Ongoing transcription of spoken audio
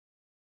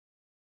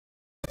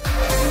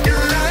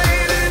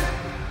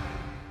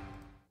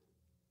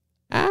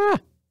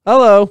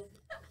Hello.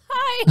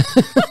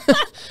 Hi.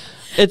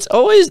 It's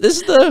always, this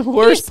is the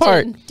worst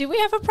part. Do we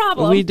have a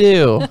problem? We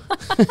do.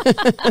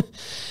 I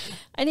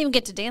didn't even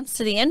get to dance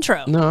to the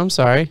intro. No, I'm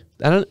sorry.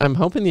 I'm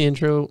hoping the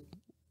intro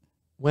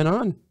went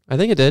on. I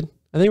think it did.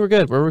 I think we're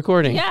good. We're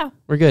recording. Yeah.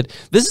 We're good.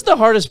 This is the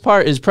hardest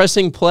part, is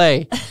pressing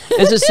play.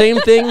 It's the same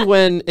thing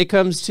when it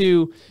comes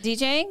to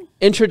DJing?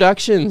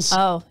 introductions.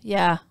 Oh,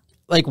 yeah.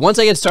 Like, once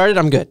I get started,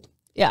 I'm good.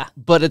 Yeah.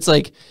 But it's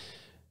like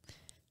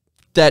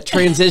that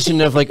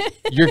transition of like,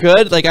 you're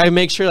good. Like, I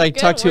make sure I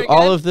talk to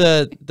all of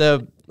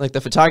the like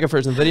the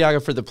photographers and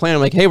videographer, the plan. I'm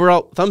like, hey, we're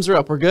all, thumbs are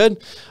up. We're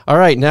good. All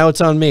right. Now it's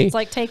on me. It's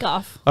like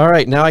takeoff. All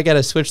right. Now I got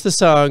to switch the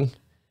song.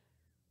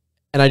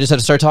 And I just had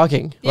to start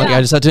talking. Yeah. Like, I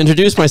just had to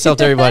introduce myself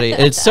to everybody.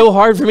 And it's so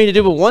hard for me to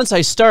do, but once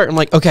I start, I'm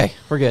like, okay,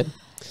 we're good.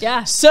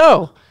 Yeah.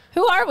 So,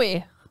 Who are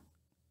we?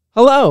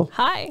 hello,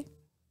 Hi.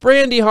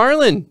 Brandy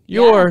Harlan,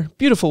 your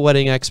beautiful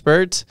wedding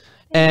expert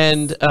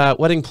and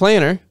wedding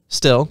planner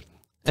still.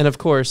 And of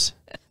course,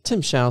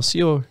 Tim Schaus,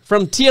 you're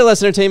from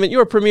TLS Entertainment,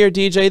 your premier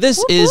DJ.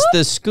 This is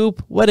The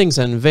Scoop Weddings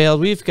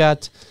Unveiled. We've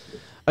got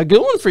a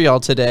good one for y'all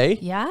today.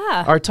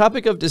 Yeah. Our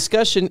topic of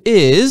discussion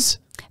is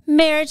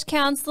Marriage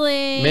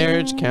counseling.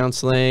 marriage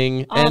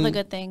counseling. All and the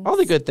good things. All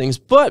the good things.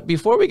 But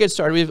before we get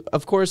started, we,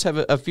 of course,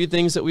 have a few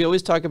things that we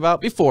always talk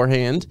about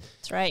beforehand.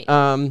 That's right.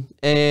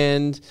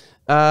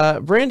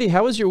 Brandy,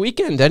 how was your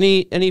weekend?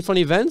 Any fun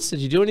events? Did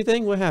you do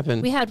anything? What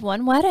happened? We had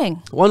one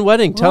wedding. One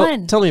wedding.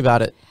 Tell me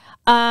about it.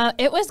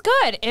 It was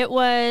good. It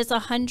was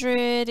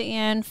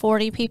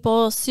 140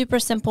 people, super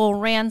simple,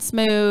 ran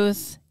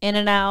smooth, in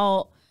and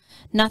out,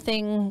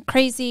 nothing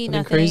crazy,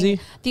 nothing crazy.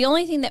 The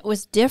only thing that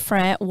was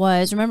different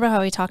was, remember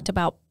how we talked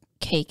about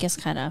cake is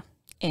kind of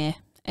and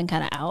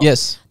kind of out?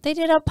 Yes. They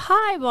did a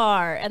pie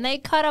bar and they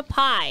cut a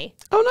pie.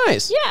 Oh,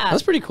 nice. Yeah.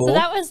 That's pretty cool. So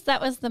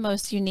that was the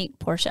most unique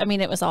portion. I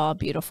mean, it was all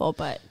beautiful,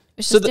 but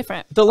it's just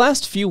different. The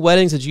last few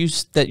weddings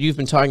that you've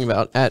been talking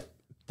about at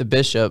the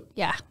Bishop.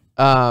 Yeah.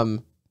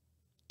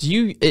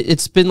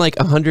 It's been like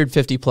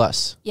 150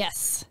 plus.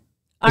 Yes.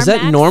 Is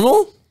that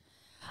normal?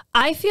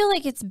 I feel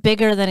like it's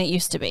bigger than it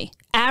used to be.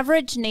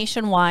 Average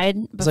nationwide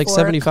before like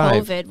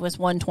 75. COVID was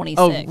 126.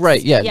 Oh,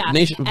 right. Yeah.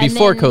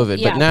 Before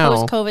COVID, but now.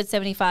 Post-COVID,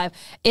 75.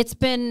 It's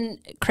been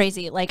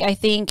crazy. Like, I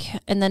think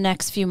in the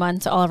next few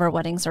months, all of our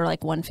weddings are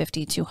like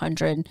 150,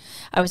 200.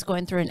 I was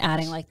going through and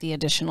adding like the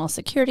additional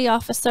security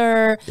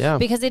officer. Yeah.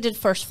 Because they did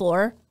first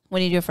floor.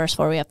 When you do a first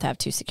floor, we have to have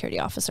 2 security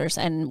officers.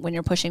 And when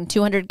you're pushing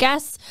 200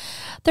 guests,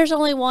 there's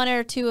only 1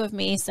 or 2 of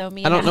me. So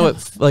me. I don't know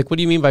what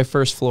do you mean by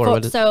first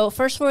floor? So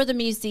first floor of the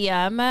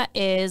museum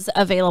is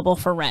available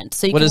for rent.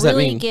 So you What can does that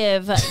really mean?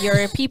 give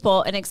your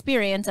people an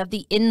experience of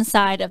the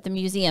inside of the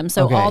museum.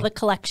 So Okay. all the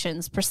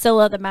collections,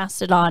 Priscilla the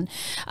Mastodon,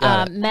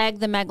 Meg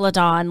the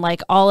Megalodon,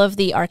 like all of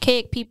the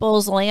archaic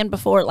peoples, land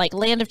of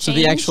change. So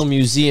the actual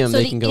museum So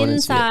they can go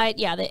inside,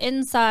 into. the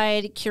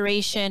inside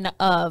curation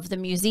of the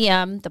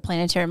museum, the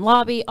planetarium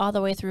lobby, all the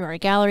way through our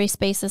gallery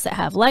spaces that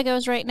have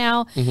Legos right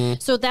now. Mm-hmm.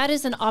 So that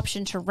is an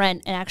option to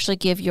rent and actually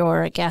give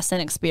your guests an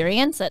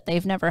experience that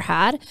they've never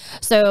had.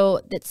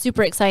 So it's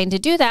super exciting to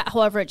do that.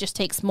 However, it just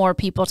takes more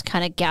people to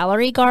kind of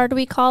gallery guard,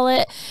 we call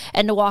it,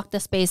 and to walk the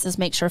spaces,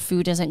 make sure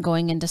food isn't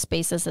going into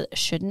spaces that it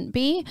shouldn't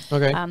be.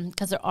 Okay.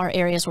 Because there are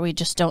areas where we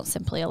just don't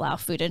simply allow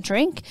food and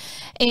drink.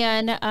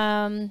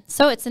 And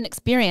so it's an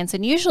experience.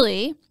 And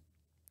usually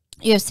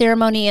you have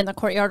ceremony in the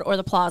courtyard or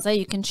the plaza,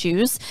 you can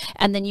choose.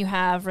 And then you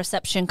have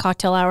reception,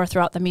 cocktail hour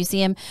throughout the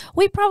museum.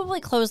 We probably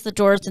close the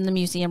doors in the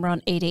museum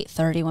around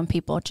 8:30 when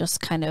people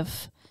just kind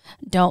of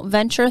don't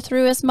venture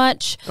through as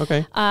much.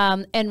 Okay.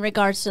 In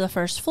regards to the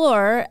first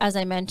floor, as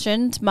I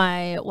mentioned,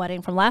 my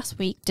wedding from last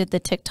week did the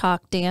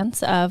TikTok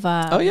dance of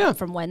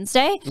from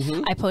Wednesday.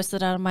 Mm-hmm. I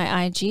posted it on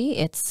my IG.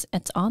 It's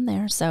on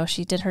there. So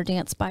she did her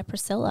dance by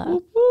Priscilla.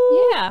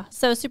 Woo-hoo. Yeah.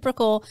 So super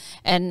cool.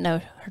 And no,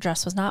 her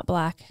dress was not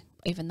black,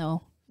 even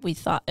though we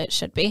thought it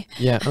should be.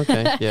 Yeah.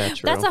 Okay. Yeah.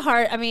 True. That's a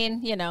hard, I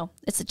mean,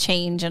 it's a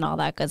change and all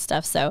that good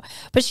stuff. So,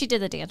 but she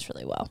did the dance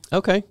really well.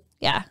 Okay.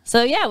 Yeah.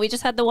 So yeah, we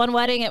just had the one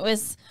wedding. It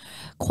was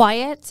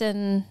quiet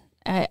and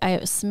it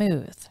was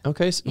smooth.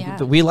 Okay. So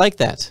Yeah. we like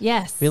that.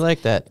 Yes. We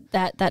like that.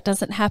 That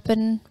doesn't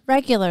happen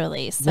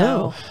regularly. So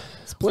No.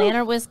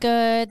 planner was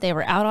good. They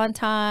were out on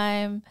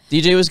time.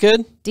 DJ was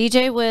good.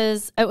 It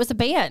was a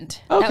band.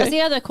 Okay. That was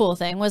the other cool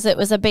thing, it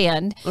was a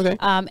band. Okay.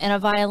 And a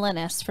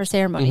violinist for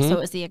ceremony. So it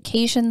was the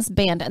Occasions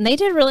band and they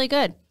did really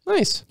good.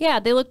 Nice. Yeah,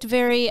 they looked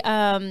very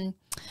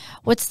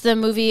what's the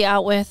movie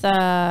out with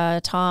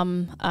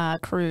Tom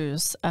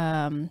Cruise?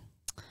 The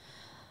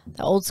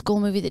old school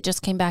movie that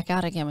just came back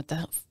out again with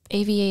the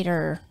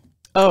aviator.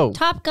 Oh.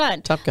 Top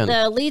Gun. Top Gun.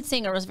 The lead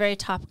singer was very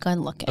Top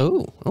Gun looking.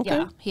 Oh. Okay.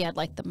 Yeah, he had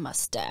like the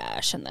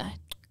mustache and the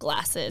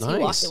glasses. Nice.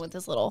 He walked in with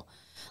his little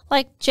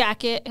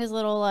jacket, his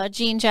little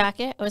jean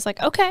jacket. I was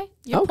like, okay,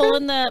 you're Okay.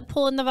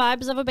 pulling the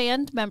vibes of a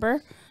band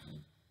member.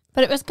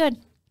 But it was good.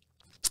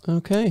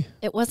 Okay.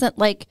 It wasn't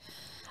like,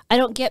 I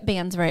don't get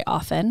bands very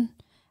often.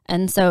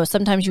 And so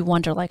sometimes you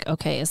wonder, like,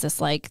 okay, is this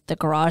like the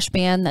garage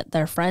band that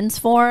their friends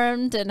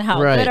formed and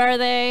how Right. good are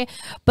they?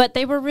 But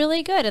they were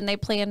really good and they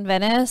play in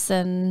Venice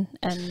and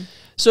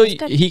So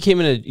he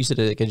came in you said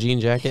like a jean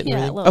jacket? Yeah, and a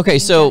everything? little Okay, jean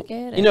so,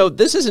 jacket you know,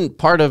 this isn't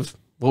part of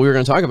what we were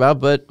going to talk about,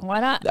 but why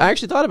not? I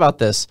actually thought about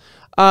this.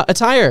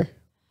 Attire.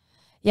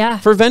 Yeah.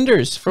 For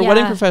vendors, for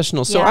wedding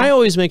professionals. So Yeah. I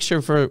always make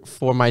sure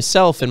for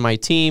myself and my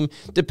team,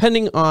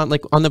 depending on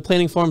on the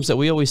planning forms that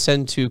we always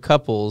send to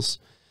couples,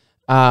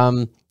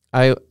 I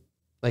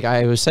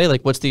always say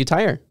what's the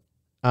attire?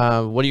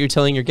 What are you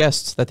telling your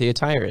guests that the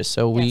attire is?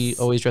 So we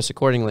always dress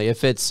accordingly.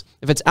 If it's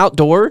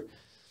outdoor,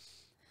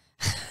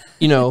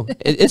 you know,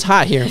 it's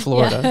hot here in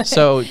Florida. Yeah.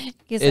 So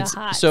It's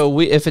hot.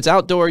 if it's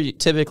outdoor,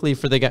 typically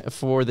for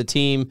the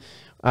team,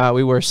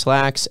 we wear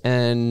slacks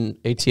and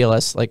a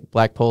TLS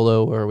black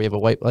polo, or we have a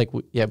white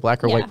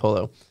black or white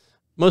polo,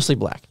 mostly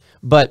black.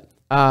 But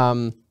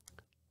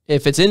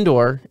if it's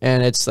indoor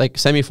and it's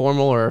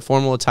semi-formal or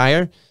formal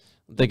attire,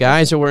 the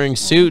guys are wearing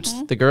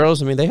suits. The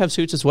girls, I mean, they have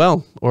suits as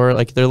well, or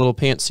their little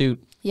pantsuit.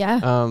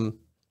 Yeah.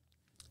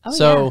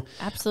 So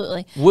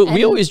absolutely.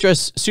 We always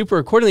dress super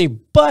accordingly.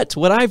 But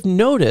what I've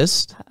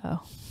noticed,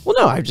 well,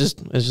 no, it's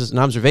just an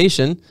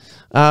observation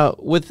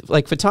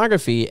with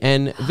photography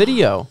and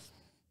video.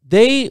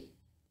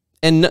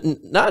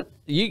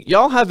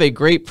 Y'all have a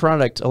great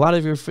product. A lot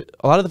of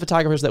the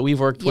photographers that we've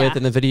worked with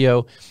in the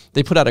video,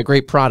 they put out a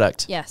great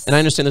product. Yes. And I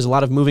understand there's a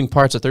lot of moving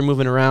parts that they're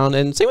moving around.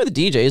 And same with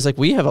the DJs.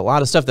 We have a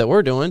lot of stuff that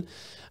we're doing.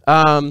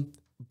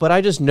 But I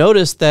just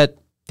noticed that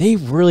they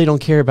really don't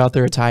care about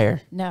their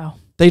attire. No.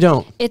 They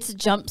don't. It's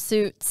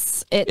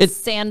jumpsuits. It's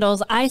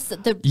sandals.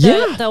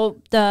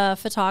 The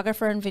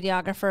photographer and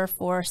videographer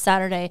for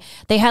Saturday,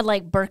 they had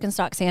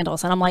Birkenstock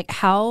sandals, and I'm like,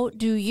 how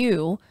do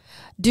you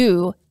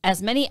do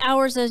as many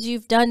hours as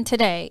you've done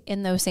today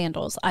in those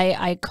sandals?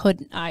 I'm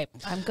good.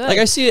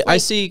 I see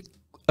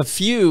a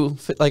few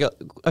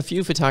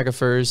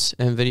photographers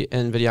and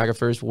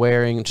videographers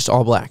wearing just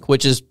all black,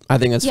 which is, I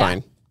think that's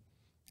fine.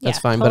 That's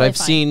fine. Totally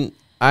but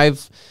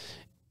I've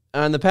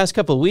in the past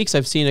couple of weeks,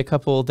 I've seen a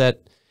couple that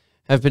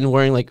have been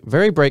wearing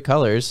very bright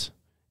colors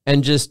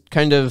and just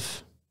kind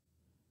of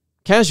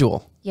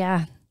casual.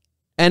 Yeah.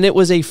 And it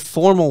was a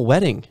formal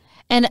wedding.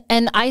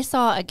 And I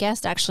saw a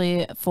guest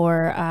actually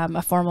for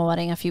a formal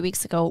wedding a few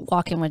weeks ago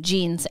walk in with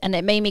jeans, and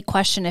it made me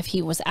question if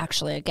he was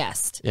actually a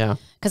guest. Yeah.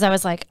 Because I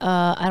was like,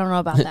 I don't know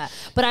about that.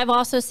 But I've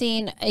also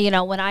seen,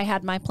 when I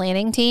had my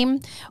planning team,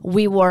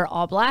 we wore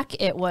all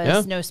black. It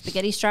was no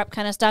spaghetti strap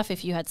kind of stuff.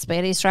 If you had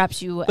spaghetti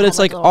straps, you But it's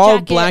all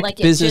jacket, black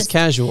business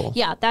casual.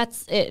 Yeah,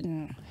 that's it.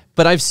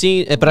 But I've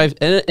seen it,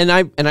 but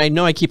I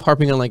know I keep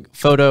harping on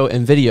photo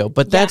and video,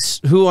 but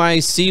that's who I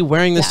see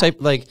wearing this type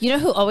You know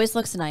who always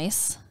looks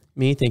nice?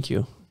 Me, thank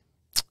you.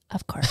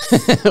 Of course.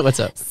 What's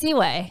up?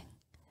 Seaway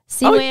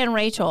and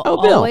Rachel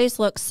Bill. always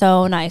look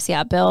so nice.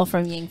 Yeah, Bill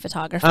from Ying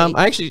Photography.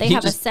 They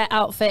have a set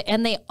outfit,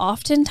 and they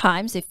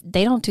oftentimes, if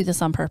they don't do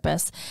this on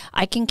purpose,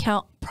 I can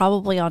count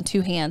probably on two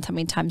hands how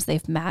many times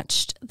they've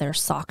matched their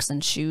socks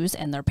and shoes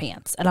and their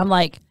pants. And I'm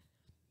like,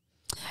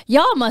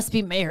 y'all must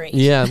be married.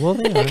 Yeah, well,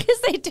 they are.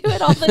 Because they do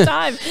it all the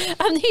time.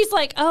 And he's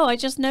like, oh, I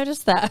just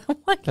noticed that. I'm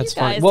like, that's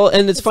you guys. funny. Well,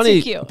 and it's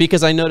funny so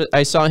because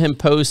I saw him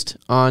post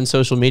on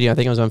social media, I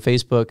think it was on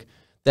Facebook,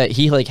 that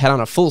he had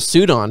on a full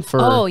suit on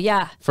for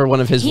for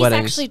one of his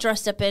weddings. He's actually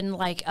dressed up in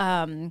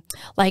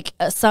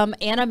some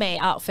anime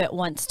outfit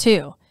once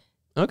too.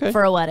 Okay.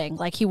 For a wedding.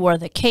 He wore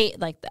the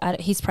cape,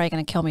 he's probably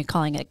going to kill me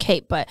calling it a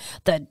cape, but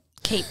the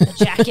cape, the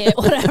jacket,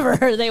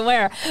 whatever they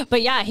wear.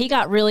 But yeah, he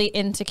got really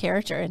into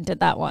character and did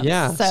that one.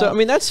 Yeah. So I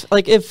mean, that's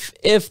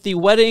if the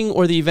wedding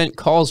or the event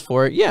calls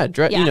for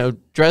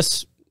it,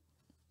 dress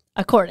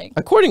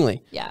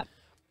accordingly. Yeah.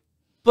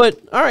 But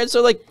all right,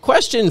 so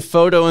question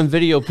photo and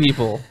video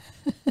people.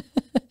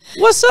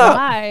 What's up?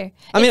 Why?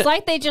 It's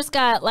like they just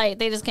got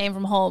they just came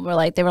from home,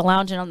 or they were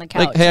lounging on the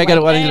couch. Hey, I got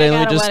a wedding today.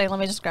 Let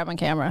me just grab my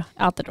camera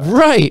out the door.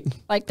 Right.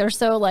 They're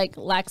so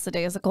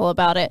lackadaisical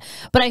about it.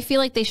 But I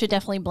feel like they should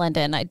definitely blend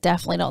in. I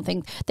definitely don't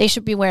think they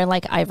should be wearing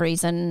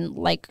ivories and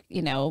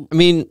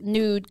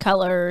nude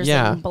colors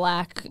and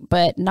black,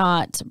 but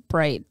not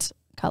bright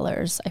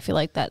colors. I feel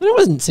like that. I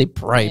wouldn't say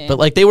bright,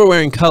 but they were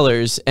wearing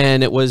colors,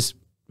 and it was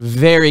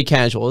very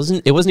casual.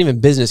 It wasn't even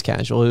business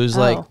casual. It was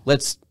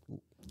let's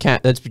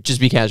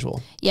just be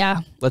casual. Yeah.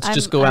 Let's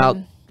just go out.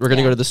 We're going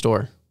to go to the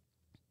store.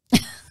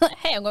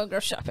 Hey, I'm going to go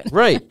shopping.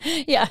 Right.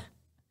 Yeah.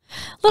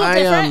 A little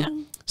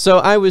different. So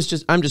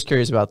I'm just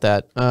curious about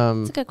that.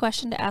 It's a good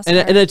question to ask.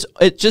 And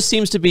it just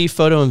seems to be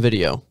photo and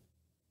video.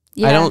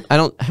 Yeah. I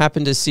don't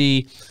happen to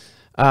see,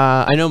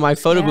 I know my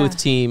photo booth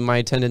team, my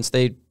attendants,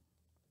 they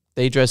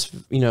dress,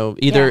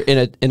 either in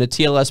a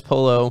TLS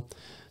polo,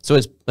 so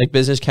it's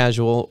business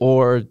casual,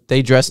 or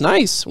they dress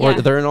nice,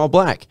 or they're in all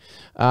black.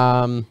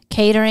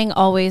 Catering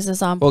always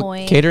is on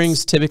point.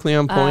 Catering's typically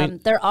on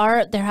point. There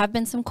have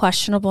been some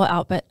questionable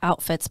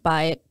outfits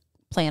by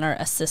planner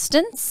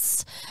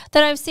assistants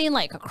that I've seen,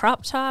 like a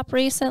crop top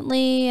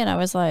recently, and I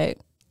was like,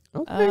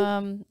 okay.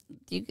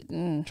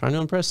 Trying to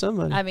impress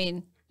somebody. I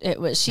mean, it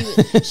was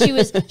she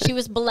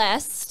was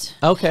blessed.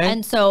 Okay.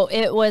 And so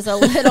it was a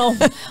little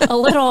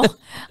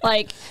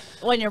like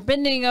when you're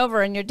bending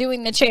over and you're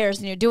doing the chairs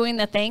and you're doing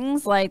the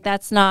things, like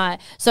that's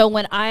not. So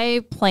when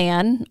I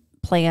plan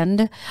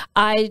planned.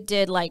 I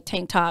did like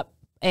tank top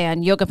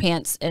and yoga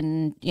pants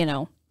and,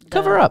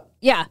 Cover up.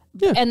 Yeah.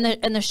 And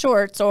the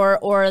shorts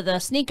or the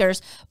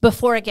sneakers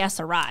before guests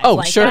arrive. Oh,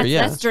 like, sure,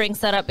 that's during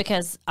setup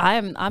because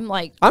I'm in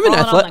athletic.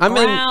 Athletic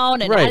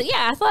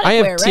I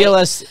have wear,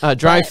 TLS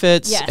dry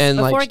fits, yes, and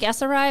before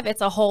guests arrive,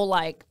 it's a whole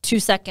like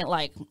 2-second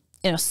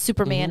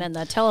Superman in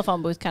the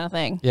telephone booth kind of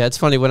thing. Yeah, it's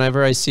funny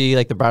whenever I see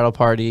like the bridal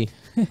party,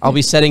 I'll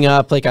be setting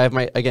up like I have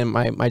my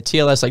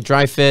TLS like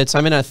dry fits.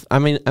 I'm in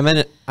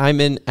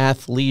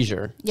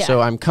athleisure, so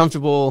I'm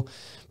comfortable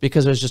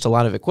because there's just a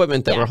lot of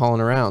equipment that we're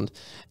hauling around.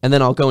 And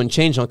then I'll go and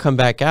change and I'll come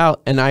back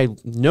out. And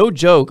no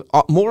joke,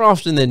 more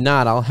often than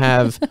not, I'll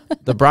have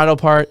the bridal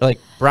part, like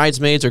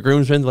bridesmaids or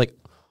groomsmen, like,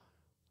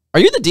 are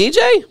you the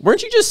DJ?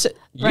 Weren't you just,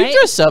 you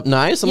dress up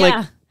nice? I'm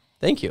like,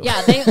 thank you.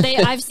 Yeah,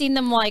 I've seen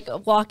them like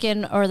walk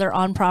in or they're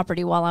on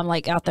property while I'm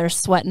like out there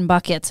sweating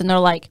buckets and they're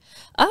like,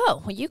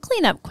 oh, well, you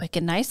clean up quick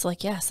and nice.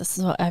 Like, yes, this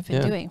is what I've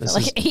been doing for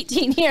like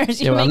 18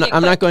 years.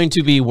 I'm not going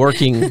to be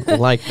working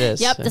like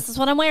this. Yep, this is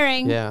what I'm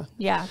wearing. Yeah.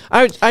 Yeah.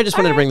 I just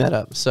wanted to bring that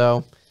up.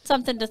 So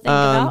something to think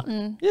about.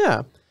 And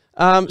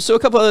so a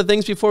couple other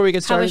things before we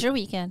get started. How was your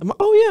weekend?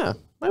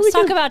 Let's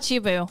talk about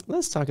you, boo.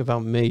 Let's talk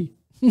about me.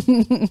 I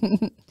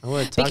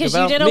want to talk because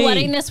about you did a me.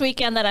 wedding this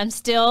weekend that I'm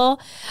still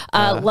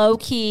low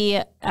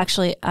key.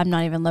 Actually, I'm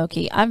not even low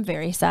key. I'm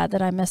very sad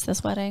that I missed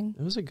this wedding.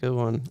 It was a good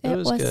one. It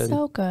was good.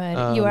 so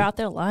good. You were out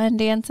there line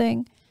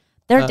dancing.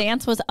 Their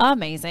dance was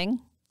amazing.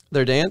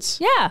 Their dance?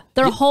 Yeah,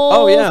 their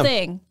whole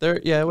thing.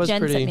 It was Jen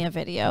pretty. sent me a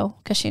video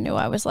because she knew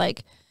I was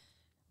like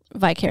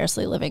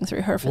vicariously living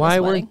through her for Why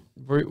this wedding.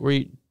 were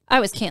you? I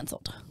was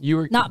canceled. You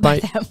were not by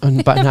them.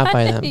 Not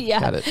by them.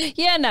 Yeah. Got it.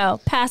 Yeah, no,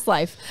 past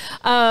life.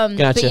 Gotcha.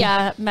 But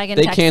yeah, Megan.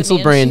 They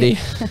canceled Brandy.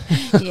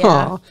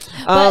 Yeah.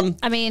 But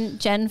I mean,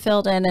 Jen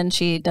filled in and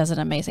she does an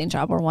amazing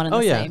job. We're one and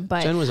the same.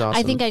 But Jen was awesome.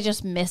 I think I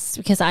just missed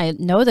because I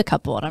know the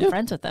couple and I'm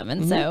friends with them.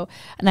 And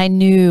and I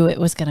knew it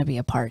was going to be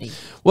a party.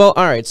 Well,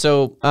 all right.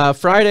 So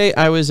Friday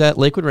I was at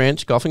Lakewood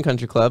Ranch Golf and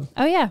Country Club.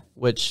 Oh, yeah.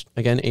 Which,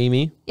 again,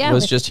 Amy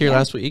was just here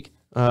last week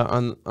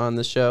on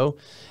the show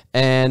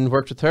and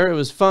worked with her. It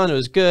was fun. It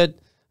was good.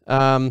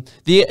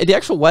 The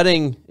actual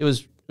wedding, it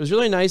was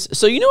really nice.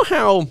 So you know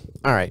how, all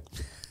right.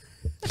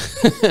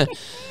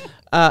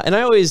 And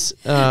I always,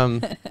 you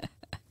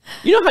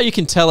know how you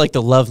can tell like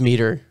the love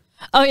meter.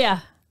 Oh yeah.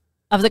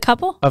 Of the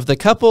couple? Of the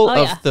couple,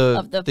 of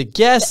the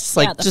guests,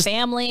 like the just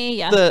family.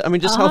 Yeah.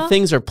 Just how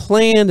things are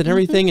planned and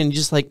everything. And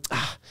just like,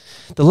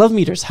 the love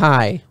meter's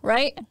high.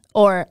 Right.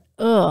 Or,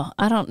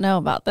 I don't know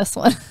about this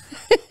one.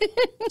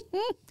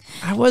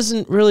 I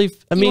wasn't really.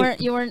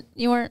 You weren't.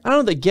 I don't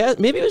know the guest.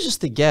 Maybe it was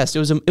just the guest.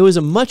 It was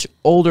a much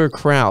older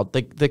crowd.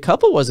 The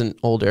couple wasn't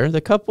older.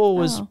 The couple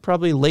was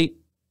probably late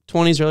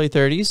 20s, early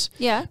 30s.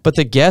 Yeah. But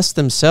the guests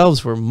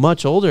themselves were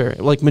much older.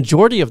 Like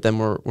majority of them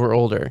were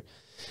older.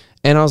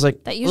 And I was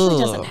like, that usually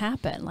doesn't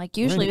happen. Like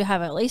usually you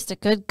have at least a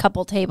good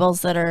couple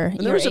tables that are. And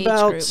there was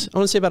about I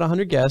want to say about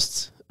 100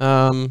 guests.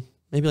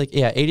 Maybe like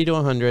 80 to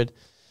 100.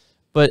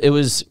 But it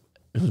was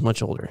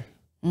much older.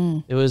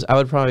 It was, I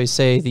would probably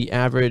say the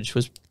average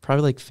was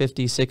probably like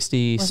 50,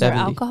 60, was 70.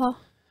 There alcohol?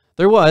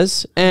 There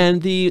was.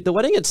 And the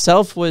wedding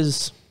itself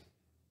was,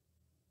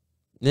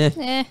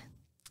 which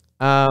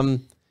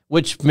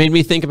made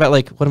me think about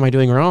like, what am I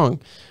doing wrong?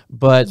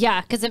 But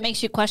yeah, because it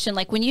makes you question,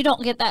 like when you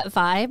don't get that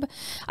vibe.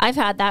 I've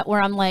had that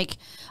where I'm like,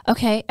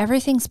 okay,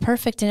 everything's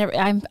perfect.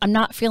 And I'm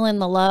not feeling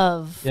the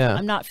love. Yeah.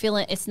 I'm not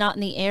feeling, it's not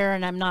in the air.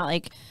 And I'm not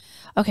like,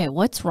 okay,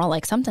 what's wrong?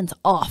 Like something's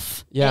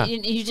off. Yeah.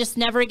 You just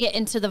never get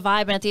into the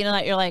vibe. And at the end of the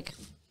night, you're like,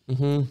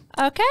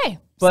 okay.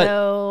 But,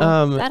 so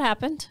that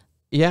happened.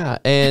 Yeah.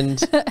 And,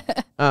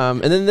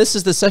 and then this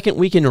is the second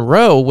week in a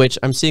row, which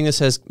I'm seeing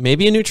this as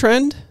maybe a new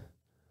trend.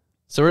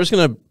 So we're just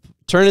going to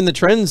turn in the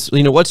trends,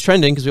 what's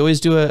trending. Cause we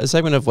always do a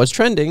segment of what's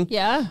trending.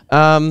 Yeah.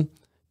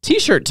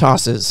 T-shirt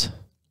tosses.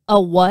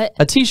 A what?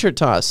 A T-shirt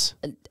toss.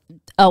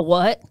 A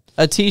what?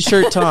 A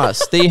T-shirt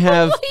toss. They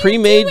have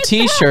pre-made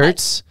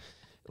T-shirts.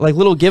 Like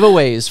little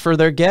giveaways for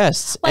their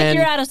guests. Like and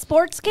you're at a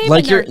sports game?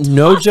 Like you're,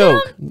 no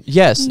joke.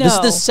 Yes. No. This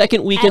is the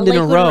second weekend in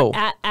a row.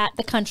 At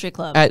the country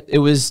club. It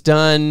was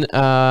done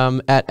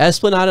at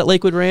Esplanade at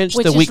Lakewood Ranch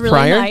Which the week is really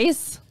prior.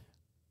 Nice.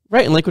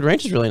 Right, and Lakewood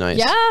Ranch is really nice.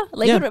 Yeah,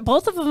 Lakewood,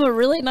 both of them are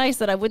really nice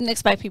that I wouldn't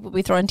expect people to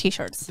be throwing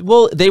T-shirts.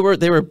 Well, they were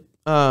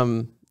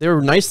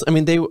nice. I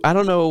mean, I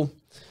don't know,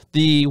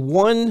 the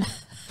one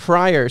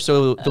prior,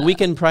 so the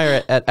weekend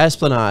prior at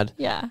Esplanade,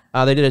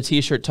 they did a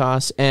T-shirt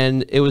toss,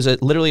 and it was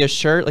literally a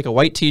shirt, like a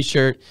white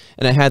T-shirt,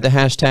 and it had the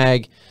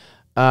hashtag,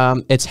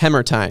 it's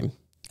Hammer Time.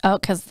 Oh,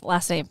 because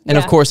last name. And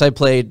of course, I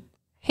played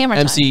Hammer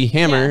MC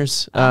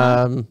Hammers,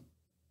 Can't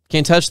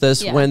Touch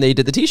This, when they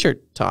did the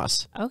T-shirt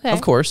toss. Okay.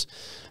 Of course.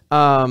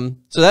 So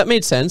that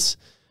made sense.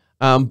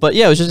 But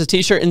yeah, it was just a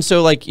T-shirt. And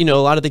so like, a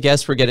lot of the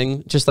guests were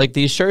getting just like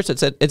these shirts that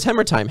said, it's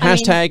Hammer Time.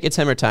 Hashtag it's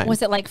Hammer Time.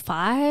 Was it like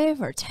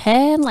 5 or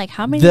 10? Like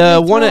how many?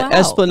 The one at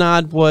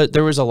Esplanade,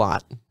 there was a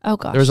lot. Oh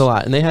gosh. There was a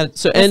lot. And they had,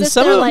 so, Is and this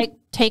some their, of them, like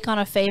take on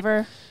a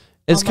favor.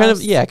 It's kind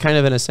of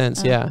in a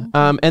sense. Yeah.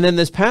 And then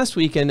this past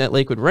weekend at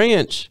Lakewood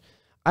Ranch,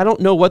 I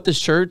don't know what the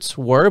shirts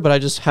were, but I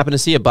just happened to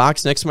see a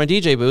box next to my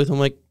DJ booth. I'm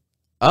like,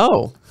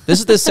 oh, this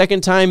is the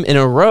second time in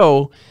a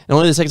row, and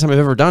only the second time I've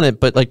ever done it,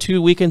 but like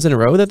 2 weekends in a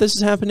row that this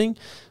is happening.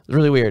 It's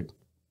really weird.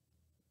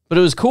 But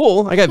it was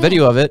cool. I got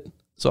video of it,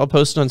 so I'll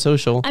post it on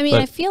social. I mean,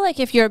 I feel like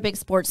if you're a big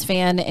sports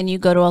fan and you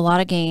go to a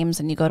lot of games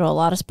and you go to a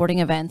lot of sporting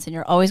events and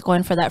you're always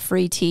going for that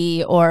free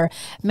tee, or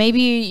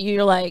maybe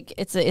you're like,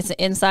 it's an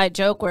inside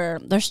joke where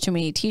there's too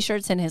many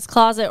T-shirts in his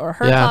closet or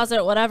her closet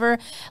or whatever.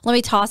 Let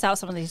me toss out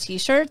some of these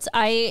T-shirts.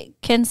 I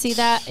can see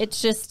that.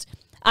 It's just,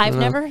 I've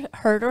never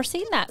heard or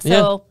seen that.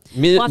 So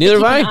we'll neither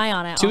have keep I. an eye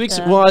on it. 2 weeks.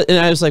 Well, and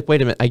I was like,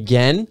 wait a minute,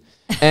 again?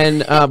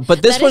 And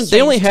but this one,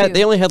 they only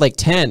had like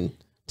 10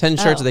 shirts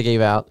that they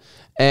gave out.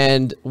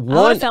 And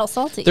one I felt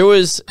salty. There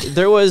was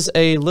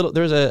a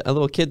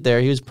little kid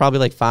there. He was probably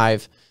like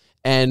 5,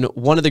 and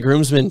one of the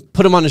groomsmen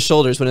put him on his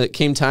shoulders when it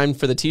came time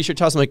for the T-shirt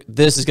toss. I'm like,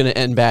 this is going to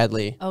end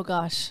badly. Oh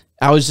gosh.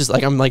 I was just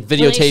like, I'm like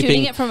videotaping. Were they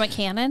shooting it from a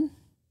cannon?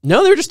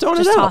 No, they were just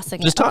throwing it out.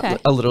 Tossing just it. Okay.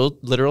 a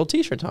literal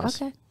T-shirt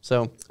toss. Okay.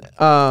 So,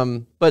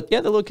 but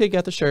yeah, the little kid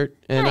got the shirt,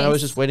 and I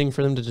was just waiting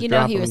for them to just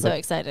drop him. He was so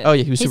excited. Oh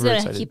yeah, he was super excited. excited.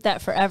 He's going to keep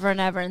that forever and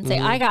ever and say,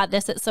 I got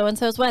this at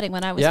so-and-so's wedding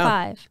when I was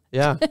 5.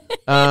 Yeah.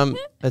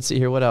 Let's see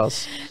here. What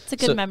else? It's a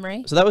good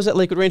memory. So that was at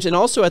Lakewood Range, and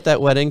also at that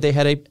wedding, they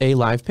had a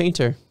live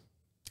painter.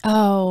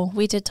 Oh,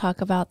 we did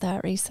talk about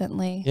that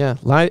recently. Yeah,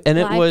 live, and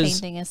live it was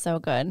painting is so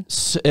good.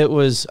 It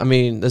was. I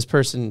mean, this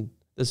person.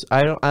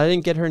 I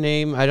didn't get her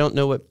name. I don't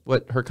know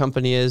what her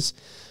company is.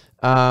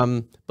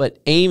 But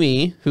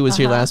Amy, who was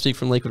here last week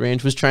from Lakewood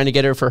Range, was trying to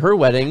get her for her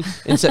wedding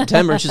in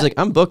September. She's like,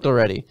 I'm booked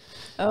already.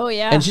 Oh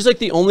yeah. And she's like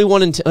the only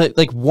one in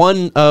like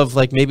one of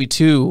like maybe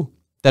 2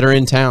 that are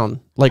in town,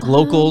 like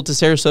local to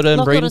Sarasota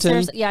and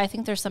Bradenton. Yeah, I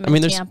think there's some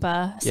in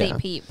Tampa, St.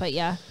 Pete, but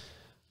yeah.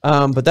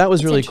 But that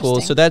was really cool.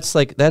 So that's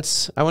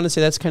I want to say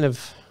that's kind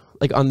of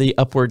like on the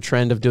upward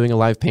trend of doing a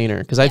live painter,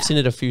 because I've seen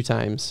it a few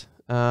times.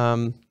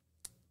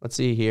 Let's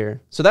see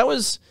here. So that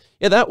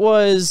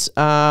was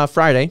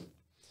Friday.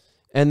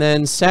 And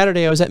then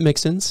Saturday I was at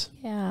Mixon's.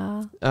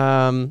 Yeah.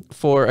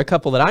 For a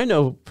couple that I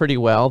know pretty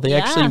well. They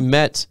actually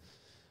met.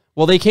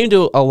 Well, they came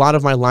to a lot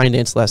of my line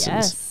dance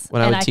lessons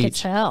when I would teach. I could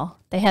tell.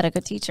 They had a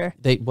good teacher.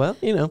 You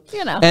know.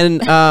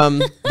 And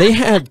they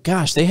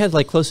had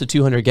like close to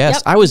 200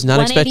 guests. Yep. I was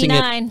not expecting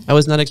it. I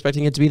was not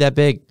expecting it to be that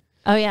big.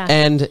 Oh yeah.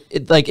 And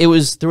there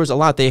was a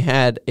lot. They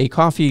had a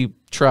coffee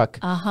truck.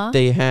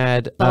 They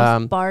had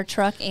bar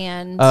truck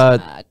and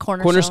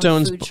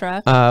Cornerstone's food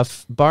truck.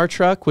 Bar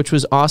truck, which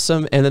was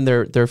awesome, and then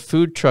their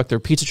food truck, their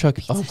pizza truck.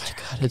 Oh my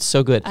god, it's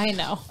so good. I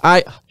know.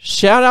 I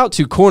shout out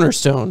to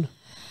Cornerstone.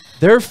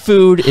 Their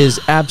food is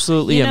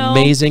absolutely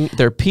amazing.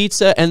 Their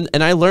pizza, and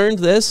I learned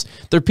this.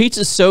 Their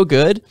pizza is so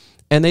good,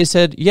 and they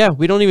said, yeah,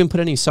 we don't even put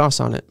any sauce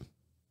on it.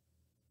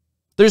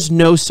 There's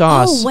no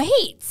sauce. Oh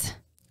wait.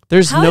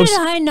 How did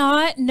I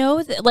not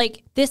know that?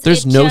 Like this.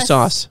 There's no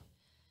sauce.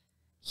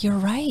 You're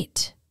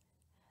right.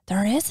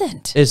 There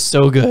isn't. It's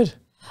so good.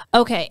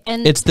 Okay,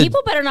 and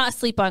people better not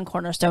sleep on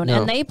Cornerstone,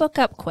 and they book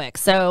up quick.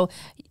 So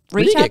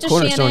reach out to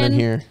Cornerstone Shannon. in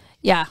here.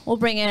 Yeah, we'll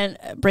bring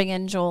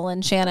in Joel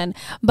and Shannon.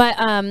 But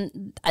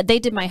they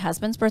did my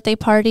husband's birthday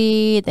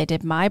party. They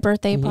did my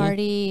birthday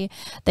party.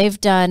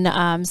 They've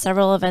done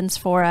several events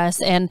for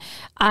us. And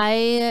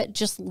I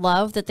just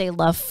love that they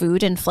love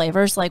food and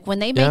flavors. Like when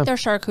they make their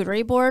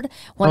charcuterie board,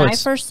 when I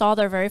first saw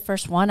their very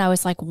first one, I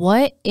was like,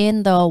 what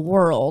in the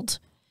world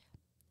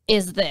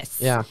is this?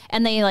 Yeah.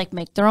 And they like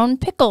make their own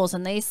pickles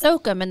and they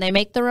soak them and they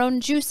make their own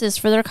juices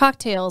for their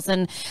cocktails,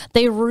 and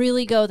they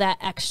really go that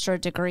extra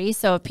degree.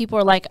 So if people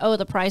are like, oh,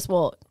 the price,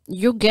 well,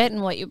 you're getting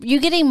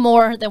you're getting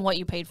more than what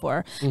you paid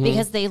for,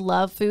 because they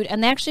love food.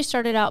 And they actually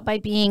started out by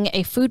being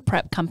a food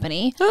prep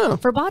company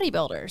for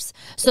bodybuilders.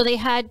 So they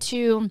had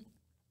to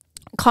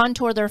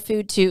contour their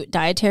food to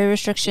dietary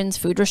restrictions,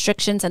 food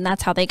restrictions, and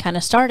that's how they kind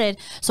of started.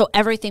 So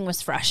everything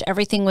was fresh.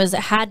 Everything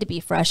had to be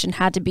fresh and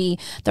had to be.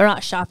 They're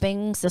not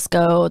shopping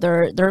Cisco.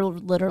 They're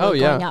literally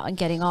going out and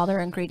getting all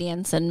their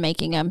ingredients and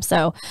making them.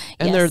 So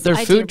and their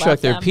food truck,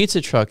 their pizza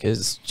truck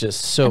is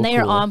just so. And they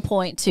cool. are on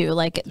point too.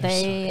 Like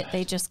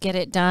they just get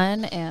it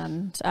done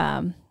and.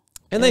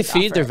 And they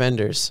feed their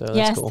vendors, so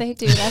that's cool. They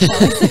do. That's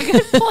always a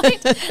good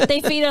point.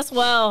 They feed us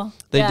well.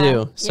 They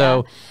do.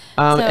 So,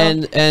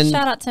 and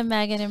shout out to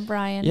Megan and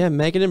Brian. Yeah,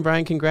 Megan and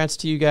Brian, congrats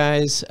to you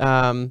guys.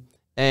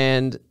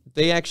 And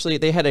they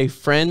had a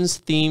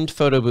Friends themed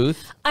photo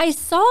booth. I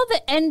saw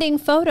the ending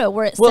photo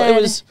where it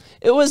said.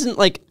 It wasn't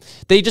like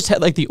they just had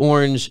like the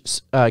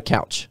orange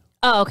couch.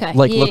 Oh, okay.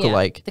 Like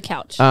look-alike. The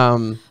couch.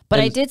 But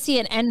I did see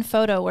an end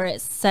photo where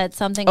it said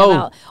something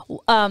about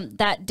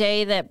that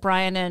day that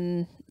Brian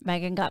and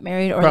Megan got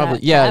married, or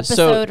that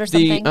episode or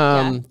something.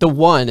 The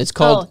one, it's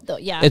called.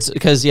 It's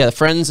because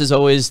Friends is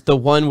always the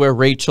one where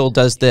Rachel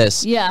does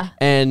this. Yeah.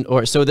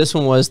 So this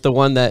one was the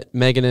one that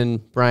Megan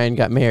and Brian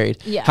got married.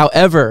 Yeah.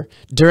 However,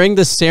 during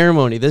the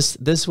ceremony,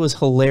 this was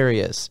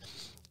hilarious,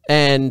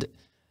 and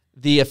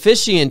the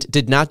officiant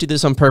did not do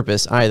this on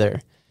purpose either.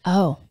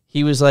 Oh.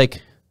 He was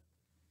like,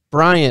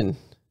 Brian,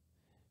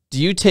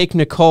 do you take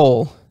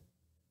Nicole?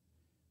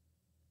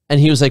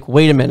 And he was like,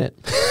 wait a minute.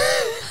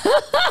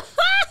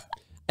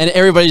 And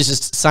everybody's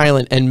just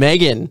silent. And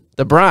Megan,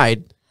 the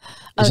bride,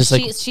 Oh, is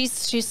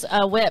just she's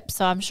a whip,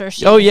 so I'm sure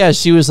she. oh yeah,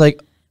 she was like,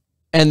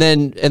 and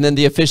then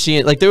the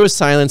officiant, like there was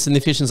silence, and the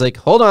officiant's like,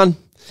 hold on,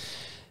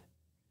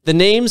 the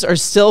names are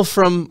still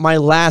from my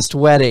last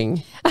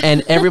wedding,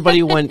 and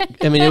everybody went.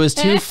 I mean, it was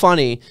too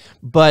funny.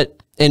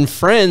 But in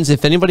Friends,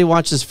 if anybody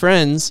watches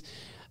Friends,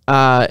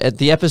 at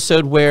the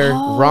episode where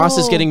Ross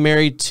is getting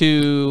married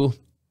to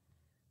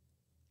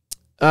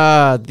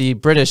the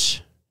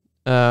British,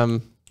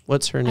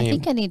 what's her name? I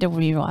think I need to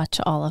rewatch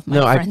all of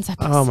my Friends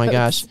episodes. Oh my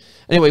gosh.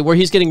 Anyway, where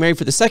he's getting married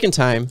for the second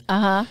time,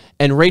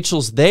 and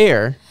Rachel's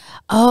there.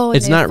 Oh,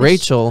 it's not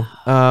Rachel.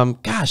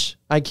 Gosh,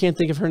 I can't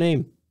think of her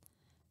name.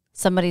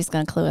 Somebody's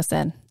gonna clue us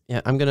in.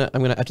 Yeah, I'm gonna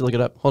have to look it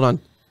up. Hold on.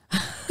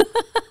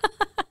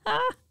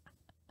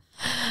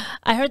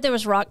 I heard there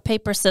was rock,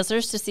 paper,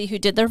 scissors to see who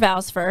did their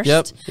vows first.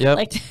 Yep.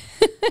 Like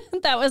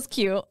that was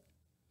cute.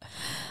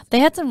 They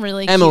had some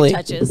really Emily.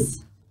 cute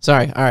touches.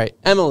 Sorry. All right,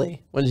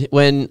 Emily.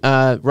 When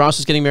Ross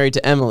was getting married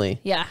to Emily.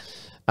 Yeah.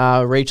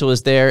 Rachel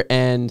was there,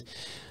 and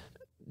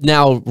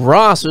now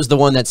Ross was the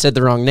one that said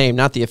the wrong name,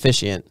 not the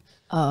officiant.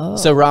 Oh.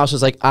 So Ross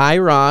was like, I,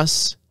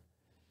 Ross,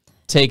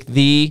 take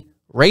the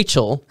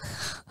Rachel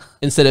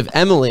instead of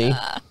Emily.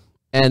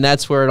 And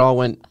that's where it all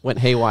went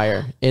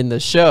haywire in the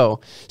show.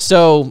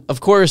 So,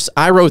 of course,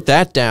 I wrote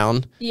that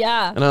down.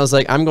 Yeah. And I was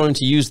like, I'm going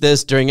to use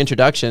this during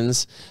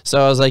introductions. So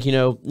I was like,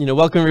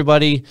 welcome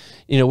everybody.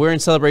 We're in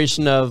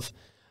celebration of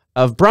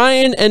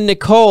Brian and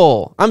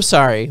Nicole. I'm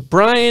sorry,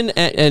 Brian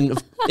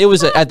and it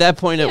was at that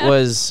point it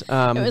was it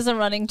was a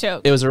running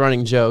joke. It was a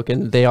running joke,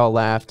 and they all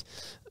laughed.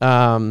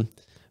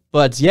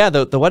 But yeah,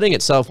 the wedding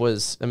itself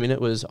was, it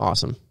was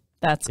awesome.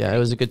 That's great. It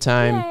was a good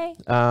time.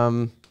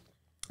 Yay.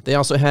 They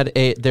also had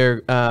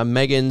their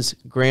Megan's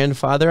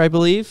grandfather, I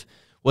believe,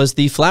 was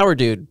the flower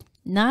dude.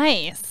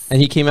 Nice. And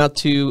he came out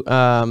to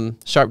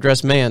Sharp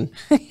Dressed Man,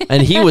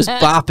 and he was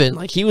bopping,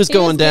 like he was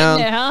going down.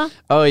 There, huh?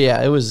 Oh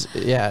yeah, it was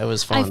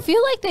fun. I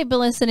feel like they've been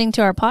listening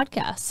to our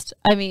podcast.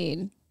 I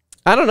mean,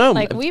 I don't know.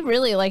 Like we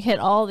really hit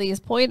all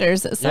these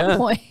pointers at some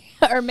point.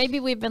 Or maybe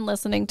we've been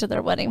listening to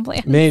their wedding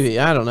plans. Maybe,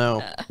 I don't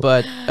know.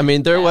 But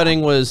their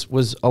wedding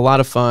was a lot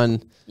of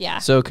fun. Yeah.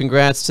 So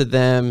congrats to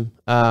them.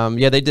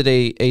 They did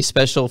a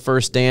special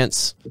first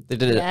dance. They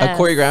did a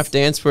choreographed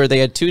dance where they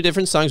had two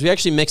different songs. We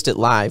actually mixed it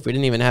live. We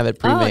didn't even have it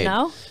pre-made.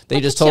 Oh, no? They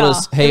just told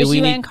us, hey, it was we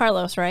you need... and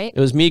Carlos, right? It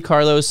was me,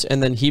 Carlos,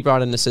 and then he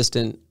brought an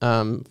assistant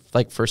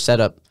for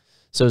setup.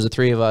 So it was the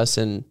three of us,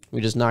 and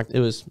we just knocked... It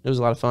was a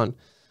lot of fun.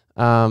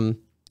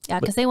 Yeah,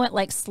 because they went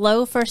like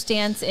slow first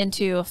dance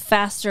into a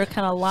faster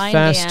kind of line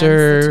dance,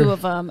 the two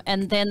of them,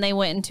 and then they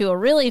went into a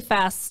really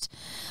fast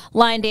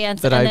line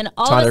dance, and then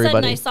all of a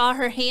sudden I saw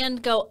her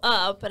hand go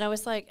up, and I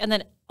was like, and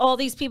then all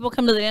these people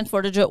come to the dance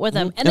floor to do it with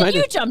them, and then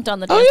you jumped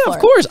on the dance floor. Oh yeah,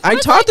 of course, I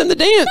taught them the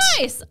dance.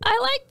 Nice, I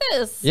like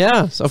this.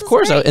 Yeah, so of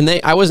course,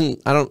 I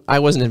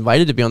wasn't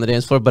invited to be on the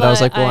dance floor, but I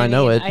was like, well, I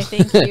know it. I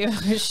think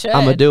you should.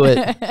 I'm gonna do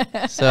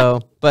it.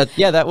 So, but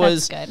yeah, that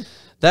was good.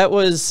 That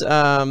was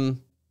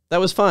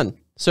fun.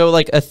 So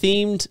like a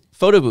themed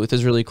photo booth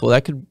is really cool.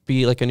 That could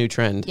be like a new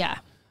trend. Yeah.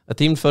 A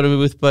themed photo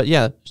booth, but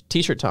yeah,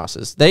 t-shirt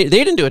tosses. They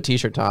didn't do a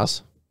t-shirt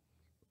toss.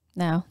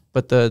 No.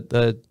 But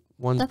the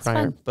ones that's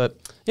prior. Fun.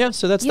 But yeah,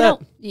 so that's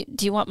that.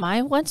 Do you want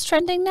my what's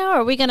trending now,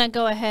 or are we gonna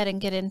go ahead and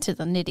get into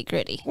the nitty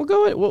gritty? We'll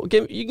go.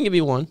 You can give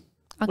me one.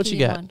 What you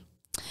got?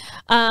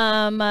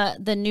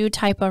 The new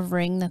type of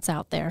ring that's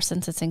out there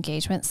since it's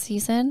engagement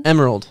season.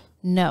 Emerald.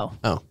 No.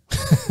 Oh.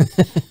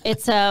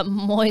 It's a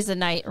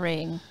moissanite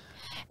ring.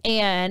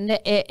 And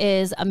it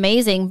is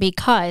amazing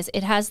because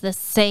it has the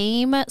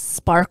same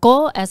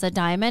sparkle as a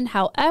diamond.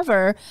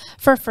 However,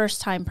 for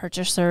first-time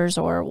purchasers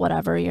or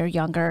whatever, you're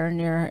younger and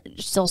you're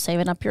still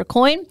saving up your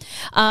coin,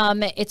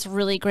 it's a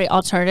really great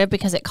alternative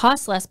because it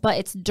costs less, but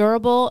it's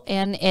durable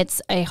and it's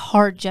a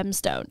hard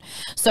gemstone.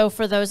 So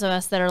for those of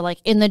us that are like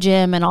in the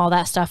gym and all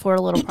that stuff, we're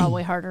a little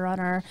probably harder on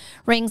our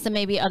rings than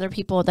maybe other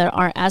people that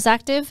aren't as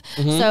active.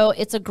 So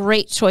it's a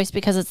great choice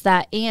because it's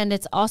that, and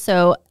it's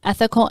also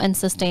ethical and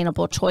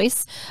sustainable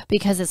choice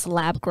because it's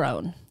lab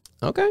grown.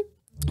 Okay.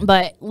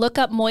 But look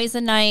up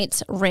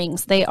moissanite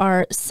rings. They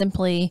are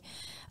simply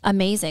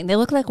amazing. They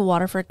look like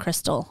Waterford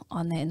crystal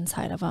on the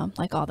inside of them,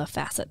 like all the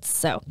facets.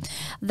 So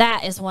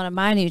that is one of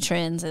my new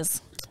trends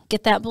is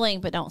get that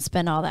bling, but don't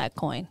spend all that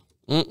coin.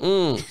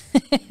 Don't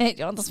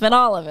have to spend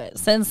all of it.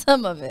 Send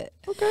some of it.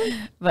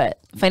 Okay. But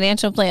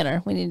financial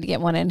planner, we need to get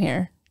one in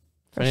here.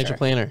 Financial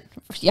planner.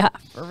 Yeah,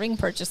 for ring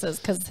purchases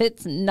because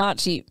it's not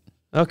cheap.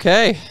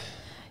 Okay.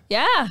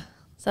 Yeah.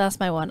 So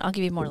that's my one. I'll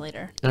give you more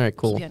later. All right,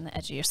 cool. Keep you on the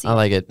edge of your seat. I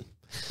like it.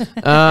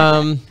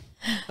 All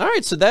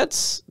right, so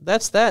that's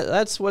that.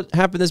 That's what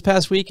happened this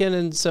past weekend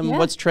and some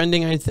what's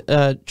trending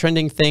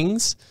trending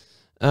things.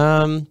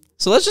 So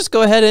let's just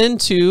go ahead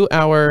into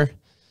our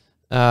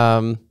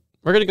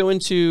we're going to go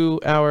into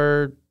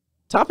our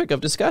topic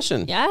of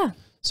discussion. Yeah.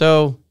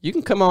 So you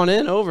can come on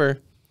in over.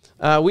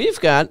 We're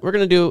going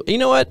to do, you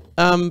know what,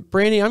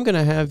 Brandy, I'm going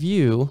to have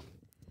you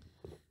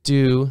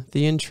do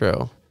the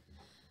intro.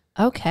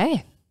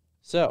 Okay.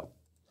 So,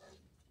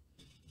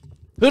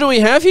 Who do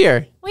we have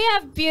here? We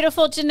have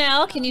beautiful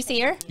Janelle. Can you see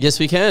her? Yes,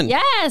 we can.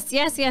 Yes. So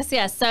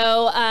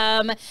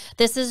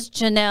this is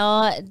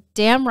Janelle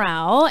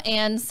Damrau,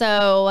 and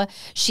so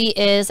she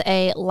is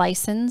a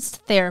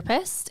licensed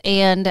therapist,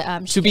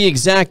 and to be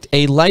exact,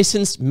 a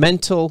licensed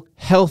mental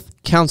health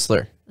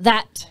counselor.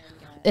 That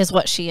is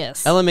what she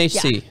is.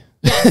 LMHC.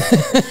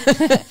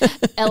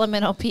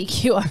 Elemental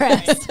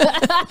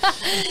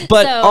PQRS.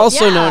 But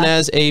also known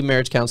as a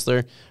marriage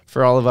counselor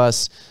for all of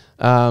us.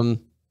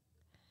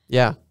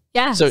 Yeah.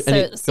 Yeah, so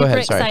super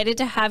excited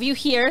to have you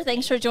here.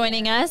 Thanks for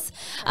joining us.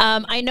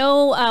 I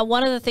know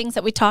one of the things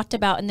that we talked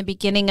about in the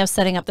beginning of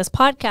setting up this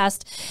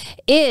podcast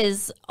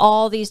is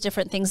all these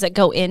different things that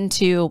go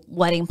into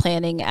wedding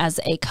planning as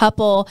a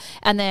couple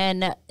and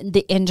then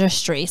the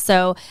industry.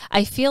 So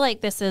I feel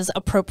like this is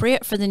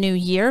appropriate for the new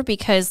year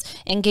because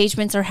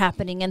engagements are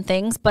happening and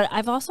things, but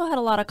I've also had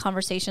a lot of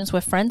conversations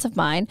with friends of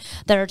mine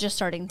that are just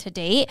starting to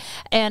date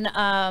and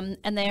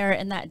they're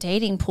in that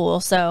dating pool.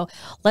 So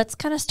let's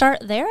kind of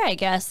start there, I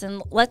guess.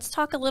 And let's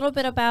talk a little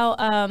bit about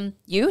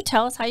you.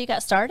 Tell us how you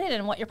got started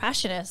and what your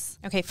passion is.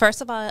 Okay,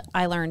 first of all,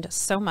 I learned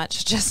so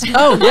much just now.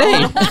 Oh,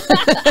 yay.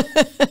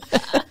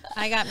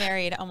 I got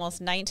married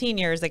almost 19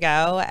 years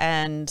ago,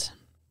 and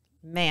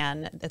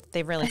man,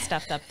 they really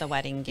stepped up the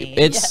wedding game.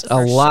 It's a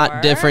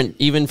lot different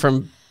even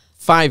from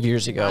 5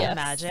 years ago. I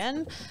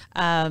imagine.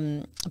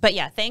 But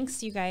yeah,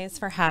 thanks you guys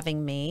for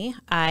having me.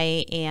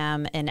 I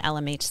am an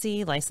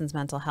LMHC, licensed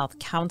mental health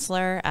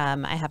counselor.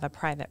 I have a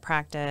private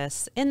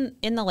practice in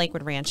the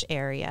Lakewood Ranch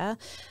area.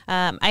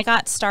 I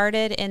got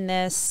started in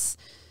this.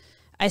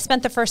 I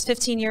spent the first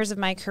 15 years of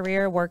my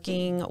career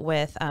working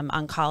with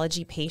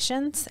oncology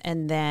patients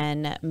and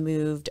then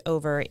moved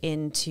over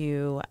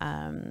into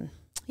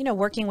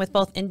working with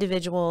both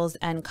individuals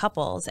and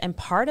couples. And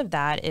part of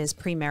that is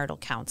premarital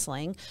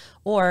counseling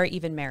or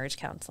even marriage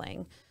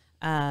counseling.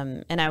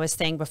 And I was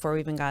saying before we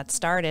even got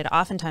started,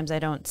 oftentimes I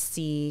don't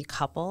see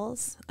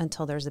couples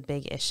until there's a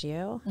big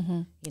issue,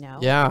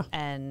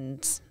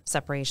 and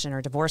separation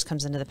or divorce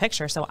comes into the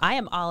picture. So I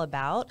am all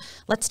about,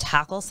 let's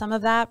tackle some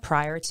of that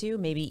prior to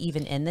maybe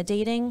even in the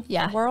dating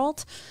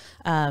world,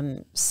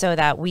 so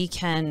that we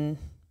can...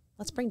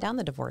 Let's bring down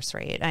the divorce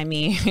rate. I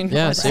mean,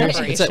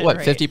 seriously. It's at what,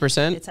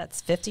 50%? It's at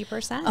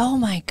 50%. Oh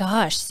my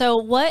gosh. So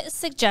what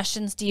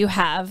suggestions do you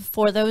have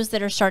for those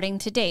that are starting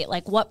to date?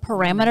 Like what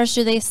parameters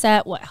do they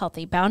set? What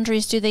healthy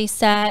boundaries do they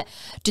set?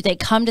 Do they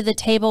come to the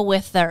table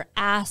with their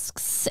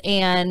asks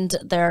and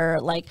they're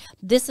like,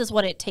 this is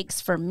what it takes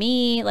for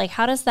me? Like,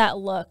 how does that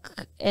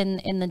look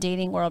in the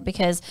dating world?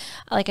 Because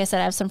like I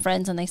said, I have some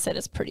friends and they said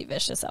it's pretty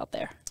vicious out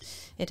there.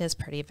 It is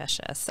pretty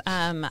vicious.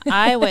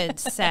 I would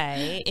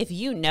say if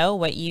you know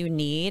what you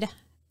need,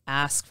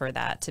 ask for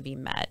that to be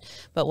met.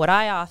 But what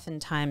I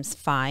oftentimes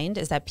find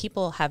is that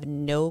people have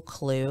no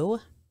clue.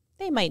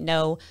 They might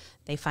know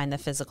they find the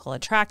physical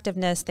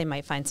attractiveness, they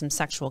might find some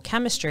sexual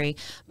chemistry,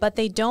 but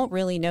they don't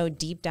really know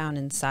deep down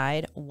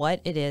inside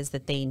what it is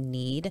that they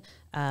need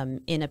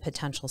in a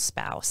potential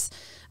spouse.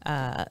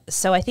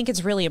 So I think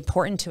it's really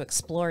important to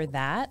explore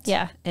that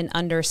and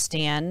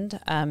understand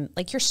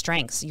like your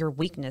strengths, your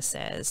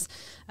weaknesses,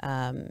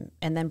 and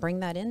then bring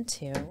that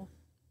into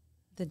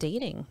the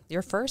dating,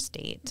 your first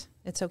date.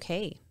 It's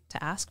okay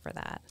to ask for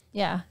that.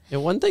 Yeah.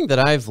 One thing that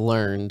I've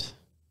learned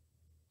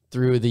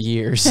through the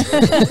years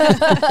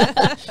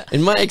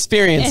in my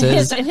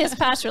experiences in his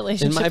past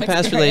relationship in my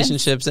past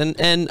relationships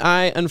and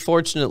I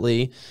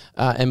unfortunately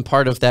am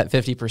part of that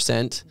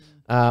 50%.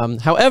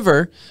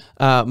 However,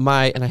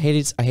 I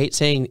hate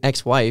saying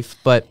ex-wife,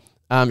 but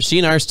she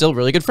and I are still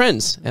really good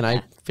friends, and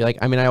I feel like,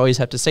 I always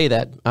have to say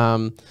that,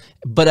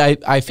 but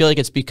I feel like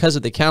it's because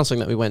of the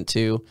counseling that we went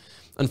to.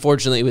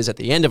 Unfortunately, it was at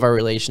the end of our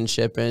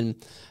relationship, and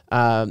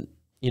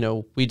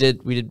we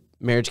did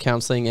marriage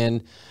counseling,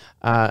 and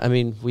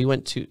we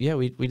went to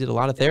we did a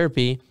lot of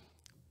therapy,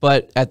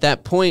 but at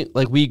that point,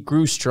 like, we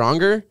grew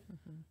stronger,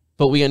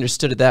 but we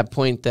understood at that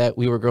point that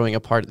we were growing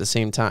apart at the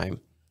same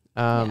time.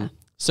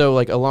 So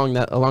like along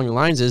the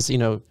lines is,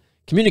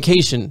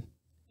 communication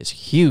is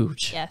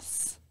huge.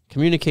 Yes.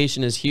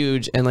 Communication is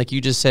huge. And like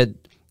you just said,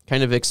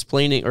 kind of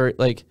explaining or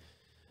like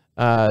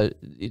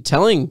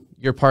telling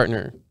your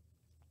partner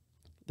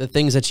the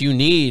things that you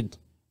need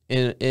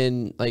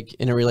in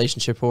a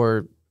relationship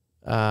or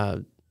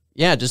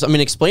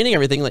explaining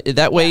everything like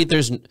that way.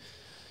 There's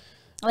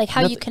like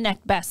how you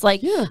connect best.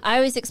 Like I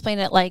always explain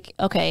it like,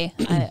 okay,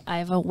 I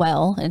have a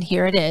well and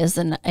here it is.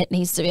 And it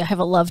needs to be, I have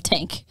a love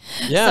tank.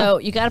 Yeah. So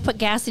you got to put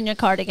gas in your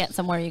car to get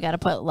somewhere. You got to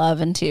put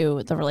love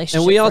into the relationship.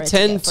 And we all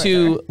tend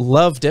to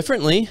love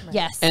differently. Right.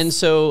 Yes. And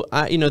so,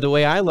 the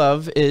way I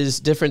love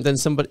is different than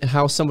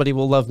how somebody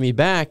will love me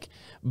back.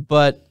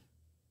 But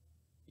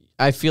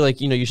I feel like,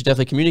 you should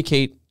definitely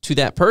communicate to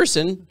that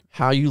person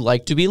how you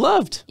like to be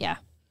loved. Yeah.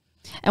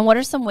 And what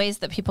are some ways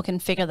that people can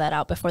figure that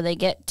out before they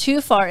get too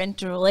far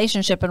into a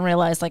relationship and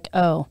realize like,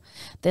 oh,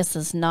 this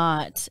is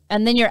not,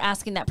 and then you're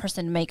asking that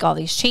person to make all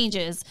these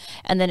changes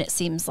and then it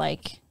seems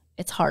like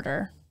it's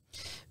harder.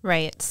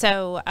 Right.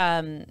 So,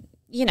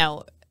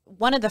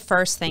 one of the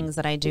first things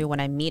that I do when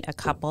I meet a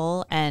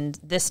couple, and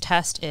this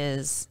test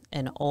is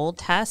an old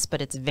test,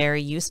 but it's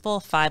very useful.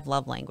 5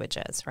 love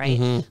languages,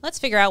 right? Let's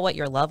figure out what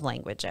your love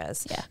language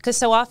is. Yeah. Because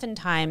so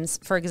oftentimes,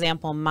 for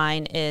example,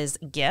 mine is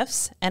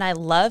gifts, and I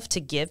love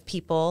to give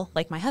people,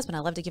 like my husband, I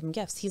love to give him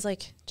gifts. He's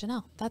like,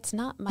 Janelle, that's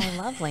not my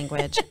love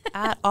language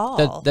at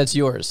all. That's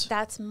yours.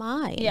 That's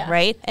mine, Yeah.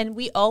 right? And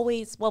we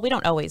always, well, we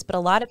don't always, but a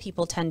lot of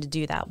people tend to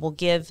do that. We'll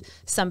give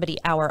somebody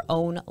our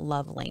own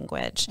love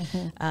language,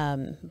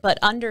 but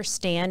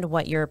understand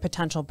what your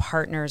potential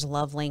partner's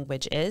love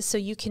language is so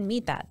you can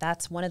meet that.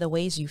 That's one of the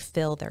ways you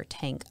fill their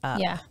tank up.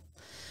 Yeah.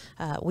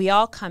 We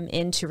all come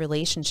into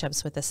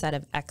relationships with a set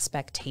of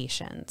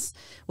expectations.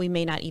 We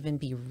may not even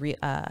be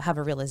have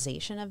a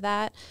realization of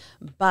that,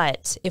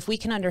 but if we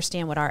can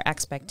understand what our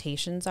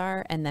expectations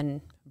are and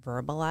then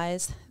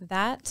verbalize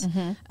that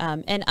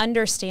and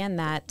understand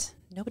that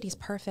nobody's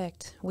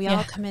perfect. We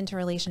all come into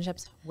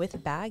relationships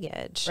with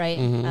baggage. Right.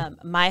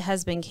 My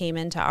husband came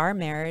into our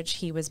marriage.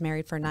 He was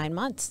married for 9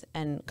 months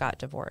and got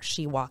divorced.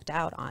 She walked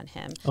out on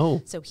him.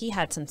 Oh. So he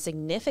had some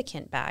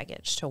significant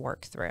baggage to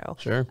work through.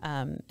 Sure.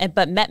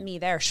 But met me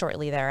there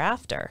shortly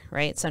thereafter,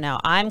 right? So now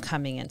I'm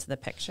coming into the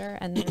picture,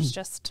 and there's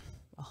just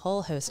a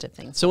whole host of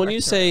things. So when you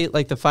say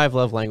like the 5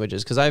 love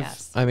languages, because I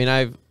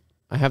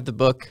have the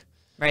book.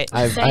 Right.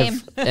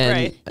 Same. And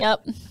Right.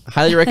 Yep.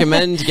 highly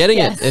recommend getting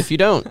it if you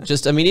don't.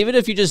 Just, I mean, even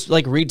if you just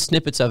like read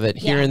snippets of it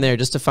here and there,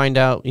 just to find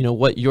out, you know,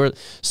 what your,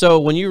 so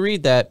when you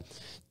read that,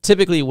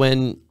 typically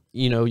when,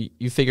 you know,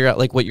 you figure out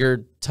like what your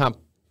top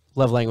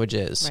love language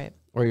is, Right.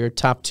 or your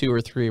top 2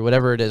 or 3,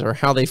 whatever it is, or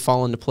how they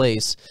fall into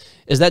place,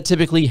 is that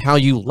typically how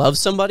you love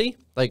somebody?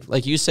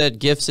 Like you said,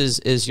 gifts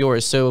is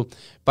yours. So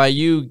by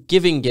you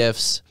giving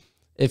gifts,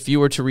 if you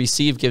were to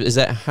receive gifts, is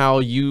that how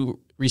you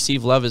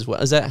receive love as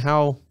well? Is that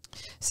how?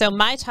 So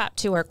my top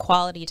 2 are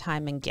quality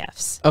time and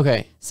gifts.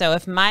 Okay. So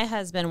if my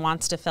husband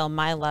wants to fill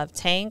my love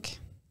tank,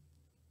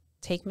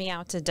 take me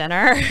out to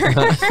dinner, give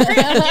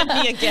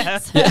me a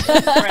gift.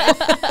 Right?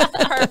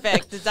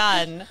 Perfect,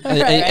 done.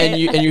 And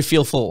you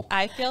feel full.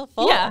 I feel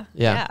full.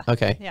 Yeah.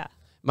 Okay. Yeah.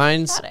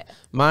 Mine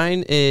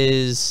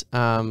is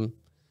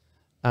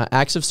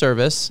acts of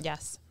service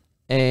Yes.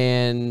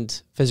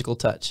 and physical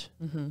touch.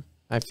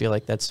 I feel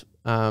like that's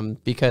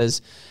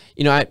because,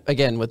 you know,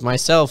 again with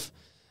myself,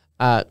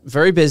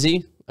 very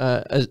busy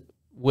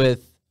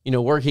with, you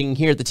know, working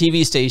here at the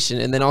TV station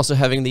and then also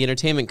having the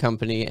entertainment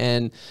company.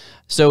 And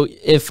so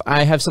if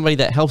I have somebody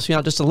that helps me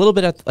out just a little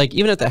bit at, like,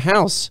 even at the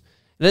house,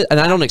 and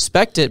I don't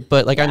expect it,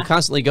 but like I'm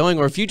constantly going,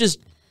 or if you just,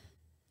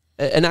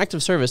 an act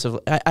of service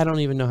of, I don't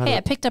even know how Hey, to.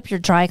 I picked up your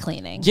dry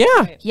cleaning.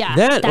 Yeah. Yeah,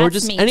 That, or that's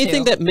just me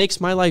anything too. that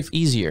makes my life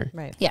easier.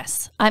 Right.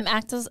 Yes. I'm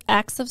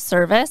acts of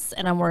service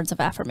and I'm words of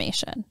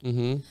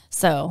affirmation.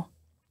 So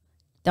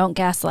don't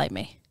gaslight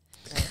me.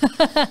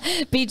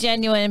 Be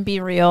genuine,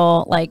 be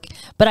real, like,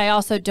 but I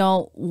also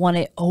don't want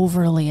it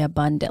overly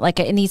abundant.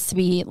 Like it needs to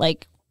be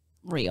like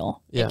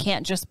real. Yeah. It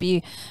can't just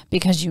be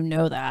because you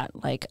know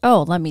that, like,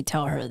 oh, let me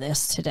tell her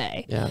this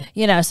today. Yeah.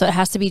 You know, so it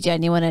has to be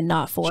genuine and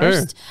not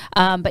forced.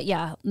 But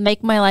yeah,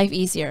 make my life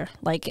easier.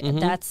 Like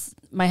that's,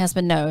 my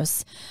husband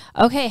knows.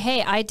 Okay,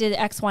 hey, I did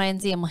X, Y, and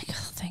Z. I'm like,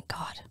 oh, thank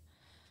God.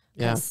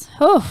 Yeah.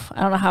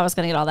 I don't know how I was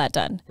gonna get all that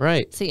done.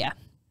 Right. So yeah.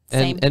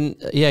 Same. And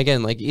yeah,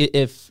 again, like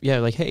if,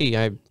 like,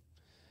 hey,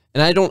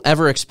 and I don't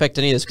ever expect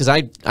any of this because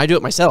I do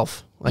it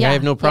myself. Like I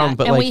have no problem,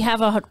 but and like, we have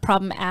a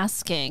problem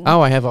asking.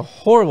 oh, I have a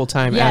horrible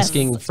time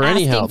asking for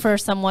any help. Asking for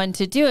someone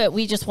to do it.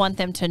 We just want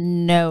them to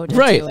know to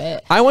Right. do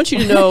it. I want you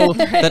to know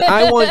that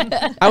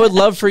I would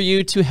love for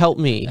you to help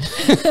me.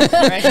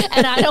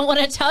 And I don't want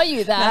to tell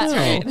you that.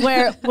 That's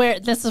right. Where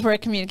this is where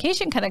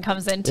communication kind of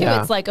comes into.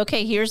 Yeah. It's like,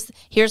 okay,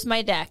 here's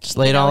my deck. Just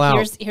lay it all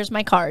out. Here's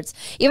my cards.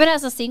 Even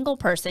as a single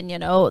person, you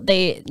know,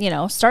 they, you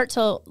know, start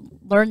to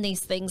learn these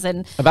things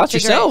and About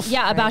figure yourself.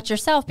 out- about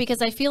yourself,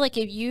 because I feel like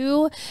if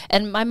you,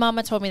 and my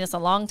mama told me this a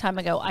long time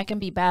ago, I can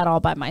be bad all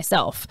by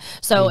myself.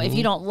 So if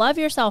you don't love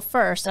yourself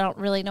first, I don't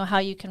really know how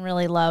you can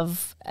really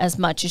love as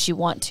much as you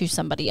want to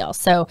somebody else.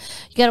 So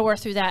you got to work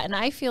through that. And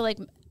I feel like,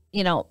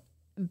 you know,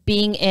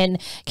 being in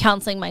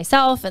counseling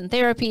myself and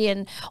therapy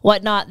and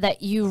whatnot,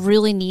 that you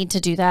really need to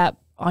do that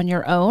on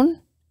your own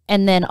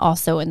and then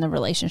also in the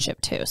relationship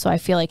too. So I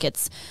feel like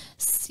it's,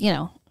 you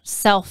know,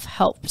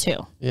 self-help too.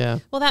 Yeah.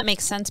 Well, that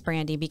makes sense,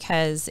 Brandy,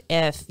 because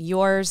if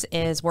yours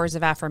is words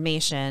of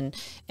affirmation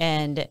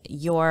and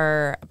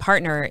your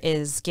partner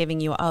is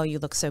giving you, oh, you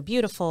look so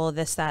beautiful,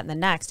 this, that, and the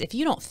next, if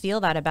you don't feel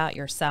that about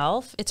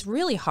yourself, it's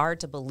really hard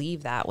to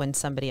believe that when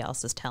somebody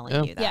else is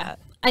telling you that.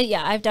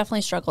 I've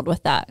definitely struggled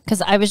with that because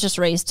I was just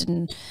raised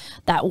in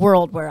that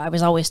world where I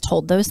was always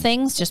told those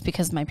things just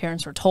because my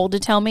parents were told to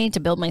tell me to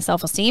build my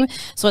self-esteem.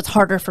 So it's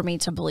harder for me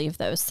to believe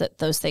those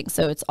things.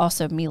 So it's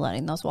also me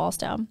letting those walls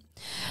down.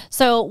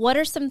 So what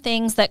are some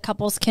things that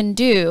couples can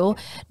do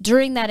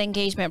during that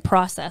engagement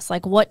process?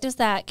 Like, what does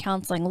that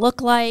counseling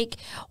look like?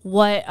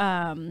 What,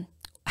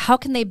 how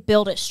can they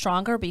build it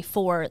stronger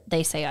before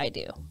they say I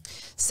do?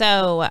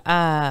 So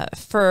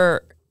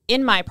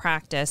in my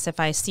practice,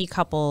 if I see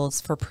couples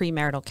for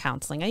premarital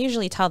counseling, I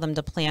usually tell them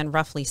to plan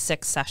roughly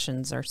 6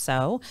 sessions or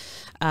so.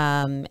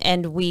 And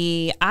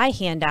I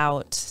hand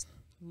out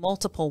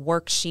multiple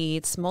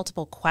worksheets,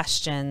 multiple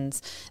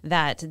questions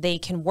that they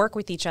can work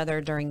with each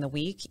other during the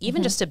week,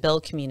 even just to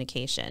build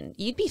communication.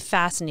 You'd be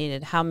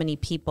fascinated how many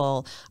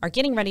people are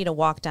getting ready to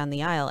walk down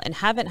the aisle and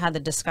haven't had the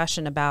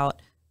discussion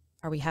about,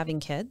 are we having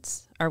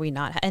kids? Are we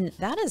not? And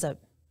that is a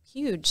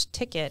huge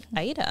ticket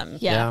item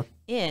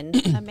in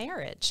a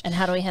marriage. And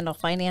how do we handle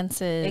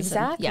finances?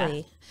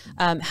 Exactly.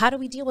 How do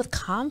we deal with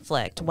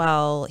conflict?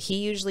 Well, he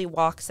usually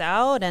walks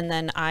out and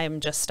then I'm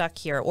just stuck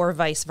here, or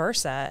vice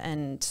versa.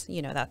 And,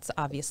 you know, that's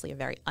obviously a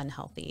very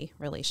unhealthy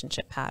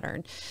relationship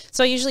pattern.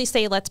 So I usually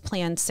say, let's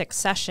plan 6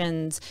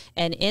 sessions.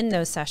 And in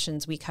those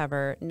sessions, we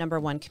cover number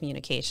 1,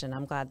 communication.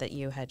 I'm glad that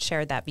you had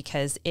shared that,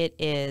 because it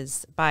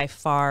is by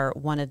far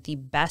one of the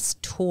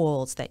best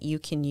tools that you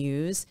can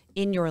use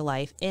in your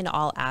life, in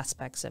all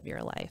aspects of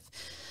your life.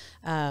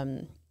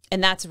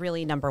 And that's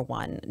really number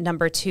 1.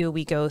 Number 2,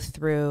 we go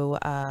through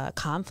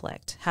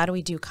conflict. How do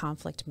we do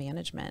conflict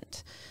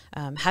management?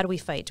 How do we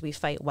fight? Do we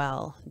fight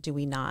well? Do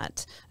we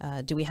not?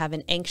 Do we have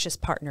an anxious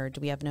partner?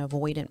 Do we have an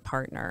avoidant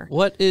partner?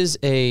 What is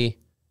a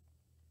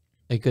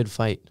good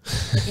fight?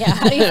 Yeah,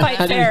 how do you fight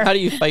fair? How do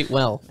you fight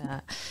well?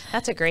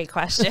 That's a great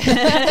question.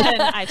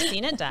 I've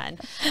seen it done.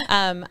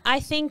 I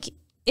think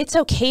it's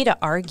okay to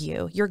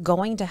argue. You're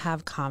going to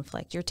have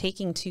conflict. You're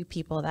taking 2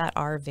 people that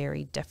are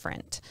very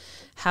different.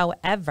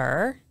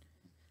 However,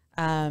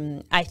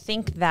 I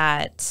think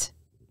that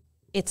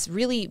it's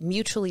really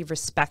mutually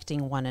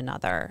respecting one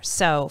another.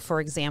 So, for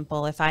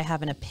example, if I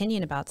have an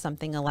opinion about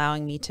something,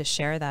 allowing me to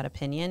share that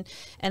opinion.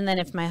 And then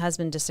if my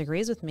husband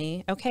disagrees with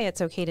me, okay,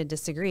 it's okay to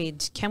disagree.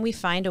 Can we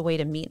find a way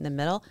to meet in the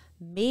middle?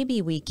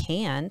 Maybe we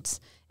can't.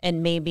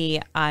 And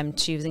maybe I'm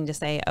choosing to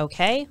say,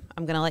 okay,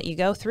 I'm going to let you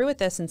go through with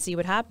this and see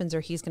what happens.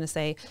 Or he's going to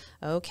say,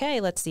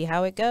 okay, let's see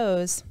how it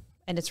goes.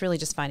 And it's really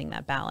just finding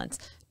that balance.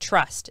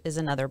 Trust is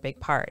another big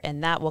part,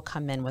 and that will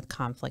come in with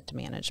conflict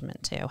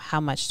management too. How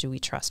much do we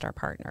trust our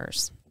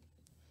partners?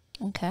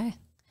 Okay.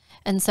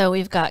 And so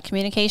we've got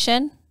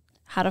communication,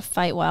 how to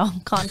fight well,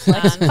 conflict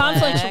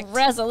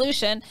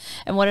resolution,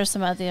 and what are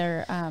some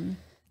other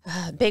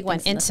big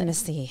one,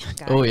 intimacy,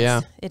 guys. Oh,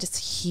 yeah. It is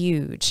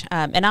huge.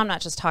 And I'm not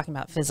just talking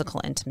about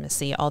physical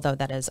intimacy, although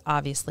that is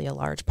obviously a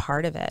large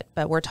part of it,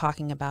 but we're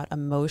talking about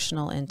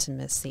emotional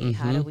intimacy.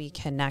 How do we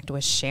connect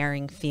with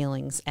sharing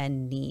feelings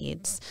and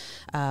needs?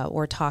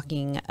 We're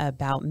talking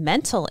about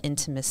mental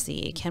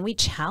intimacy. Can we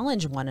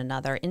challenge one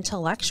another?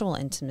 Intellectual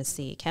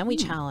intimacy. Can we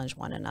challenge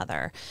one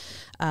another?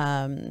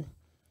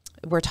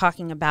 We're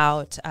talking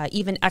about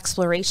even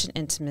exploration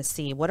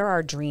intimacy. What are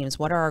our dreams?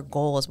 What are our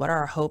goals? What are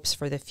our hopes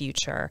for the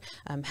future?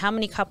 How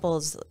many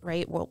couples,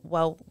 right?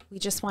 Well, we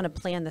just want to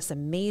plan this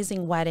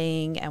amazing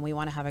wedding and we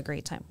want to have a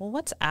great time. Well,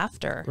 what's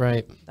after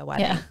the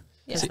wedding? Yeah.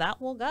 Because that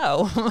will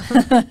go.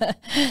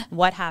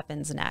 What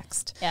happens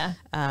next? Yeah.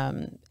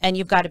 And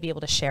you've got to be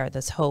able to share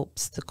those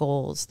hopes, the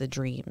goals, the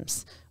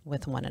dreams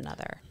with one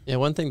another. Yeah,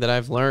 one thing that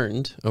I've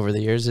learned over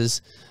the years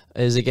is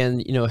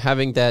again, you know,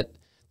 having that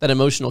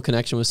emotional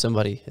connection with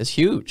somebody is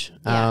huge.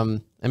 Yeah.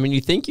 I mean,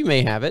 you think you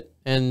may have it,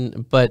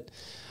 but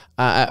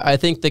I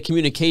think the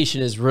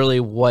communication is really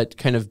what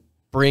kind of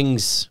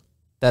brings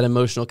that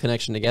emotional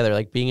connection together,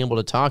 like being able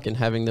to talk and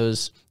having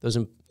those,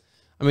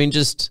 I mean,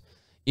 just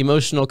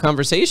emotional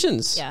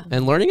conversations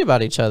and learning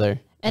about each other.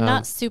 And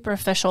not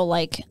superficial,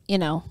 like, you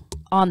know,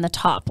 on the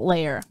top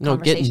layer no,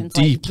 conversations.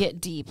 Getting deep. Like,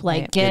 get deep.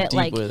 Like, Right. get deep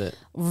like with it.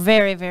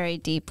 very, very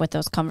deep with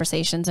those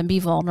conversations, and be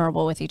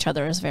vulnerable with each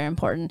other is very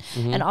important.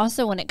 And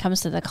also when it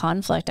comes to the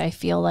conflict, I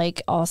feel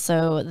like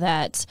also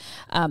that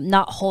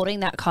not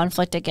holding that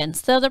conflict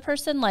against the other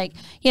person. Like,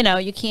 you know,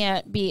 you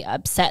can't be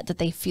upset that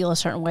they feel a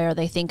certain way or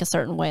they think a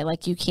certain way.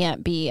 Like, you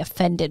can't be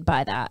offended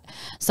by that.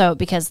 So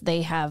because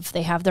they have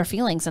their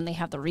feelings and they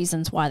have the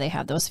reasons why they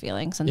have those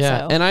feelings. And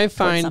so and I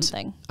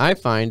something.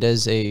 find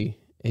as a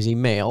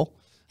male,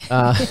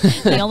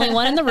 the only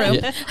one in the room.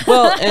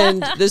 well,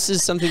 and this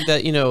is something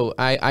that, you know,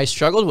 I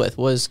struggled with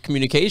was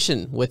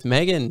communication with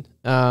Megan.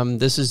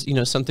 This is, you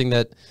know, something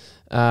that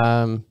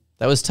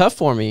that was tough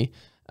for me.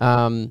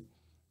 And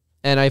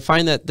I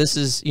find that this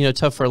is, you know,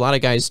 tough for a lot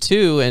of guys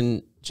too.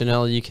 And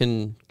Janelle, you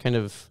can kind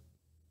of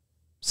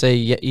say,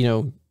 you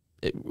know,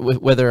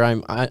 whether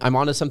I'm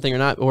onto something or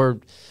not,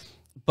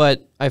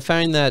 but I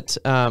find that,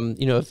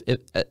 you know, if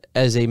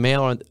as a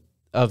male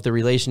of the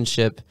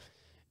relationship,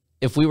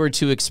 if we were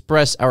to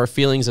express our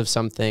feelings of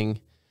something,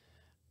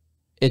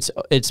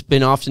 it's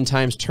been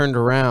oftentimes turned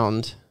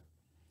around,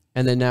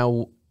 and then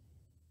now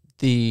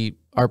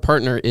our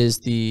partner is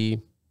the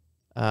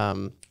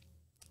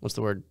what's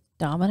the word?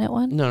 Dominant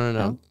one?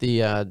 No.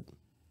 The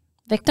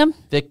Victim?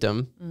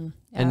 victim.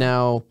 And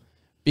now,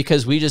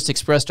 because we just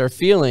expressed our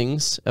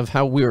feelings of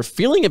how we were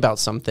feeling about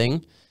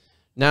something,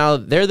 now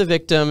they're the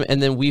victim,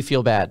 and then we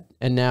feel bad,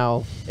 and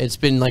now it's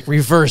been like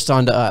reversed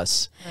onto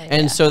us. Right,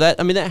 and so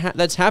that, I mean,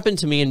 that's happened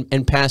to me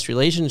in past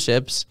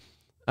relationships,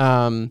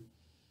 in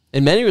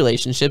many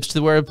relationships,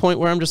 to a point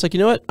where I'm just like, you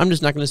know what, I'm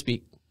just not going to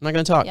speak. I'm not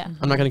going to talk. Yeah.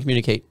 I'm not going to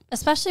communicate.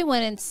 Especially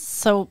when it's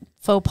so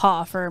faux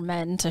pas for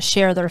men to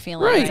share their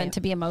feelings Right. and to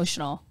be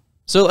emotional.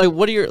 So, like,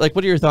 what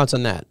are your thoughts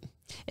on that?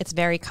 It's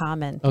very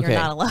common. Okay. You're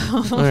not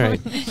alone. All right.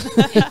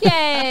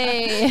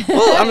 Yay.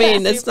 Well, I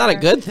mean, it's not a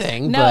good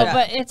thing. No, but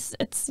but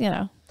it's, you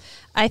know.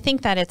 I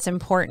think that it's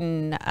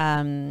important.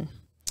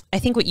 I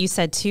think what you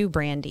said too,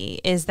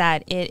 Brandy, is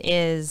that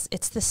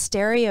it's the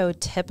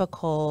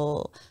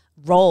stereotypical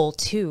role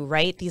too,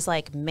 right? These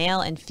like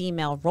male and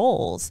female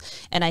roles.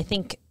 And I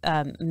think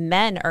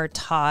men are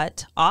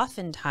taught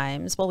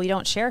oftentimes, well, we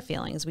don't share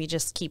feelings. We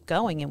just keep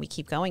going and we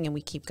keep going and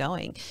we keep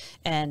going.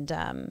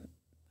 And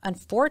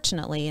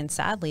unfortunately and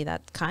sadly,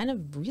 that's kind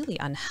of really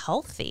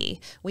unhealthy.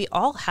 We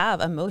all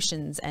have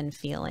emotions and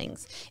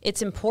feelings.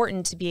 It's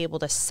important to be able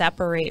to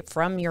separate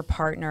from your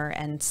partner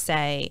and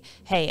say,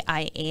 hey,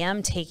 I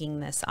am taking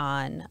this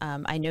on.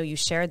 I know you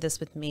shared this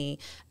with me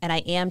and I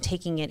am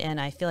taking it in.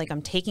 I feel like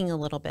I'm taking a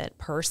little bit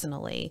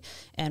personally.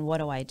 And what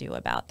do I do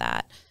about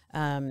that?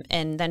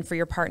 And then for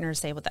your partner to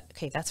say, well,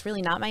 okay, that's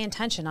really not my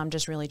intention. I'm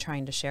just really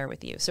trying to share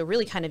with you. So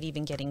really kind of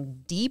even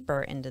getting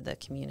deeper into the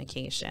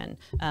communication.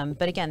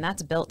 But again,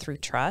 that's built through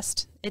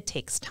trust. It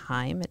takes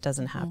time. It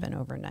doesn't happen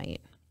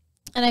overnight.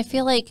 And I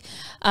feel like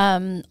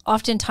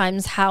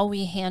oftentimes how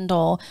we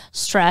handle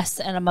stress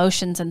and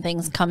emotions and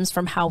things comes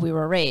from how we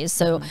were raised.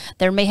 So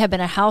there may have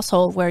been a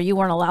household where you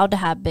weren't allowed to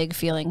have big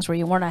feelings, where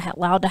you weren't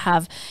allowed to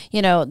have,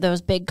 you know,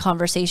 those big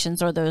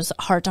conversations or those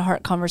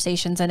heart-to-heart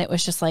conversations. And it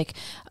was just like,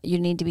 you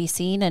need to be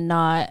seen and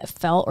not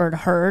felt or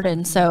heard.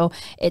 And so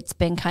it's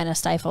been kind of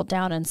stifled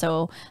down. And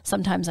so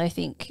sometimes I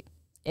think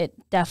it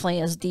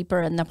definitely is deeper,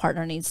 and the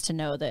partner needs to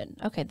know that,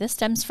 okay, this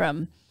stems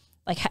from,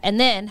 like, and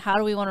then how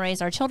do we want to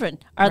raise our children?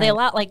 Are they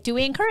allowed, like, do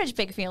we encourage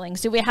big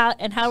feelings? Do we how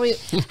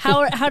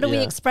do we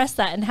express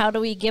that? And how do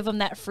we give them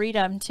that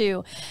freedom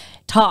to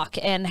talk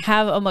and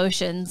have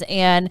emotions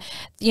and,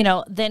 you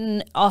know,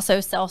 then also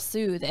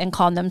self-soothe and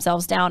calm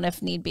themselves down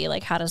if need be?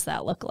 Like, how does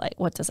that look like?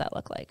 What does that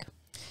look like?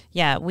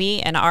 Yeah,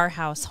 we in our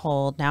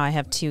household, now I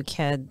have 2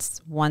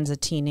 kids. One's a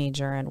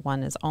teenager and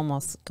one is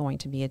almost going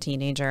to be a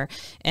teenager.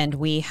 And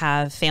we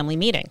have family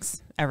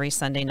meetings every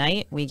Sunday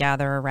night. We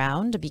gather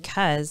around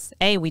because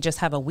A, we just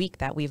have a week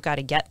that we've got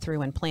to get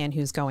through and plan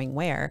who's going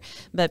where.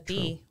 But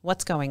B,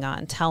 what's going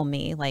on? Tell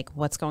me, like,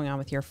 what's going on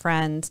with your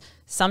friends?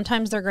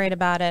 Sometimes they're great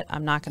about it.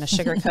 I'm not going to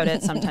sugarcoat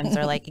it. Sometimes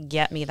they're like,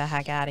 get me the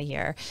heck out of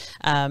here.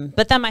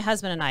 But then my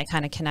husband and I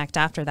kind of connect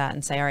after that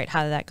and say, all right,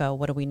 how did that go?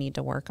 What do we need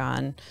to work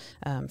on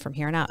from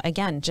here on out?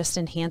 Again, just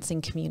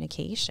enhancing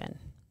communication.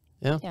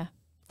 Yeah. Yeah.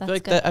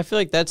 I feel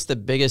like that's the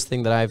biggest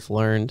thing that I've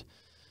learned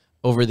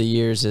over the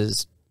years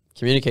is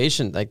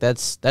communication. Like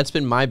that's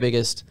been my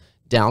biggest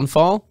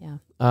downfall.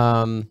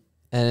 Yeah.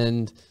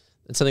 And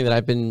it's something that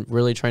I've been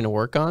really trying to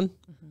work on.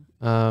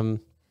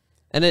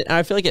 And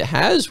I feel like it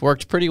has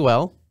worked pretty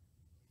well.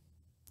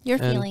 Your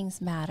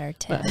feelings matter,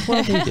 Tim.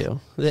 Well, they do.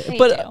 They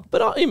but do.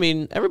 But I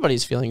mean,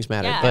 everybody's feelings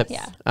matter. Yeah, but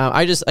yeah.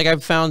 I just, like,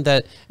 I've found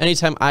that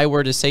anytime I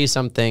were to say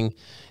something,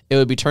 it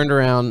would be turned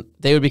around.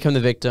 They would become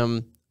the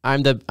victim.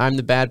 I'm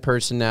the bad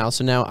person now.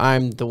 So now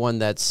I'm the one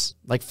that's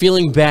like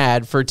feeling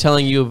bad for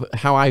telling you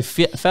how I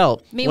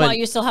felt. Meanwhile,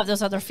 you still have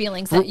those other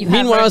feelings that you have.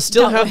 Meanwhile, I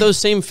still have those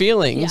same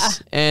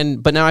feelings. Yeah.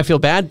 But now I feel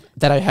bad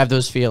that I have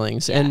those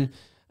feelings. Yeah. And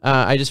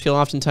I just feel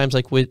oftentimes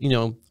like with, you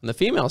know, on the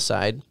female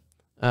side,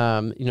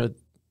 you know,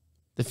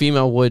 the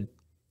female would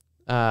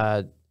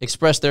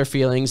express their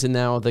feelings, and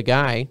now the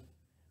guy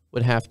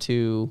would have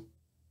to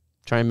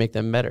try and make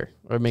them better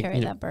or make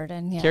carry that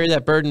burden. Yeah. Carry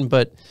that burden.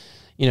 But,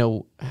 you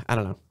know, I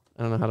don't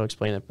know how to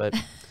explain it, but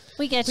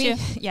we get you.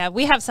 Yeah,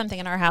 we have something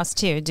in our house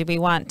too. Do we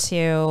want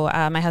to,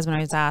 my husband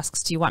always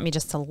asks, do you want me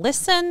just to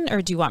listen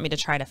or do you want me to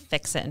try to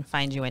fix it and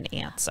find you an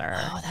answer?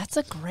 Oh, that's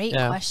a great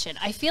question.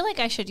 I feel like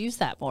I should use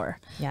that more.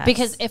 Yes.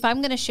 Because if I'm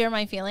going to share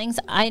my feelings,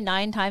 I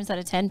 9 times out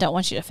of 10 don't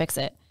want you to fix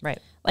it. Right.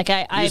 Like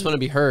I just want to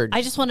be heard.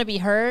 I just want to be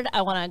heard.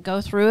 I want to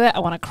go through it. I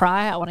want to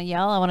cry. I want to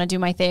yell. I want to do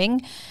my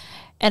thing.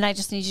 And I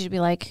just need you to be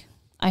like,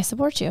 I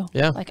support you.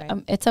 Yeah. Like,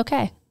 it's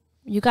okay.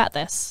 You got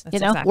this. That's you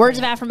know, exactly words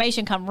it. of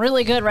affirmation come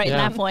really good in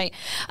that point.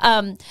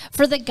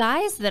 For the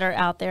guys that are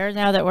out there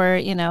now that we're,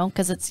 you know,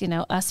 because it's, you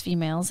know, us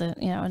females,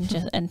 you know,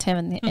 and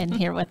Tim in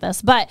here with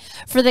us. But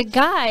for the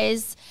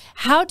guys,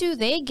 how do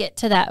they get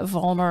to that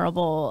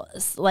vulnerable,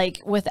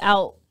 like with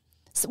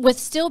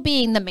still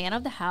being the man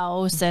of the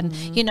house and,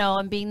 you know,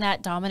 and being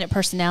that dominant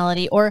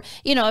personality, or,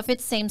 you know, if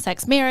it's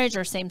same-sex marriage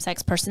or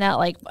same-sex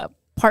personality, like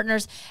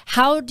partners,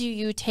 how do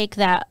you take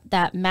that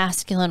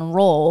masculine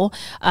role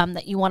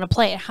that you want to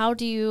play? How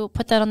do you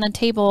put that on the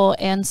table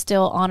and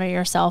still honor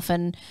yourself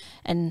and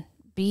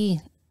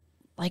be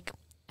like,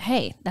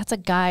 hey, that's a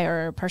guy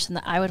or a person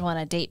that I would want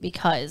to date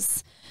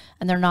because,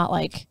 and they're not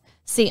like,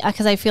 see,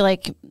 because I feel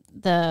like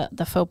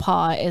the faux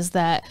pas is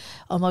that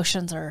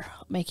emotions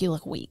make you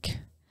look weak.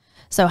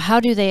 So how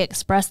do they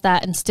express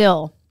that and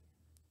still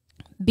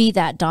be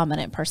that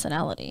dominant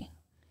personality?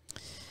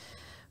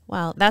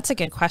 Well, that's a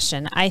good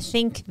question. I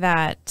think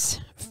that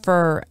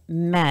for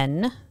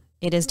men,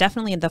 it is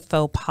definitely the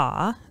faux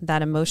pas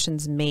that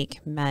emotions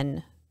make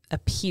men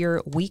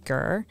appear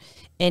weaker.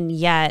 And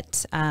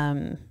yet,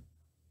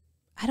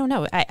 I don't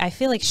know. I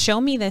feel like show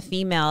me the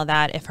female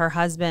that if her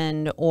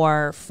husband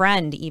or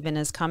friend even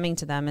is coming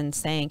to them and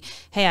saying,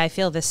 hey, I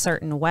feel this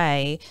certain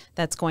way,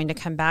 that's going to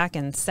come back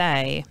and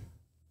say,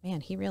 man,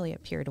 he really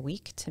appeared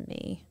weak to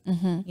me.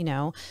 You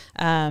know,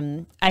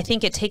 I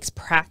think it takes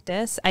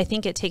practice. I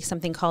think it takes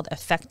something called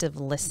effective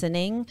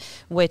listening,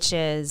 which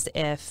is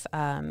if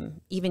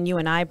even you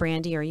and I,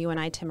 Brandy, or you and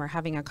I, Tim, are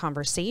having a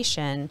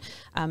conversation,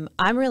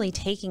 I'm really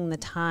taking the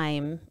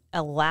time,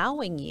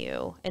 allowing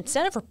you,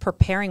 instead of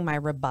preparing my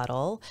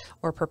rebuttal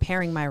or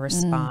preparing my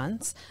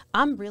response,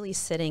 I'm really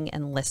sitting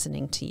and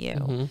listening to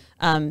you.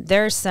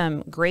 There's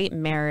some great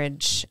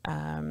marriage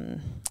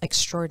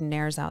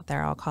extraordinaires out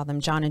there. I'll call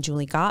them John and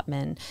Julie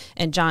Gottman.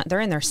 And John, they're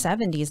in their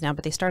 70s now,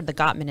 but they started the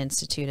Gottman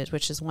Institute,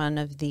 which is one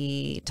of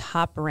the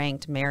top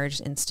ranked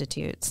marriage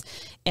institutes.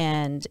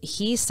 And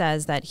he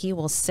says that he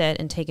will sit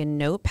and take a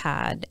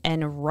notepad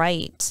and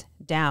write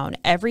down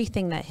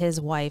everything that his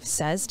wife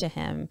says to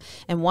him.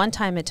 And one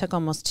time it took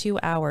almost 2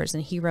 hours,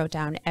 and he wrote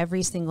down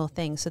every single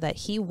thing so that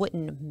he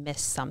wouldn't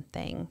miss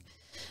something.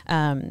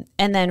 And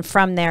then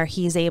from there,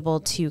 he's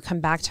able to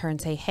come back to her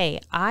and say, hey,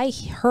 I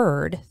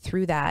heard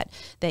through that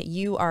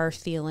you are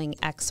feeling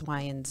X,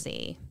 Y, and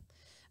Z.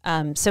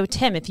 So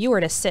Tim, if you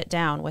were to sit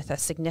down with a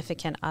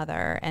significant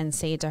other and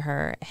say to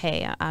her,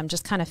 hey, I'm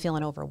just kind of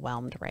feeling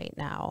overwhelmed right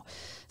now,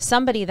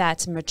 somebody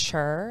that's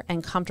mature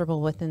and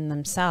comfortable within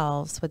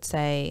themselves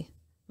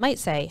might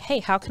say, hey,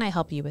 how can I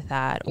help you with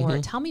that? Or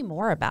tell me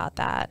more about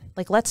that.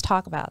 Like, let's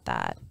talk about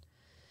that.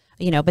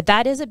 You know, but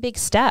that is a big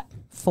step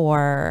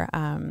for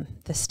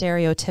the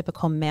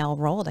stereotypical male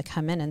role to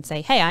come in and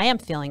say, hey, I am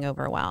feeling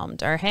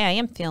overwhelmed, or hey, I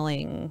am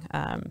feeling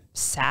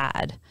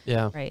sad.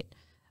 Yeah. Right.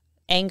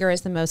 Anger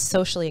is the most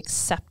socially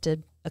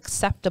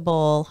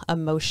acceptable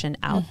emotion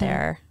out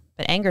there,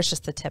 but anger is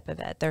just the tip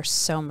of it. There's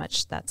so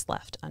much that's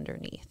left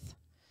underneath.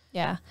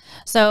 Yeah.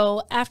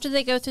 So after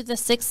they go through the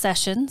 6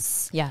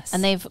 sessions, yes,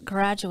 and they've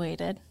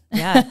graduated.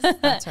 Yes,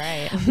 that's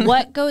right.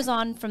 What goes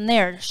on from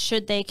there?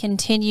 Should they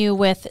continue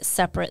with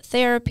separate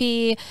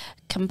therapy,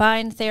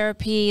 combined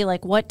therapy?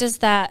 Like, what does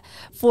that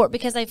for?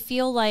 Because I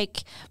feel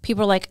like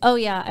people are like, oh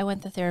yeah, I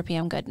went to therapy,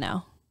 I'm good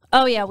now.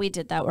 Oh yeah, we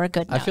did that, we're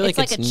good now. I feel like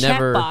it's a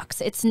never,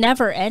 checkbox. It's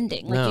never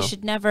ending. Like you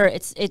should never.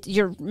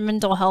 Your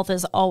mental health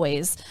is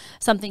always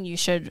something you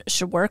should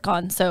work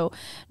on. So,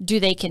 do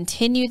they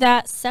continue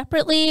that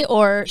separately,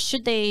 or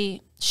should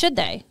they?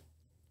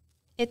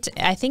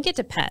 I think it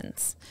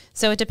depends.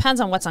 So it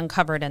depends on what's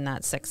uncovered in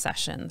that 6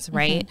 sessions,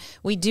 right?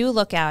 We do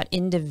look at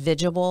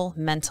individual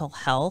mental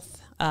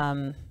health,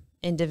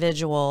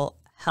 individual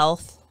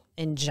health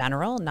in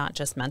general, not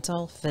just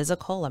mental,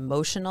 physical,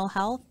 emotional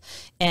health.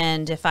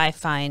 And if I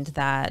find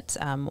that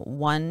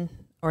one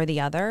or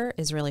the other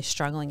is really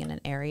struggling in an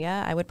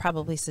area, I would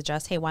probably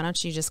suggest, hey, why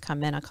don't you just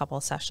come in a couple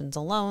of sessions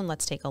alone?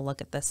 Let's take a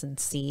look at this and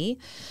see.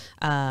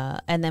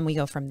 And then we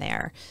go from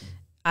there.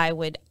 I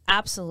would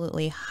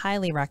absolutely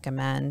highly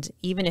recommend,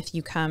 even if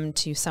you come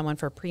to someone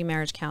for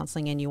pre-marriage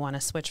counseling and you want to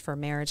switch for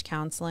marriage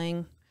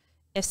counseling,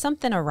 if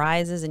something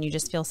arises and you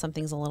just feel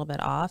something's a little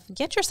bit off,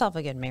 get yourself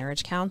a good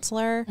marriage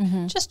counselor.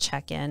 Just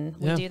check in.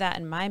 We do that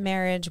in my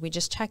marriage. We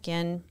just check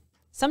in.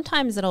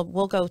 Sometimes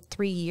we'll go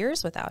 3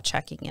 years without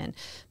checking in.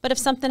 But if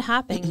something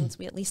happens,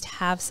 we at least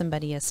have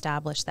somebody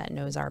established that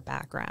knows our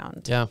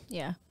background. Yeah.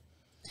 Yeah.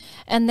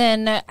 And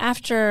then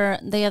after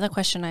the other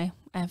question, I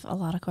have a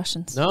lot of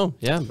questions. No,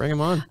 yeah, bring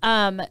them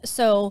on.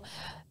 So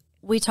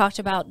we talked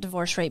about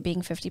divorce rate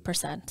being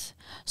 50%.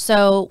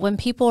 So when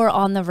people are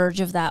on the verge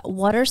of that,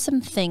 what are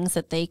some things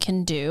that they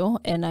can do?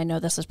 And I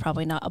know this is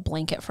probably not a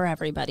blanket for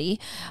everybody.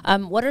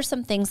 What are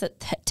some things that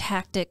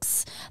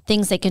tactics,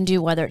 things they can do,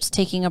 whether it's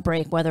taking a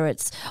break, whether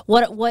it's,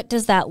 what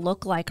does that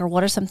look like? Or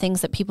what are some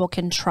things that people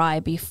can try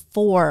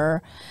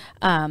before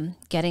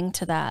getting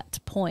to that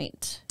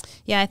point?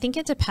 Yeah, I think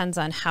it depends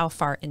on how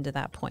far into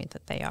that point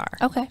that they are.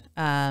 Okay.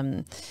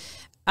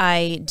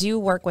 I do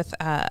work with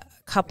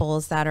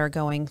couples that are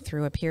going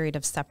through a period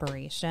of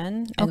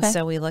separation. And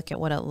so we look at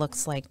what it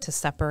looks like to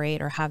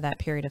separate or have that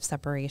period of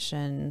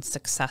separation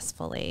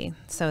successfully.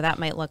 So that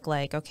might look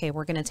like, okay,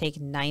 we're going to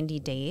take 90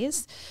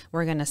 days.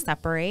 We're going to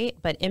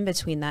separate. But in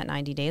between that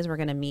 90 days, we're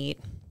going to meet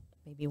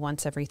maybe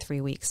once every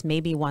 3 weeks,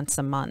 maybe once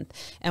a month.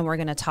 And we're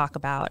going to talk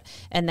about,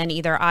 and then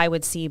either I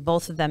would see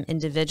both of them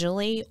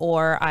individually,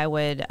 or I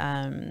would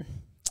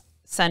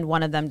send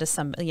one of them to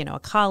some, a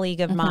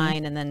colleague of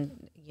mine, and then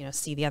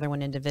see the other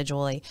one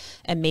individually,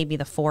 and maybe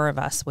the 4 of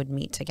us would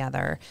meet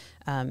together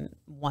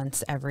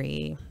once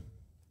every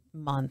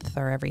month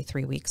or every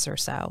 3 weeks or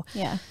so.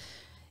 Yeah.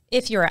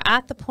 If you're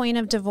at the point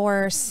of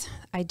divorce,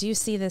 I do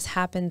see this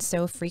happen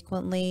so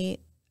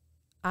frequently.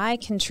 I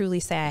can truly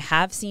say I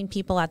have seen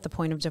people at the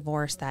point of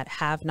divorce that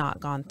have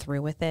not gone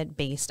through with it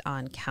based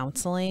on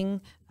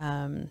counseling.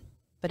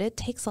 But it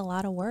takes a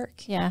lot of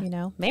work. Yeah.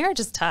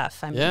 Marriage is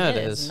tough. I mean, yeah, it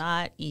is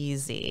not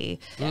easy.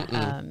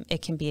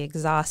 It can be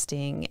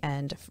exhausting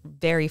and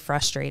very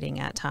frustrating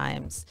at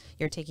times.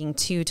 You're taking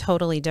 2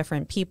 totally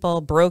different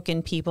people,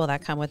 broken people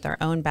that come with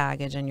their own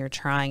baggage, and you're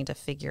trying to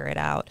figure it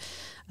out.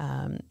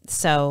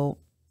 So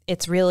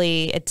it's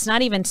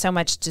not even so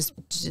much just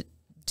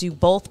do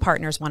both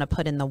partners want to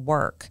put in the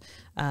work?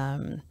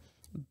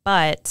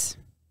 But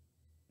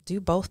do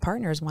both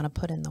partners want to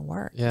put in the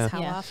work? Yeah.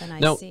 How often I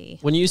Now, see.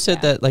 when you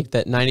said that, like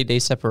that 90-day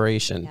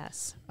separation,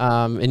 Yes.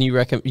 And you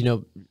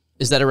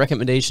is that a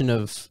recommendation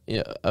of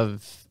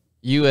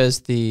you as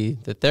the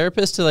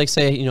therapist to like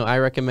say, I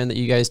recommend that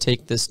you guys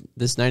take this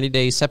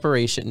 90-day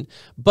separation,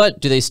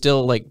 but do they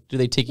still do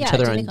they take each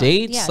other on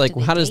dates? Like,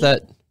 how does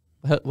that,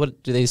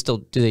 what do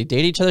they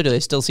date each other? Do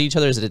they still see each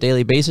other? Is it a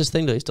daily basis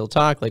thing? Do they still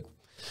talk? Like,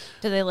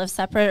 do they live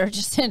separate or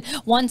just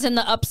one's in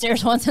the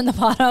upstairs, one's in the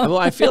bottom? Well,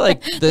 I feel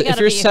like if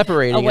you're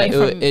separating,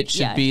 it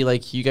should be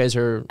like you guys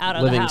are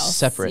living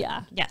separate.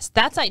 Yeah. Yes,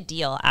 that's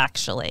ideal,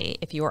 actually.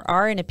 If you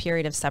are in a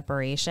period of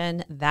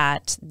separation,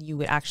 that you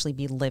would actually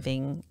be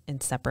living in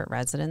separate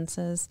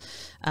residences.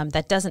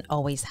 That doesn't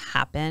always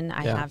happen.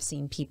 I have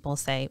seen people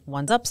say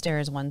one's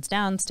upstairs, one's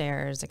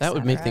downstairs, That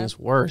would make things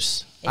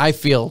worse. I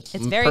feel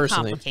it's very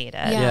personally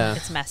complicated. Yeah.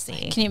 It's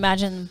messy. Can you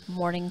imagine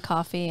morning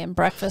coffee and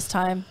breakfast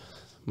time?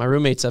 My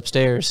roommate's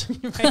upstairs.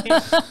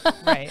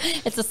 Right.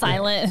 It's a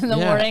silent in the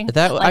morning.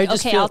 I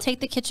just I'll take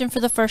the kitchen for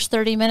the first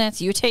 30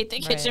 minutes. You take the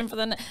kitchen for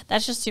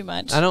that's just too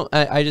much.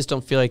 I just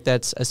don't feel like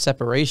that's a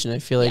separation. I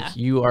feel like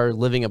you are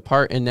living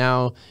apart and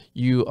now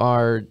you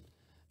are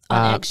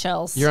on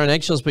eggshells. You're on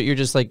eggshells, but you're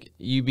just like,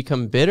 you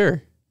become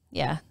bitter.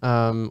 Yeah.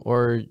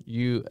 So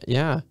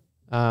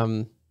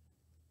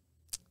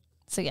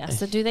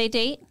So do they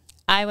date?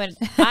 I would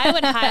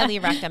highly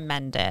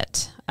recommend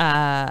it.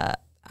 I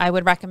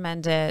would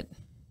recommend it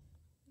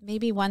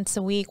maybe once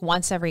a week,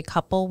 once every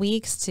couple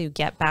weeks to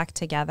get back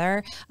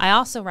together. I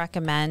also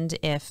recommend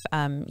if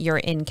you're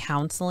in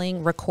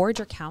counseling, record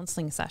your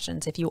counseling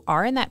sessions. If you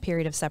are in that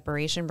period of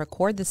separation,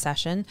 record the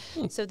session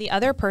so the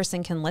other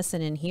person can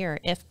listen and hear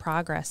if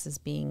progress is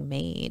being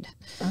made.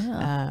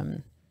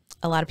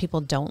 A lot of people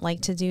don't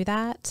like to do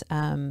that,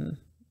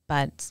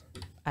 but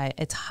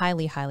it's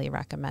highly, highly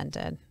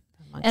recommended.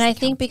 And I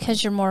think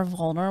because you're more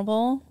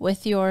vulnerable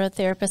with your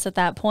therapist at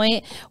that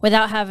point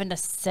without having to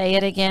say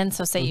it again.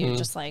 So say you're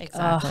just like,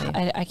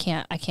 exactly.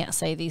 I can't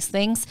say these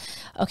things.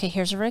 Okay,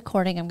 here's a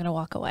recording. I'm going to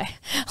walk away.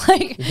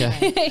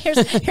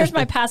 Here's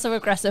my passive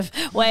aggressive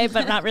way,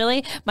 but not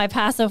really my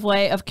passive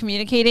way of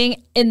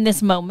communicating in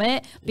this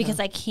moment because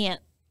I can't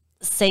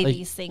say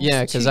these things.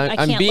 Yeah, because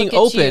I'm being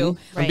open.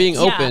 I'm being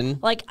open.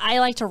 Like I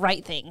like to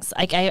write things.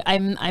 Like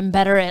I'm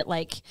better at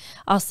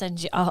I'll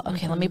send you.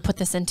 Let me put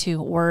this into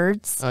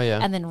words. Oh yeah,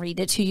 and then read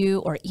it to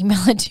you or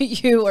email it to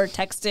you or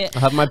text it.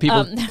 I'll have my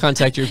people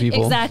contact your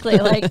people. Exactly.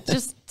 Like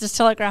just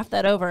telegraph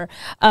that over.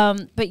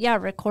 But yeah,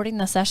 recording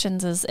the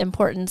sessions is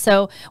important.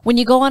 So when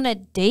you go on a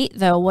date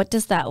though, what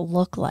does that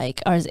look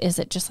like? Or is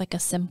it just like a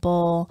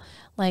simple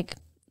I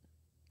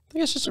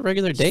think it's just a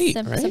regular date,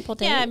 right? Simple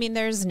date. Yeah, I mean,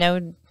 there's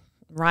no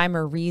rhyme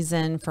or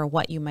reason for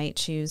what you might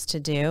choose to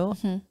do.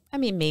 I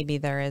mean, maybe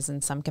there is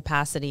in some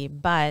capacity,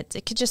 but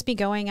it could just be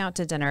going out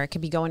to dinner. It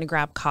could be going to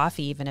grab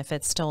coffee, even if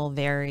it's still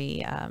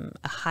very a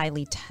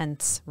highly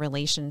tense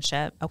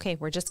relationship. Okay,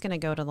 we're just going to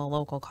go to the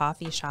local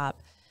coffee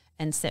shop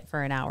and sit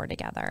for an hour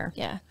together.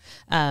 Yeah.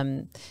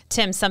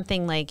 Tim,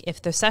 something like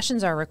if the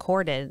sessions are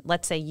recorded,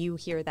 let's say you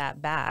hear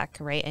that back,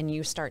 right? And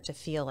you start to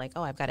feel like,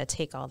 oh, I've got to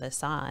take all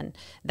this on.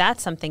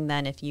 That's something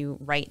then if you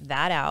write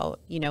that out,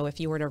 if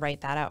you were to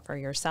write that out for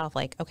yourself,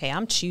 like, okay,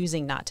 I'm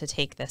choosing not to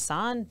take this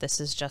on. This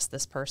is just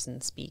this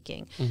person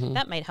speaking.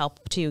 That might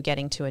help too,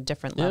 getting to a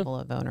different level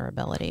of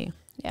vulnerability.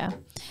 Yeah.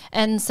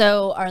 And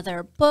so are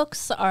there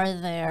books? Are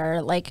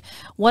there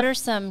what are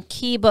some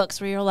key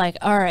books where you're like,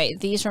 all right,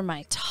 these are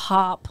my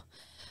top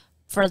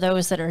for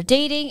those that are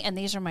dating, and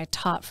these are my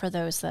top for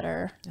those that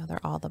are... No, they're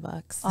all the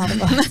books. All the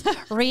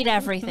books. Read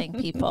everything,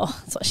 people.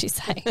 That's what she's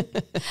saying.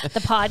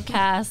 The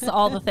podcasts,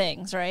 all the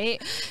things,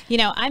 right?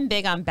 I'm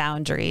big on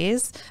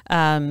boundaries.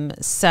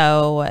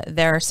 So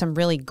there are some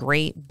really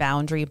great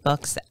boundary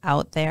books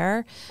out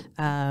there.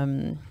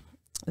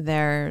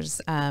 There's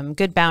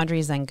Good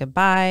Boundaries and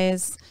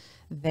Goodbyes.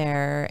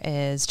 There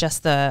is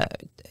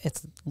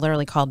it's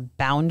literally called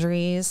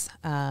Boundaries.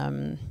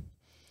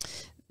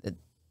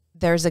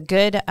 There's a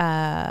good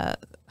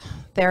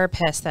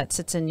therapist that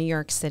sits in New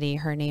York City.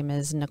 Her name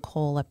is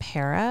Nicole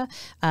Pera,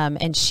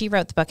 and she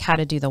wrote the book How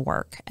to Do the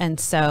Work. And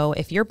so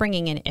if you're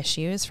bringing in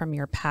issues from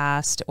your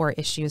past or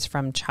issues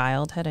from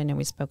childhood, I know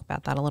we spoke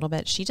about that a little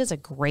bit, she does a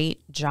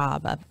great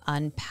job of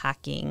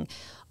unpacking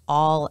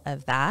all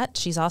of that.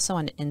 She's also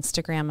on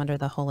Instagram under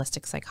the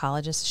Holistic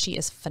Psychologist. She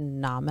is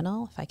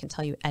phenomenal. If I can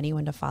tell you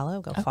anyone to follow,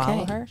 go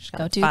follow her. She's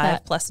got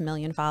 5+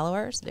 million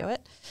followers. Do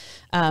it.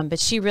 But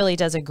she really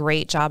does a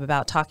great job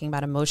about talking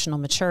about emotional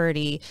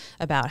maturity,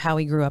 about how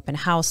we grew up in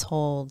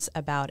households,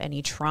 about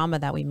any trauma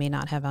that we may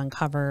not have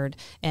uncovered,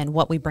 and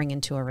what we bring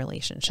into a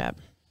relationship.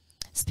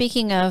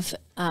 Speaking of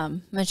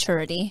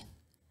maturity,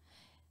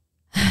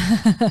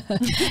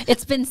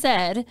 it's been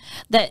said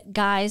that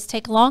guys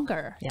take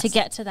longer to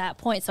get to that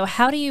point. So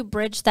how do you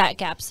bridge that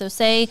gap? So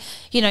say,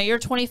 you're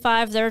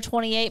 25, they're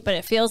 28, but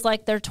it feels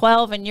like they're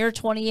 12 and you're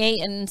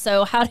 28. And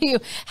so how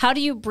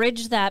do you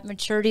bridge that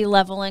maturity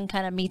level and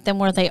kind of meet them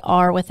where they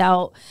are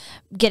without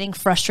getting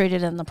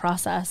frustrated in the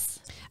process?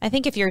 I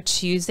think if you're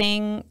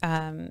choosing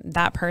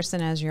that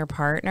person as your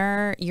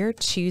partner, you're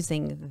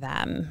choosing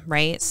them,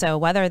 right? So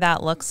whether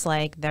that looks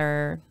like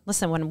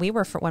listen,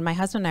 when my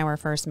husband and I were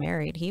first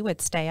married, he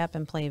would stay up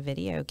and play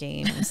video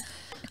games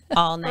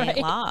all night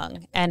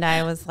long. And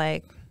I was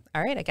like,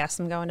 all right, I guess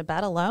I'm going to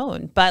bed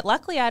alone. But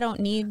luckily I do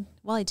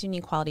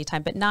need quality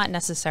time, but not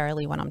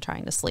necessarily when I'm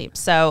trying to sleep.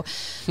 So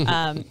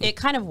it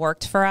kind of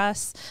worked for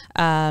us.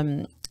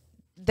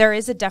 There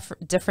is a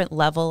different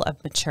level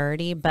of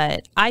maturity,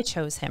 but I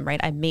chose him, right?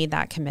 I made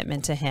that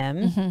commitment to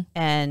him.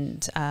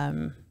 And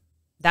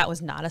that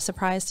was not a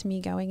surprise to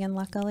me going in,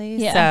 luckily.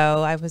 Yeah.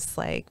 So I was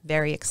like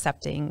very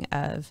accepting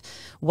of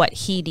what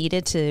he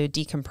needed to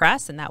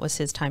decompress, and that was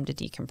his time to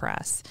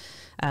decompress.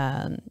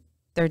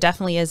 There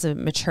definitely is a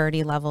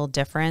maturity level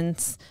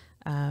difference,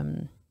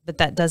 but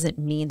that doesn't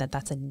mean that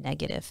that's a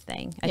negative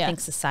thing. I think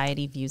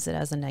society views it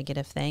as a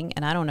negative thing,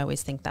 and I don't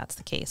always think that's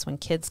the case. When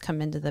kids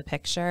come into the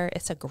picture,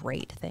 it's a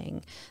great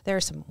thing. There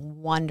are some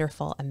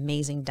wonderful,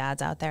 amazing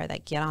dads out there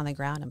that get on the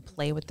ground and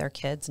play with their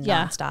kids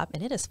nonstop,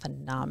 and it is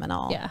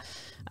phenomenal. Yeah.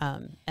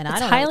 And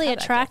it's highly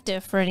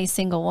attractive for any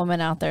single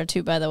woman out there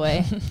too, by the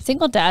way.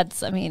 Single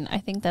dads, I mean, I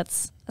think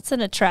that's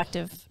an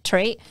attractive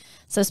trait.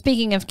 So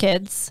speaking of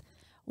kids,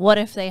 what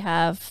if they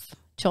have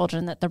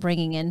children that they're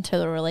bringing into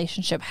the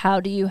relationship? How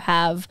do you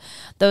have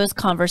those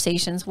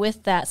conversations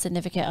with that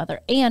significant other?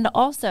 And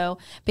also,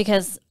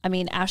 because I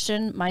mean,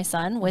 Ashton, my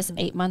son, was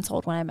 8 months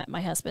old when I met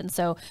my husband.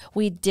 So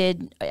we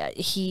did,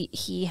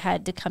 he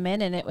had to come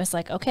in, and it was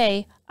like,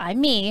 okay,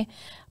 I'm me,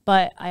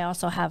 but I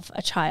also have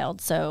a child,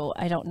 so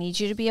I don't need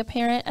you to be a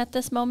parent at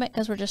this moment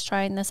because we're just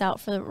trying this out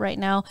for right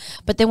now.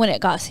 But then when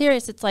it got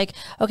serious, it's like,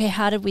 okay,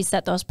 how did we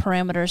set those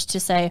parameters to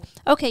say,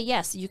 okay,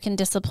 yes, you can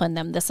discipline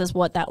them. This is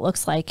what that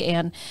looks like.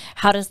 And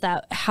how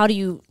do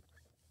you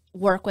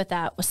work with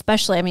that?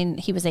 Especially, I mean,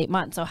 he was 8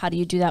 months. So how do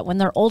you do that when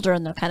they're older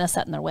and they're kind of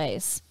set in their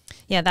ways?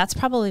 Yeah, that's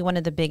probably one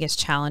of the biggest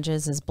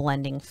challenges, is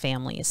blending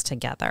families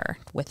together,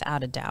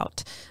 without a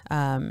doubt.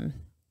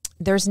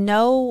 There's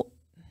no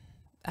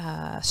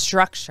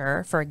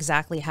structure for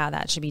exactly how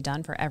that should be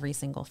done for every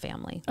single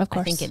family. Of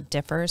course. I think it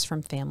differs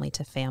from family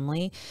to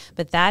family,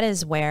 but that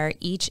is where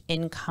each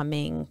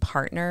incoming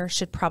partner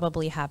should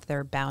probably have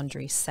their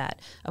boundaries set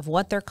of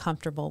what they're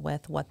comfortable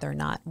with, what they're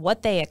not,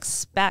 what they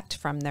expect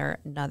from their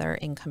another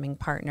incoming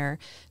partner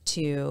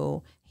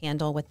to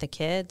handle with the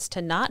kids,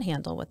 to not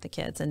handle with the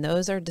kids. And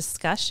those are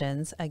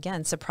discussions,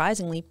 again,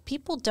 surprisingly,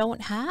 people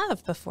don't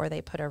have before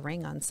they put a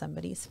ring on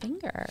somebody's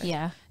finger.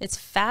 Yeah. It's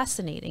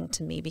fascinating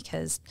to me,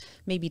 because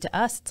maybe to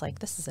us, it's like,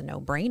 this is a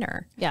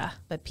no-brainer. Yeah.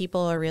 But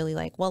people are really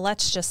like, well,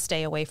 let's just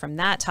stay away from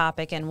that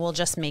topic and we'll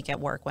just make it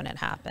work when it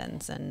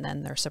happens. And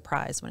then they're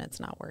surprised when it's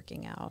not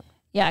working out.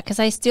 Yeah, because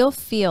I still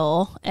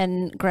feel,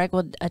 and Greg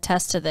would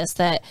attest to this,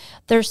 that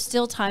there's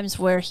still times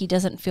where he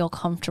doesn't feel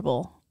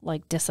comfortable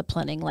like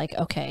disciplining, like,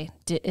 okay,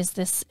 is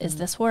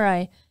this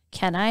where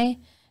can I,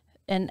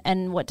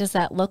 and what does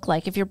that look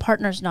like? If your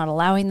partner's not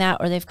allowing that,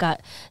 or they've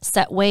got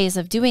set ways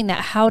of doing that,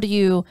 how do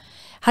you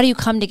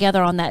come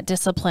together on that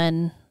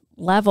discipline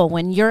level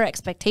when your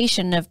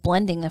expectation of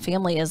blending the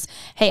family is,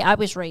 hey, I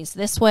was raised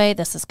this way,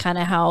 this is kind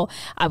of how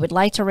I would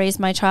like to raise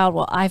my child,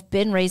 well, I've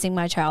been raising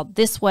my child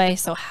this way.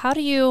 So how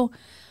do you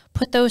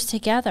put those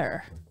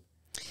together?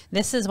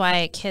 This is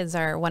why kids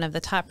are one of the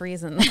top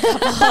reasons might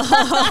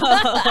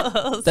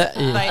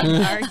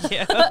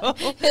argue.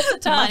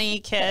 It's money,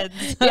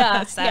 kids,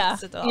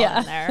 sex, it's all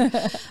in there.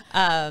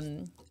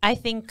 I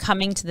think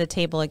coming to the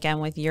table again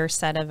with your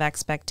set of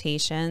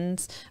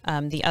expectations,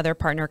 the other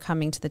partner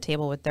coming to the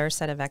table with their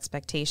set of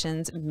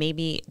expectations,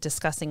 maybe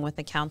discussing with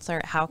the counselor,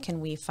 how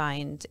can we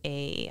find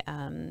a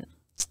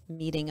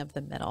meeting of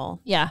the middle?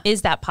 Yeah.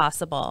 Is that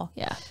possible?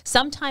 Yeah.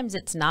 Sometimes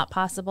it's not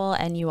possible,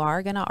 and you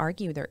are going to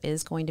argue. There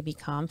is going to be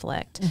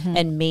conflict.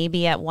 And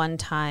maybe at one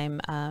time,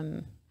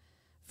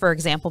 for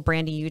example,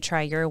 Brandy, you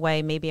try your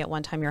way. Maybe at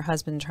one time your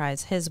husband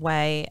tries his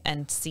way,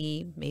 and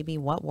see maybe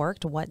what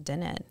worked, what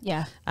didn't.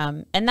 Yeah.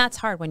 And that's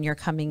hard when you're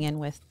coming in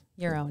with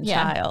your own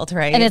child,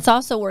 right? And it's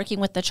also working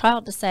with the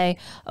child to say,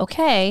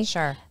 okay,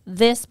 sure,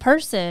 this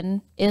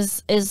person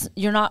is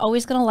you're not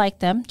always going to like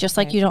them, just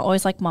like you don't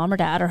always like mom or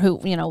dad, or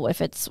who, you know,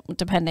 if it's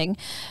depending,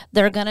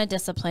 they're going to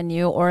discipline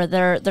you, or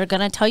they're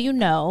going to tell you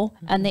no,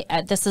 and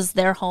this is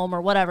their home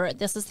or whatever.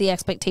 This is the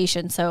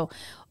expectation. So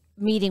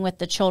meeting with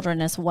the children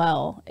as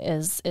well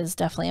is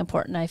definitely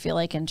important, I feel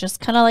like, and just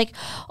kind of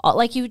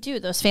like you do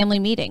those family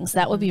meetings,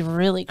 that would be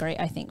really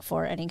great, I think,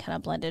 for any kind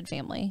of blended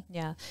family.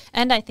 Yeah.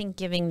 And I think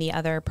giving the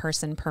other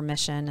person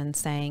permission and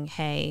saying,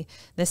 hey,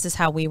 this is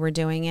how we were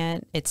doing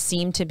it. It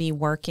seemed to be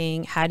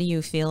working. How do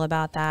you feel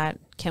about that?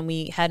 Can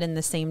we head in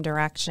the same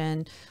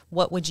direction?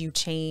 What would you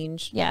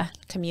change? Yeah.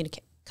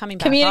 Communicate.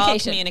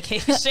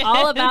 Communication.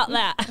 All about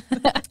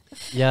that.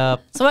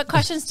 Yep. So what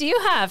questions do you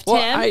have, Tim?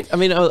 Well,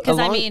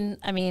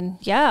 I mean,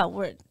 yeah,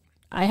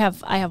 I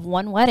have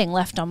one wedding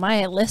left on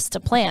my list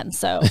to plan,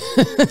 so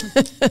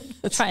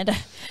trying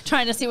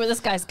to see where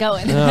this guy's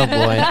going. Oh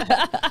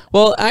boy.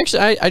 Well,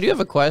 actually, I do have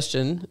a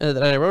question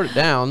that I wrote it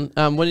down.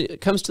 When it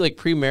comes to like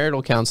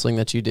premarital counseling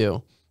that you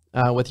do,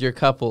 with your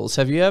couples.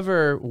 Have you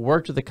ever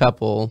worked with a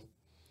couple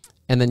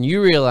and then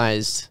you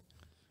realized,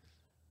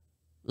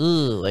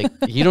 like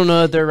you don't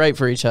know that they're right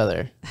for each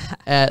other,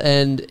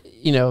 and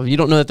you know you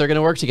don't know that they're going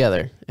to work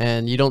together,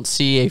 and you don't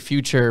see a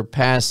future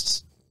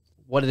past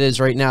what it is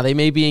right now? They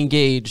may be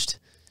engaged,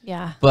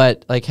 Yeah.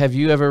 but like, have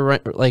you ever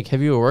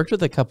worked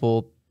with a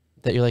couple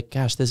that you're like,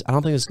 gosh, I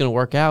don't think this is going to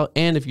work out?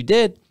 And if you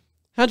did,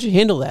 how'd you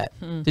handle that?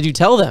 Did you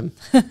tell them?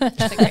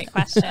 That's a great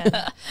question.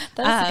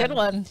 That's a good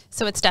one.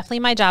 So it's definitely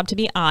my job to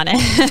be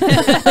honest.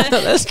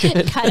 That's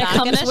good. Kind of Not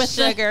comes gonna with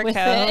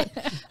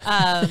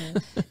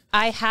sugarcoat.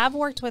 I have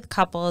worked with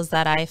couples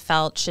that I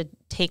felt should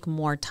take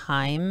more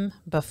time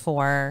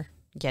before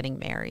getting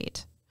married.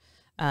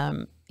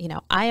 You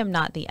know, I am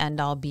not the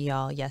end all be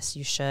all. Yes,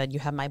 you should. You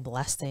have my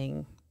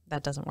blessing.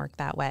 That doesn't work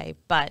that way.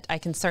 But I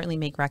can certainly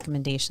make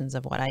recommendations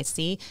of what I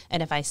see.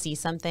 And if I see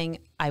something,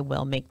 I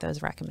will make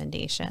those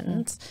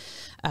recommendations.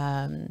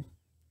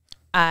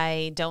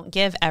 I don't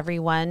give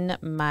everyone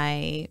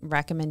my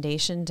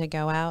recommendation to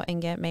go out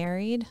and get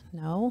married.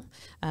 No,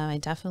 I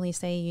definitely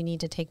say you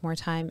need to take more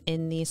time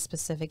in these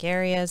specific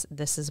areas.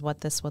 This is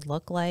what this would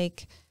look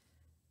like.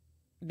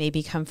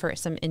 Maybe come for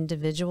some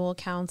individual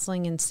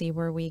counseling and see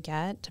where we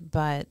get.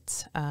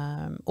 But,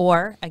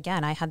 or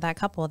again, I had that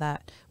couple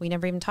that we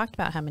never even talked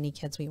about how many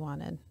kids we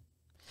wanted.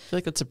 I feel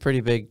like that's a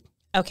pretty big.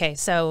 Okay,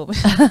 so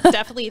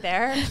definitely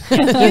there.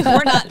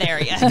 We're not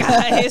there yet,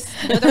 guys.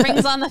 The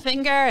ring's on the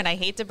finger, and I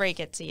hate to break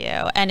it to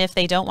you. And if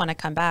they don't want to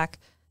come back,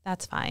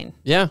 that's fine.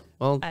 Yeah,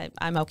 well,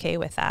 I'm okay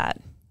with that.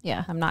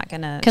 Yeah. I'm not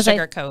going to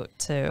sugarcoat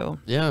to.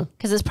 Yeah.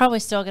 Because it's probably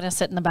still going to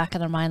sit in the back of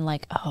their mind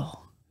like,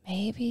 oh,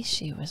 maybe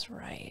she was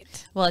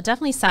right. Well, it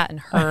definitely sat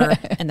in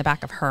the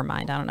back of her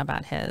mind. I don't know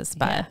about his,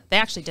 but they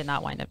actually did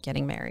not wind up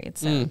getting married.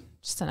 So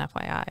just an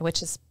FYI,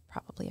 which is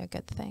probably a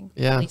good thing.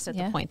 Yeah. At least at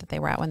the point that they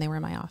were at when they were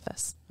in my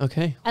office.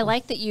 Okay. I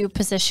like that you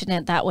position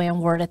it that way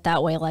and word it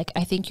that way. Like,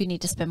 I think you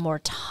need to spend more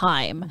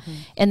time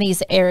in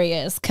these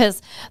areas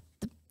because,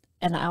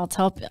 and I'll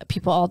tell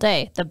people all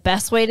day, the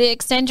best way to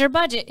extend your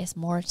budget is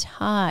more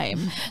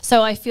time.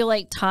 So I feel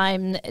like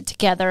time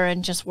together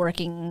and just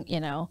working,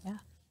 you know,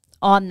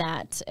 on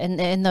that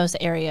and in those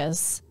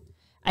areas,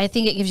 I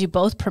think it gives you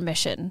both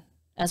permission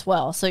as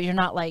well. So you're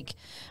not like,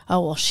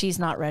 oh, well, she's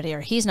not ready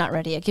or he's not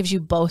ready. It gives you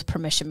both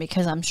permission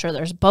because I'm sure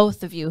there's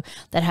both of you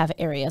that have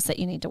areas that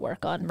you need to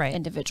work on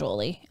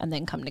individually and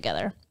then come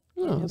together.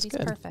 Oh, that's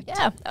good. Perfect.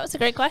 Yeah, that was a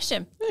great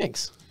question.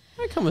 Thanks.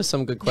 I come with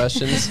some good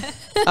questions.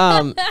 So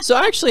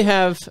I actually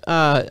have,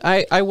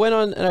 I went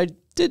on and I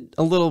did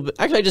a little bit.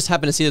 Actually, I just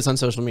happened to see this on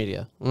social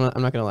media. I'm not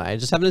going to lie. I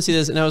just happened to see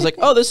this and I was like,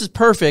 oh, this is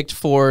perfect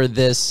for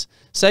this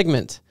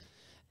segment.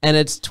 And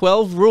it's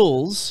 12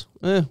 rules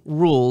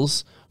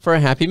for a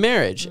happy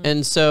marriage.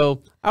 And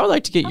so I would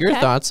like to get your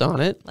thoughts on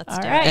it. Let's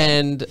do it.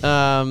 And It's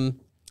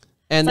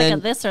then like a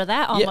this or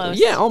that almost.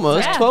 Yeah,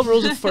 almost. Yeah. 12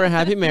 rules for a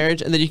happy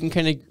marriage, and then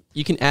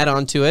you can add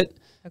on to it.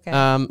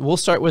 Okay. We'll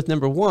start with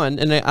number 1,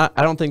 and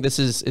I don't think this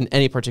is in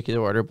any particular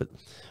order, but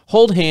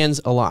hold hands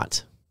a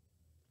lot.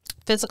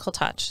 Physical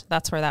touch.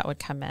 That's where that would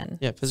come in.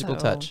 Yeah, physical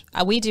touch.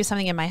 We do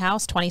something in my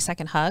house,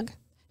 20-second hug.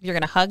 If you're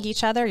going to hug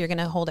each other, you're going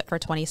to hold it for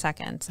 20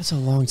 seconds. That's a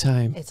long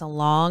time. It's a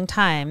long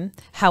time.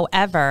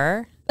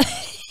 However,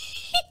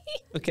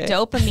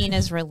 dopamine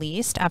is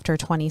released after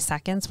 20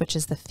 seconds, which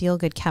is the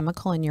feel-good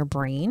chemical in your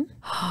brain.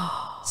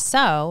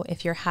 So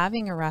if you're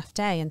having a rough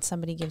day and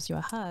somebody gives you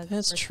a hug,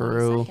 that's for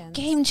true. 20 seconds,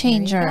 Game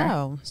changer. there you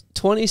go.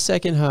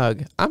 20-second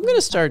hug. I'm going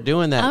to start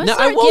doing that. I'm Now,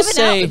 gonna I will start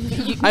say,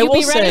 giving out. I will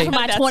be ready say, for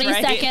my That's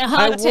 20-second right. hug,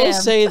 I will Tim.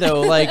 say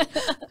though, like,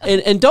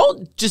 and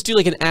don't just do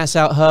like an ass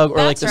out hug or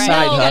like the That's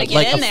side right. No, hug, get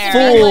like in a there.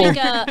 full.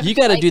 Like You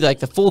got to do like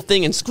the full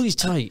thing and squeeze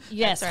tight.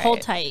 Yes, That's hold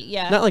right. tight.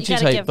 Yeah, Not like You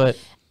too gotta tight, but.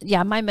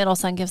 yeah, my middle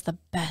son gives the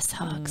best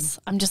hugs.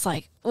 I'm just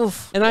like,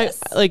 oof. And I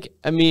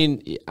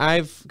mean,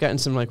 I've gotten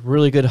some like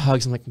really good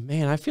hugs. I'm like,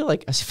 man, I feel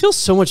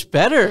so much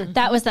better.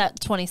 That was that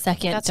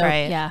 20-second. That's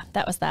right. Yeah,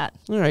 that was that.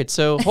 All right,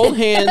 so hold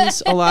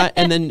hands a lot,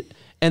 and then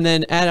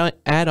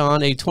add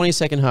on a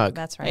 20-second hug.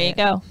 That's right. There you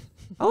go.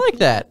 I like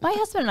that. My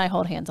husband and I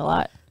hold hands a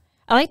lot.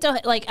 I like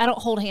to I don't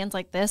hold hands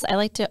like this. I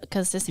like to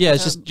because this. Yeah,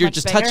 it's hands just are you're much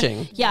just bigger.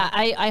 touching. Yeah,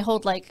 I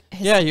hold like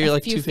You're a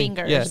like few two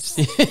fingers. Yeah.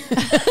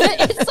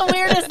 It's the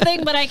weirdest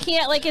thing, but I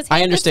can't like his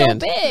hand I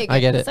understand. is so big. I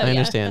get it. So, I yeah.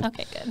 understand.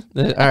 Okay,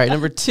 good. All right,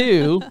 number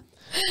 2,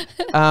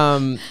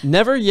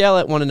 never yell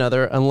at one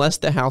another unless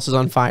the house is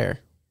on fire.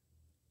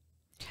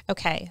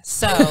 Okay,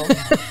 so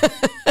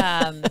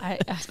I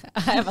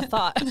have a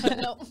thought.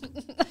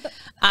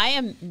 I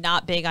am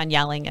not big on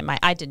yelling.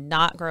 I did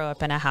not grow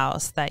up in a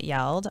house that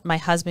yelled. My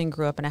husband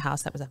grew up in a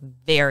house that was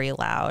very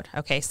loud.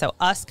 Okay, so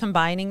us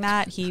combining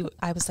that,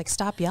 I was like,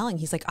 stop yelling.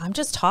 He's like, I'm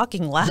just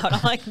talking loud.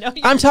 I'm like, no,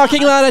 you're I'm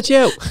talking loud at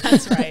you.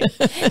 That's right.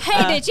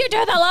 Hey, did you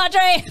do the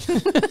laundry?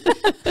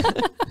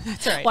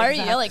 That's right. Why are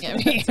you yelling at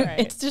me? That's right.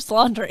 It's just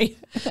laundry.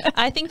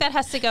 I think that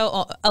has to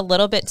go a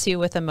little bit too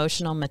with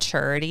emotional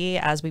maturity.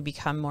 As we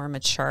become more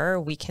mature,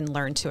 we can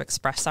learn to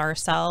express ourselves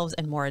ourselves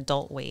in more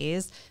adult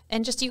ways.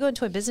 And just you go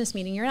into a business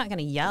meeting, you're not going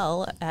to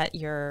yell at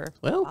your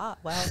boss.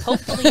 Well,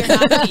 hopefully you're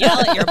not going to yell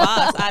at your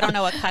boss. I don't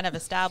know what kind of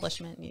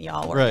establishment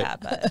y'all work at,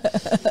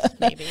 but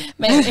maybe.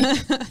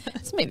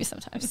 Maybe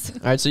sometimes. All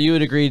right, so you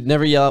would agree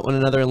never yell at one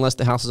another unless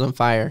the house is on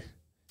fire.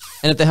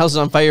 And if the house is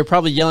on fire, you're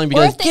probably yelling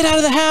because get out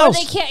of the house.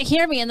 Or they can't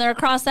hear me and they're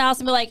across the house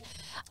and be like,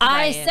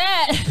 I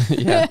said.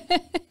 Yeah.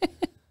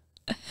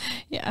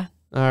 Yeah.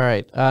 All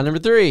right. Number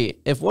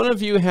 3, if one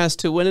of you has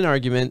to win an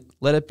argument,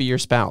 let it be your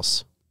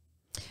spouse.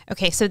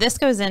 Okay, so this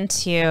goes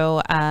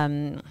into,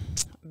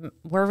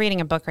 we're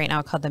reading a book right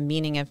now called The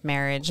Meaning of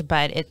Marriage,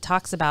 but it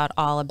talks about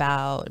all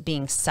about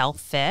being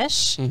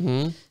selfish.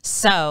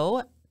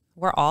 So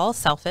we're all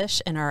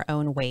selfish in our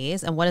own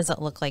ways. And what does it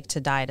look like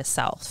to die to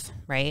self,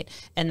 right?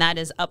 And that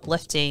is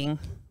uplifting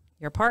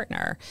your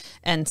partner.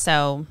 And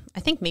so I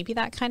think maybe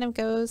that kind of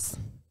goes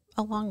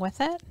along with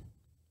it.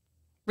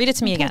 Read it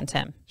to me again,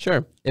 Tim.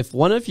 Sure. If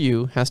one of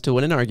you has to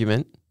win an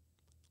argument,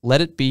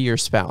 let it be your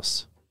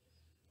spouse.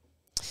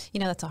 You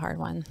know, that's a hard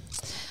one.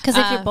 Because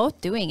if you're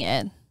both doing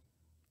it,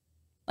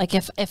 like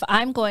if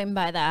I'm going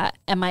by that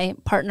and my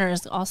partner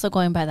is also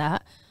going by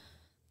that,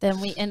 then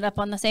we end up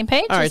on the same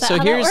page. All right. So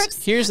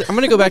here's I'm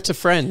going to go back to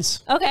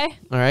Friends. Okay.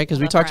 All right. Because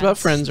we talked about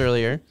Friends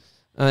earlier.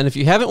 And if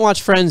you haven't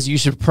watched Friends, you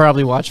should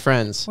probably watch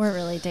Friends. We're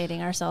really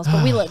dating ourselves,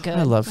 but we look good.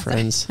 I love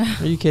Friends.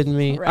 Are you kidding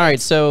me? Right. All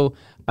right. So,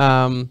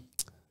 oh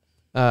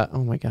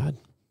my God.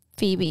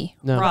 Phoebe.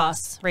 No.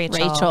 Ross.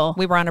 Rachel.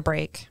 We were on a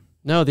break.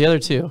 No, the other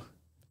two.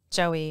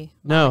 Joey.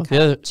 No, Monica.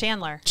 the other.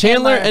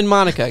 Chandler And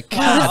Monica.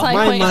 God, I was like,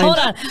 my wait, mind. hold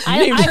on.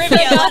 I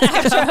forgot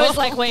after I was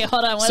like, wait,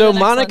 hold on. What So are the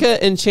next Monica ones?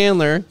 and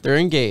Chandler, they're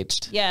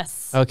engaged.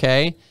 Yes.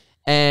 Okay.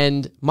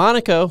 And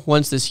Monica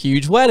wants this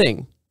huge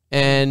wedding.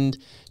 And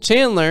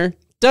Chandler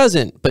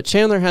doesn't. But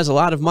Chandler has a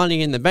lot of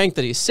money in the bank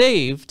that he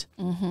saved.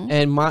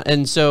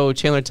 And so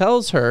Chandler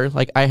tells her,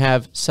 like, I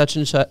have such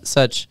and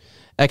such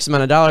X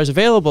amount of dollars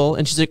available.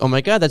 And she's like, oh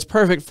my God, that's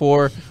perfect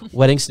for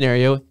wedding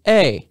scenario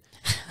A.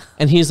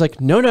 And he's like,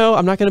 no,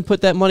 I'm not going to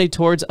put that money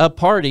towards a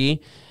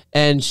party.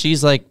 And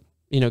she's like,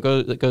 you know,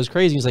 goes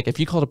crazy. He's like, if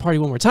you called a party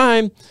one more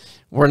time,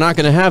 we're not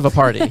going to have a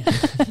party.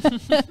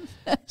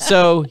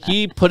 So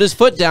he put his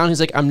foot down. He's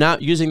like, I'm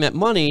not using that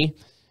money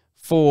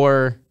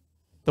for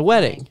the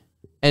wedding.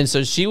 And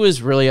so she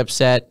was really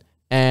upset.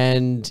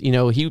 And, you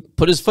know, he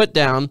put his foot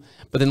down.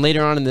 But then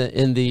later on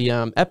in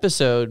the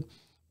episode,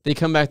 they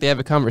come back, they have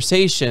a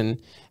conversation.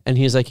 And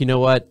he's like, you know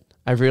what?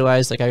 I've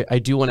realized, like, I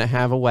do want to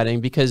have a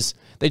wedding, because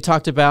they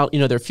talked about,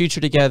 you know, their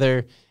future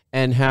together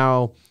and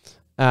how,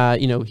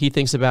 you know, he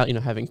thinks about, you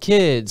know, having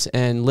kids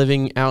and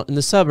living out in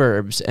the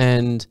suburbs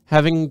and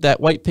having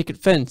that white picket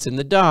fence and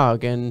the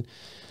dog.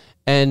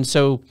 And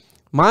so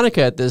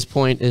Monica at this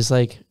point is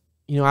like,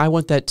 you know, I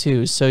want that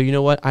too. So you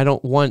know what? I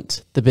don't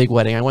want the big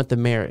wedding. I want the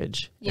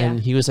marriage. Yeah. And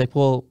he was like,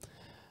 well,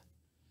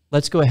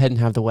 let's go ahead and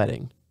have the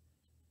wedding.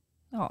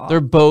 Aww.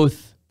 They're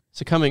both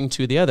succumbing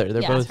to the other.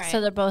 They're both. So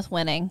they're both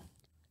winning.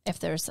 If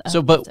there's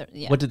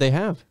what did they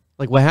have?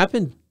 Like, what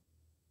happened?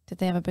 Did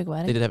they have a big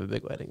wedding? They did have a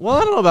big wedding. Well,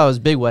 I don't know about his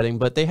big wedding,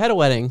 but they had a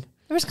wedding.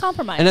 There was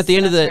compromise. And at the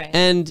end of the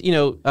end, you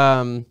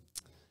know,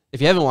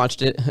 if you haven't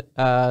watched it,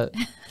 where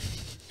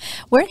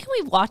can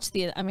we watch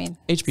the? I mean,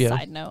 HBO.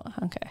 Side note,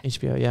 okay.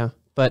 HBO, yeah.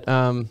 But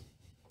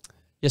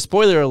yeah,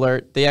 spoiler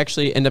alert: they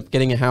actually end up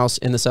getting a house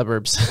in the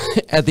suburbs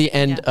at the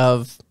end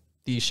of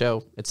the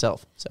show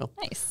itself. So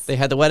nice. They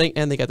had the wedding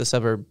and they got the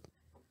suburb.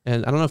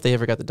 And I don't know if they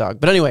ever got the dog.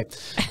 But anyway,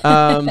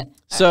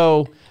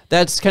 so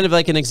that's kind of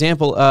like an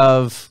example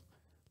of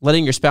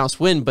letting your spouse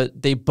win,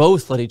 but they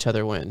both let each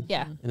other win.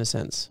 Yeah. In a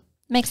sense.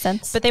 Makes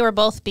sense. But they were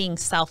both being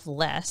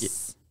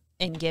selfless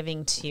in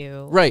giving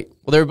to... Right.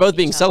 Well, they were both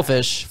being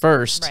selfish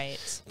first.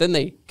 Right. Then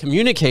they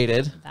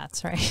communicated.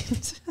 That's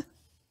right.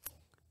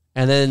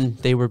 And then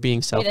they were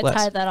being selfless. Way to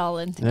tie that all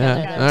in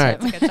together. Yeah. All right.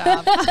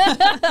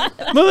 Good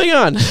job. Moving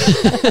on.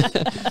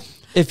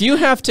 If you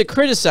have to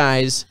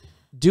criticize...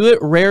 do it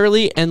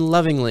rarely and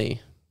lovingly.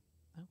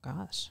 Oh,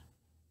 gosh.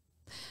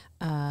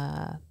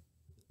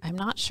 I'm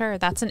not sure.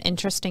 That's an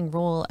interesting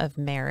rule of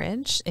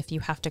marriage. If you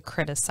have to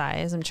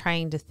criticize, I'm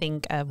trying to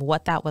think of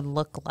what that would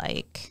look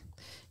like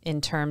in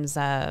terms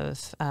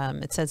of,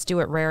 it says do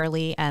it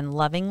rarely and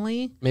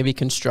lovingly. Maybe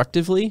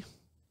constructively.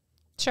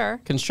 Sure.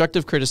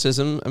 Constructive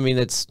criticism. I mean,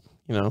 it's,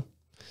 you know.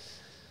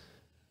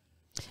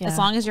 Yeah. As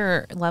long as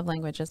your love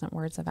language isn't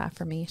words of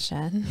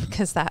affirmation,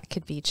 because that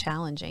could be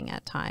challenging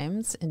at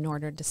times in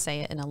order to say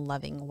it in a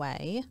loving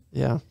way.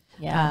 Yeah.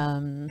 Yeah.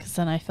 Because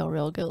then I feel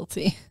real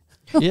guilty.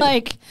 Yeah.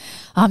 Like,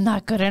 I'm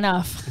not good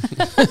enough.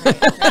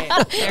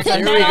 Right. Here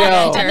we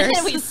go. And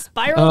then we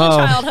spiral to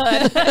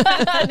childhood.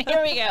 And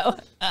here we go.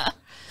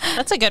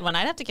 That's a good one.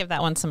 I'd have to give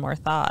that one some more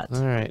thought.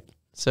 All right.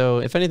 So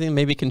if anything,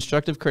 maybe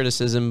constructive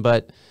criticism,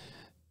 but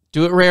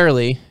do it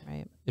rarely.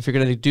 Right. If you're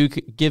going to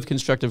give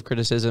constructive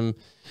criticism,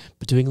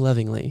 but doing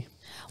lovingly.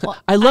 Well,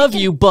 I love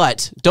you,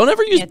 but don't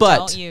ever use but.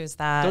 Don't use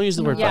that. Don't use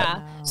the word but.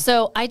 Yeah.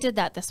 So I did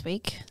that this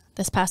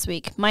past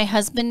week. My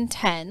husband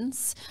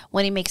tends,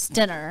 when he makes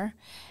dinner,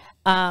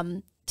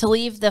 to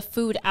leave the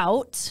food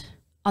out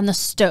on the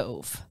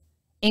stove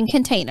in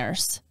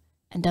containers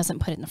and doesn't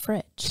put it in the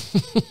fridge.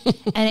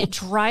 And it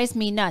drives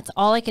me nuts.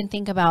 All I can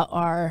think about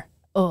are,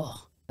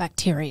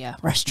 bacteria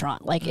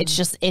restaurant. Like it's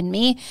just in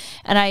me.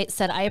 And I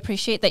said, I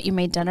appreciate that you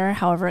made dinner.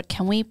 However,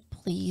 can we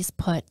please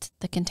put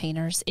the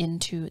containers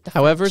into the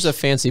However's fridge? a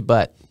fancy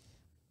butt.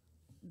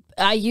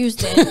 I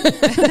used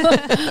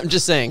it. I'm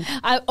just saying.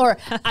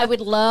 I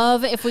would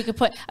love if we could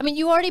put, I mean,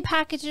 you already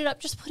packaged it up.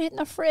 Just put it in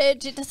the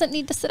fridge. It doesn't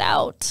need to sit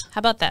out. How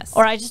about this?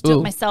 Or I just do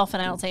it myself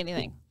and I don't say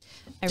anything.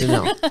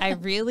 I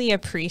really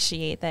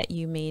appreciate that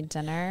you made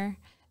dinner,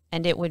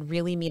 and it would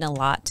really mean a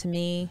lot to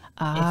me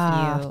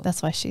if you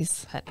that's why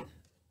she's put. There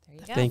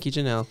you go. Thank you,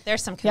 Janelle.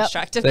 There's some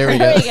constructive There we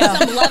go. criticism.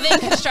 Some loving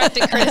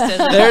constructive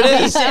criticism. There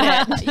it is.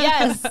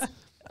 yes.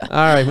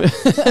 All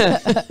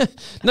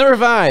right. Number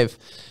 5.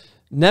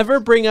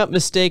 Never bring up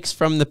mistakes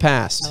from the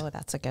past. Oh,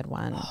 that's a good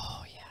one.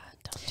 Oh yeah.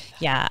 Don't do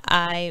that. Yeah,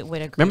 I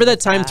would agree. Remember that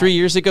with time 3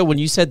 years ago when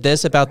you said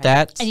this about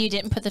that? And you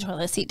didn't put the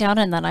toilet seat down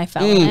and then I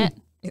fell in it.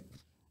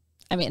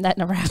 I mean, that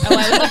never happened. Oh,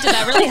 did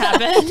that really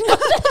happen?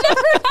 That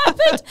never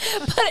happened.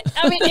 But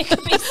I mean, it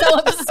could be so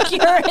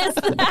obscure as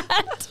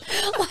that.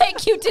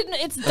 Like you didn't.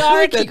 It's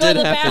dark. You go to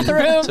the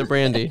bathroom. To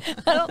Brandy.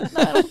 I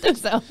don't think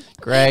so.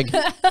 Greg.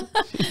 Yeah,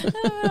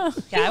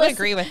 I would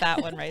agree with that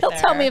one right He'll there.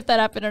 tell me if that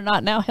happened or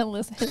not. Now he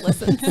listens.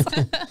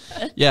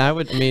 Yeah, I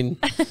would. I mean,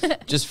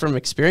 just from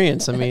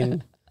experience. I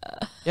mean,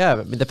 yeah.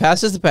 I mean, the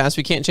past is the past.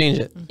 We can't change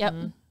it. Yep.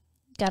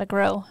 Gotta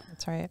grow.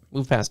 That's right.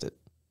 Move past it.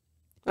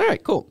 All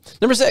right. Cool.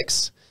 Number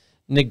 6.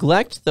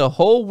 Neglect the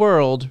whole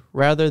world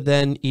rather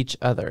than each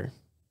other.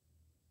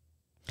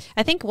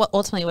 I think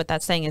ultimately what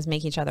that's saying is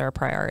make each other a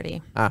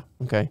priority. Ah,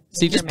 okay.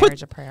 See, Make just your put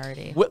marriage a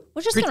priority.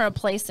 We're just gonna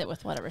replace it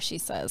with whatever she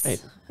says.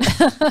 Right.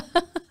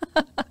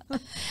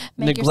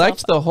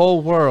 Neglect the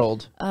whole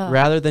world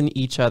rather than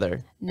each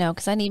other. No,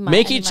 because I need my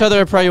Make each other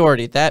a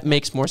priority. That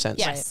makes more sense.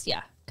 Yes,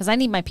 yeah. Because I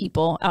need my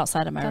people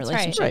outside of my That's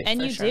relationship. right.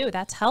 And for you sure. do.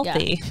 That's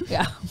healthy.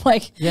 Yeah.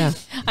 Like Yeah.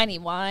 I need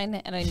wine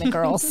and I need the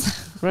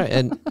girls. Right.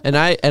 And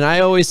I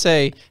always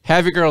say,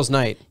 have your girls'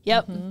 night.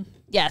 Yep.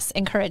 Yes.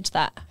 Encourage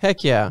that.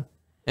 Heck yeah.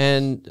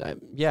 And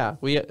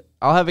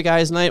I'll have a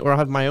guy's night or I'll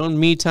have my own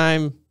me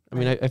time. I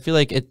mean, I feel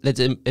like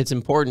it's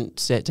important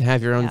to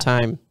have your own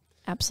time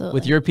Absolutely.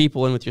 with your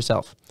people and with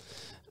yourself.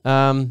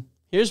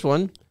 Here's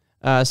one.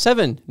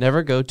 7,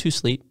 never go to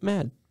sleep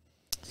mad.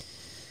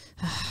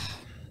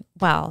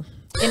 Well,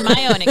 in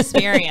my own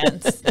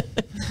experience,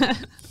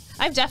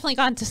 I've definitely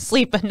gone to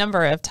sleep a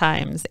number of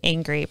times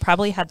angry,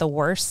 probably had the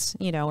worst,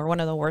 or one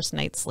of the worst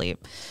night's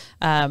sleep.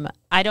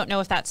 I don't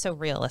know if that's so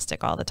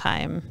realistic all the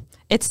time.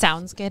 It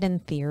sounds good in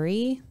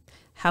theory.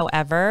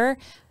 However,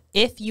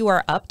 if you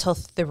are up till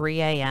 3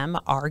 a.m.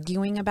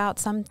 arguing about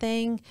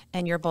something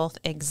and you're both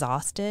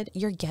exhausted,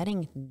 you're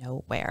getting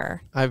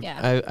nowhere.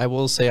 I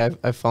will say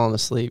I've fallen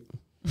asleep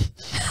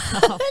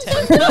Oh,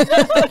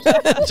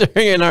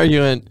 during an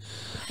argument.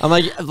 I'm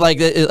like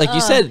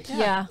you said,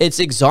 yeah. it's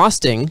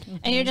exhausting.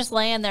 And you're just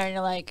laying there and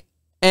you're like,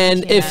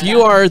 And if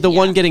you are the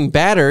one getting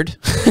battered,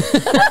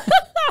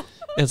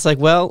 it's like,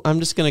 well, I'm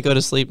just going to go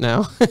to sleep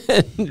now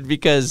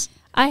because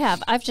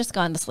I've just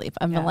gone to sleep.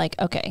 I'm like,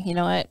 okay, you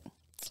know what?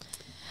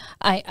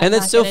 And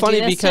it's so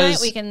funny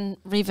because we can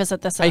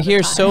revisit this. I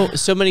hear time.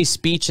 so many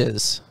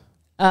speeches.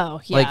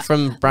 Oh, yeah. Like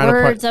from Brown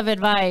words of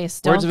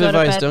advice. Words of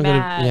advice. Don't Don't go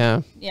go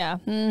to to Yeah.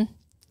 Mm.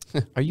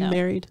 Are you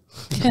married?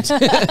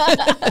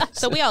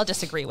 So we all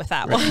disagree with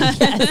that one.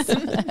 Yes. I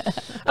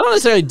don't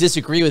necessarily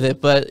disagree with it,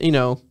 but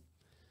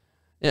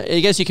I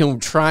guess you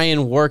can try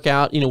and work it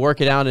out.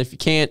 And if you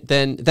can't,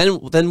 then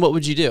what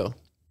would you do?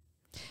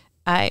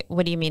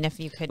 What do you mean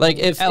if you could? Like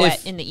if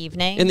in the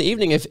evening? In the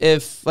evening,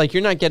 if like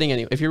you're not getting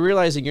any, if you're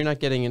realizing you're not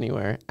getting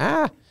anywhere,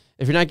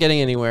 if you're not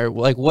getting anywhere,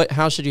 like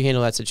how should you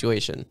handle that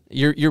situation?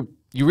 You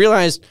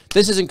realize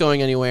this isn't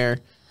going anywhere.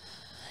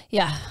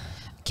 Yeah.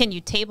 Can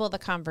you table the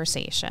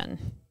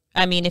conversation?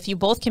 I mean, if you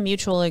both can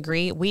mutually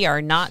agree, we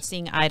are not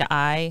seeing eye to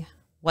eye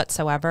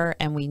whatsoever,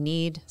 and we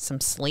need some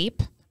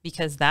sleep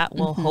because that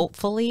will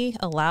hopefully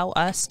allow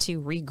us to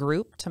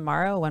regroup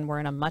tomorrow when we're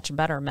in a much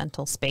better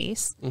mental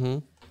space.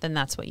 Then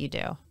that's what you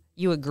do.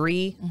 You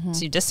agree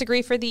to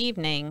disagree for the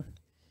evening.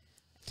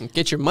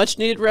 Get your much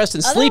needed rest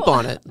and sleep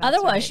on it.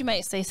 Otherwise, you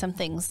might say some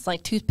things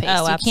like toothpaste.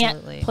 Oh, you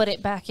absolutely. can't put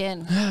it back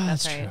in.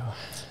 That's right. True.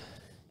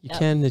 You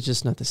can, it's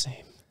just not the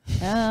same.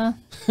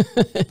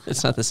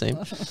 It's not the same.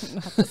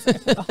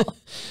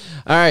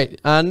 All right.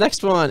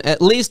 Next one.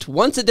 At least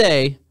once a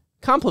day,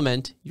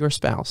 compliment your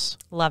spouse.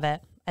 Love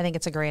it. I think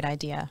it's a great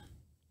idea.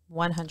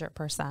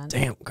 100%.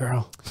 Damn,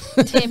 girl.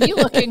 Damn, you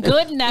looking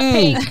good in that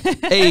pink.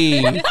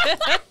 Hey.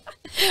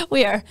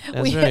 We are.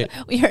 That's right.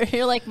 We are.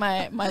 You're like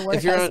my work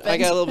If you're on, husband. I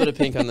got a little bit of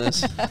pink on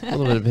this. A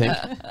little bit of pink.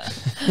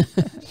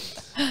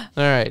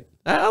 All right.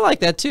 I like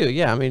that too.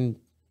 Yeah. I mean,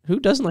 who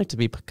doesn't like to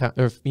be,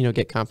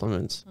 get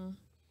compliments?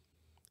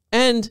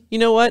 And you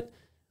know what?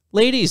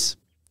 Ladies,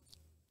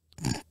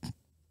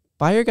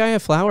 buy your guy a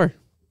flower.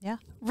 Yeah.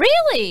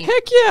 Really?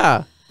 Heck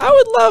yeah. I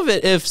would love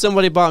it if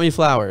somebody bought me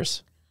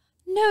flowers.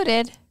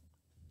 Noted.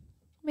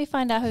 Let me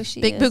find out who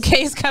she Big is.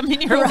 bouquets coming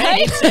your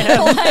way.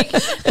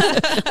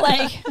 Right?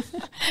 like,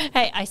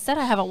 hey, I said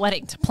I have a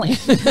wedding to plan.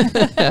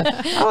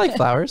 I like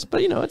flowers,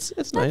 but it's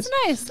nice. That's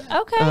nice.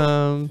 Okay.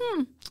 All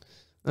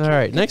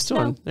right, next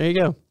one. There you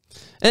go.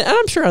 And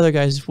I'm sure other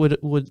guys would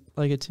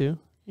like it too.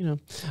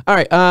 All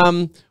right.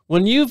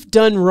 When you've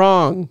done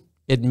wrong,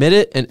 admit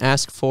it and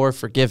ask for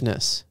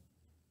forgiveness.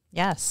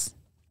 Yes.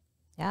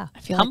 Yeah. I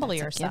feel humble like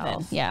that's a yourself.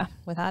 given. Yeah.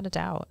 Without a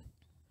doubt.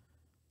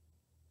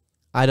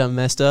 I done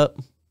messed up.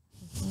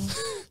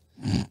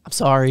 I'm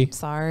sorry.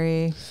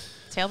 Sorry.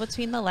 Tail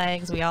between the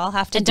legs. We all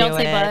have to And do don't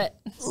say it.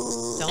 but.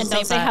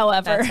 Don't say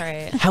however. That's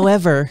right.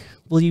 However,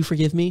 will you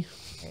forgive me?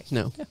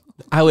 No.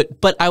 I would,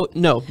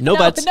 no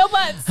buts. No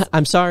buts.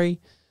 I'm sorry.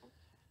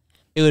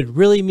 It would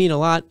really mean a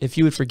lot if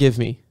you would forgive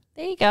me.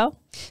 There you go.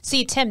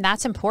 See, Tim,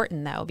 that's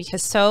important though,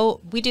 because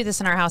we do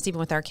this in our house, even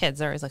with our kids.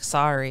 They're always like,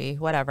 sorry,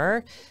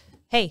 whatever.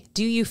 Hey,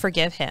 do you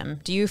forgive him?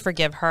 Do you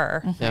forgive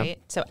her? Mm-hmm. Right.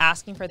 So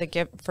asking for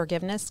the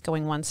forgiveness,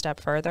 going one step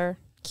further,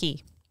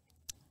 key.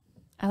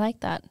 I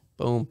like that.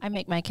 Boom. I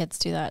make my kids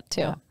do that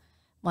too. Yeah.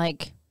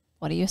 Like,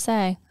 what do you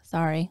say?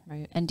 Sorry.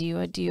 Right. And do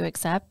you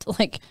accept?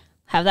 Like,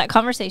 have that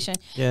conversation.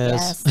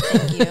 Yes.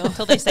 Thank you.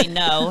 Until they say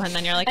no, and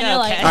then you're like, And okay. you're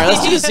like, All right,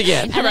 let's do this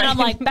again. And then I'm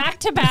like, back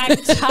to back,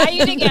 tie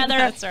you together.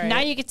 That's right. Now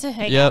you get to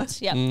hang Yep.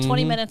 out. Yep. Mhm.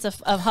 20 minutes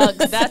of hugs.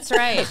 That's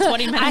right.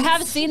 20 minutes. I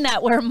have seen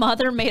that where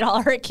mother made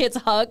all her kids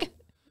hug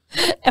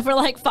for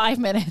like 5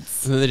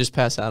 minutes. And then they just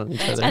pass out on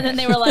each other. And then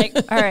they were like,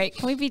 all right,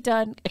 can we be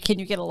done? Can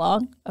you get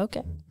along?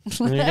 Okay.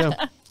 There you go.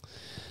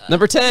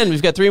 Number 10.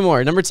 We've got 3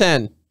 more. Number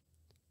 10.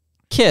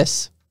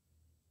 Kiss.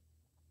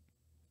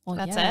 Well,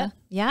 That's yeah. it.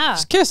 Yeah,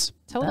 Just kiss.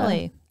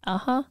 totally.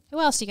 Uh-huh. Who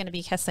else are you going to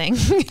be kissing?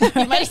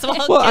 You might as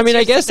well. Well, I kiss mean,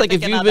 your I guess like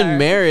if significant you've been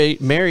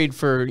other. married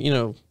for,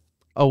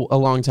 a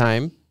long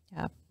time,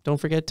 Yeah, don't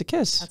forget to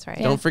kiss. that's right.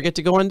 Don't forget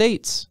to go on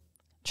dates.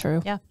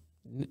 True. Yeah.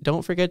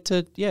 Don't forget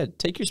to,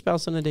 take your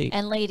spouse on a date.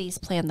 And ladies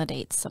plan the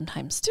dates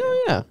sometimes too.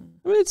 Oh, yeah.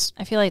 I mean, it's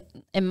I feel like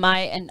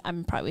and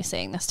I'm probably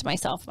saying this to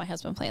myself, my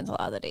husband plans a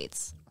lot of the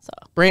dates. So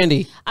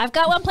Brandy. I've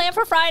got one planned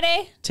for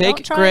Friday. Take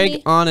Don't try Greg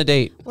me. on a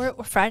date. We're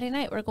Friday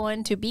night. We're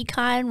going to Be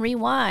Kind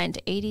Rewind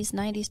 80s,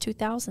 90s,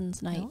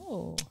 2000s night.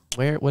 Oh,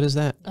 What is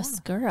that?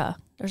 Oscura.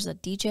 There's a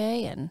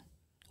DJ and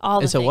all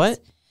the It's a things. what?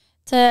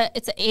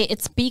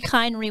 It's Be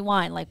Kind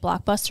Rewind, like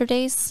Blockbuster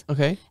days.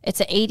 Okay.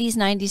 It's a 80s,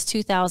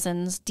 90s,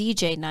 2000s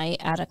DJ night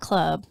at a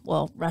club,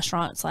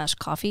 restaurant /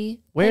 coffee.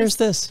 Where's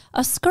place. this?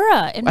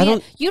 Oscura.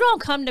 And you don't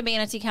come to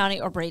Manatee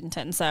County or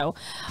Bradenton, so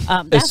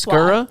that's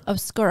Oscura? why.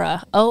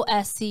 Oscura.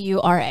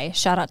 Oscura.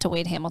 Shout out to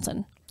Wade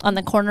Hamilton on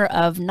the corner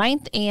of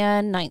 9th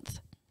and 9th.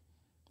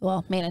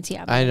 Well, Manatee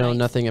Avenue. I know 9th.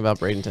 nothing about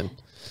Bradenton.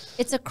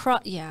 It's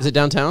yeah. Is it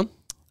downtown?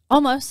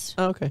 Almost.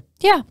 Oh, okay.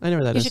 Yeah. I know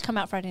where that You is. should come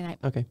out Friday night.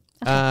 Okay.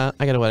 I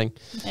got a wedding.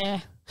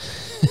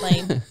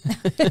 Lame.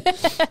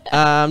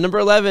 Number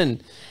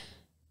 11.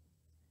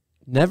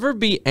 Never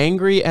be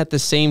angry at the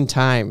same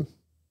time.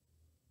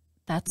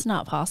 That's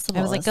not possible.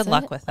 I was like, is good it?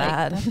 luck with Like,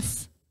 that.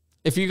 that's-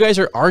 If you guys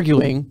are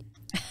arguing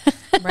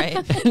right.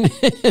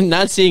 and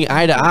not seeing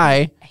eye to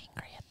eye,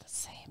 angry at the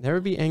same. never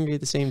be angry at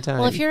the same time.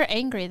 Well, if you're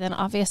angry, then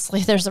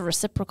obviously there's a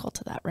reciprocal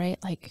to that, right?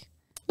 Like,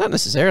 Not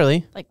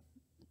necessarily.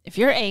 if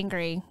you're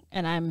angry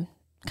and I'm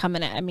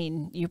coming at,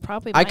 you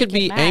probably I might could get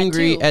be mad,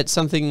 angry too. at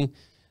something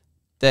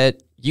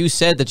that you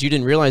said that you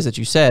didn't realize that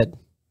you said.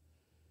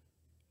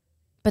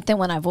 But then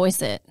when I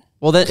voice it,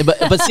 Well, then,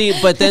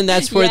 but then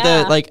that's where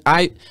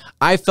Yeah.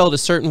 I felt a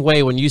certain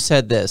way when you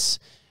said this,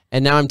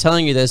 and now I'm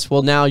telling you this.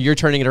 Well, now you're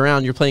turning it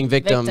around. You're playing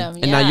victim, and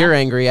now yeah. you're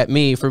angry at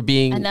me for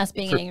being and that's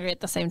being angry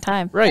at the same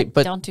time. right. Like,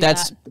 But don't do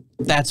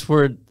that's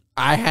where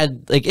I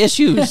had like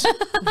issues.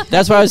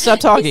 That's why I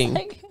stopped talking.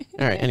 Like-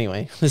 All right.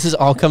 Anyway, this is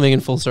all coming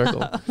in full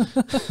circle.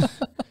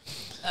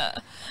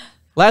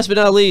 Last but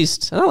not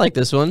least, and I like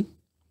this one.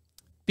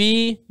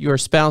 Be your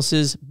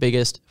spouse's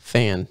biggest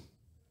fan.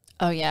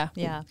 Oh yeah,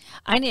 Yeah.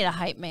 I need a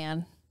hype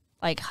man.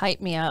 Like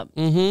hype me up,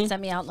 Mm-hmm.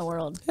 send me out in the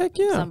world. Heck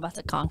 'Cause yeah. I'm about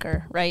to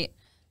conquer. Right?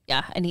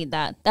 Yeah, I need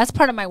that. That's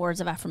part of my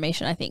words of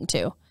affirmation. I think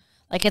too.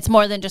 Like it's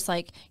more than just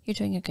like you're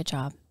doing a good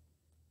job.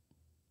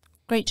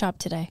 Great job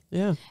today.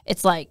 Yeah.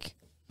 It's like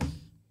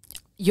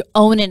you're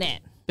owning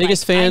it.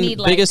 Biggest Like, I fan, need,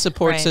 like- biggest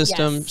support Right.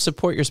 system. Yes.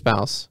 Support your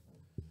spouse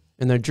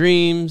in their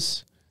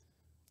dreams,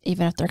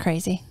 Even if they're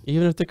crazy.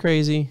 even if they're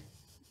crazy.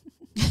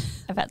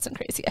 I've had some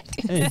crazy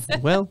ideas. Hey,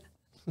 well,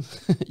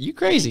 you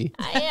crazy.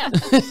 I am.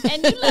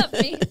 And you love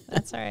me.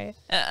 That's all right.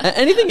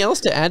 Anything else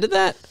to add to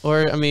that?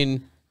 Or, I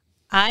mean,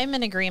 I'm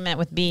in agreement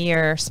with be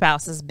your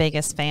spouse's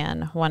biggest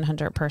fan,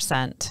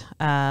 100%.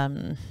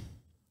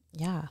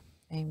 Yeah.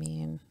 I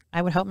mean,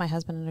 I would hope my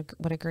husband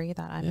would agree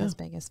that I'm Yeah. his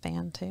biggest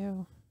fan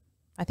too.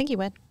 I think he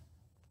would.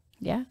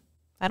 Yeah.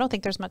 I don't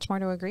think there's much more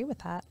to agree with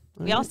that.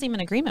 We all seem in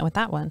agreement with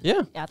that one.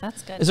 yeah. Yeah,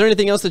 that's good. Is there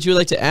anything else that you would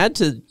like to add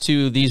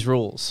to these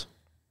rules?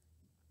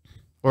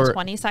 Or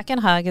 20-second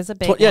hug is a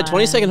big yeah, one.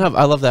 20-second hug.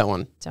 I love that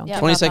one. Don't Yeah.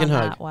 give 20-second up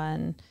on hug. that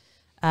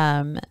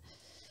one.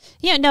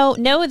 Yeah,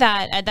 know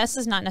that this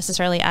is not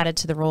necessarily added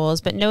to the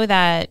rules, but know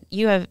that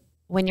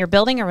when you're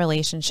building a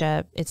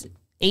relationship,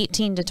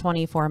 18 to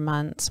 24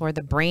 months where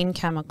the brain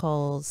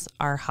chemicals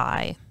are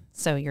high.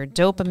 So your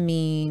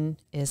dopamine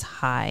is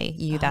high.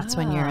 That's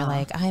when you're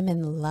like, I'm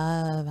in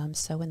love. I'm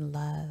so in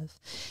love.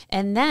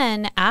 And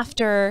then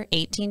after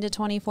 18 to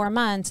 24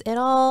 months, it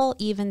all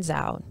evens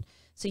out.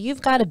 So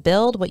you've got to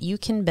build what you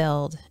can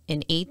build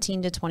in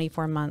 18 to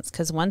 24 months,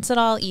 because once it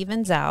all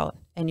evens out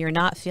and you're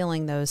not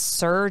feeling those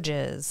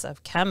surges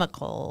of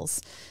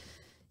chemicals,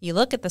 you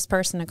look at this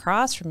person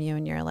across from you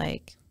and you're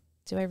like,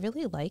 do I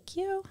really like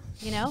you?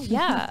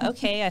 Yeah,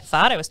 okay, I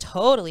thought I was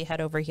totally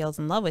head over heels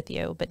in love with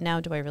you, but now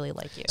do I really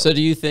like you? So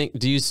do you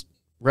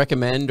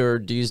recommend, or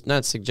do you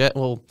not suggest,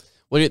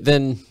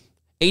 then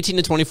 18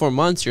 to 24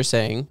 months, you're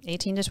saying?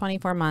 18 to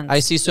 24 months. I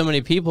see so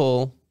many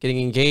people getting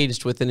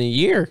engaged within a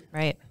year.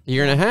 Right. A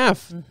year and a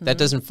half.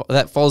 Mm-hmm.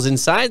 That falls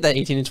inside that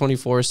 18 to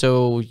 24.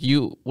 So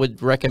you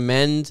would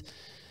recommend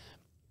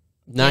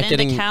not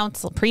getting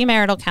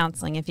premarital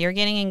counseling. If you're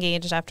getting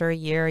engaged after a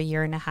year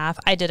and a half,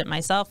 I did it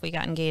myself. We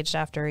got engaged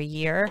after a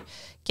year.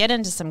 Get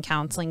into some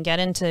counseling, get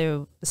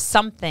into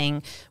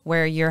something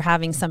where you're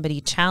having somebody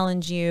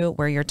challenge you,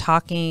 where you're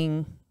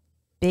talking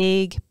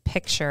big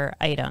picture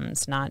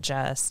items, not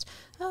just,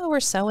 oh, we're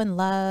so in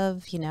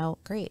love,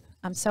 great.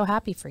 I'm so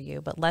happy for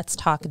you, but let's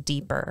talk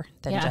deeper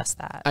than just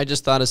that. I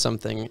just thought of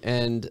something,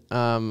 and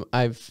I'm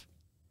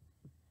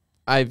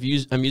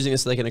using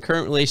this like in a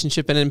current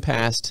relationship and in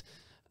past.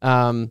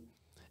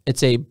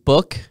 It's a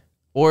book,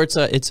 or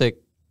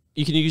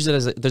you can use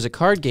it there's a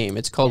card game.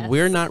 It's called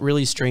We're Not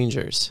Really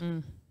Strangers.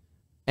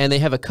 And they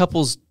have a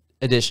couples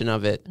edition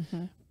of it,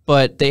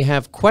 but they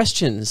have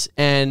questions,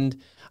 and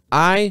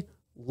I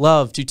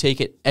love to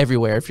take it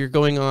everywhere. If you're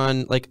going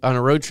on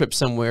a road trip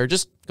somewhere,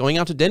 just going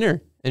out to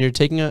dinner and you're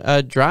taking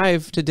a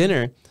drive to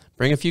dinner,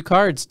 bring a few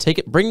cards,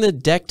 bring the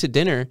deck to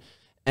dinner,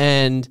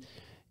 and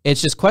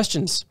it's just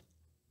questions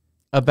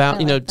about,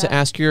 to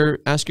ask your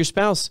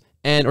spouse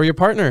or your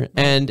partner,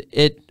 and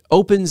it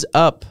opens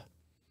up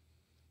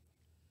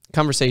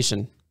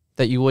conversation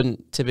that you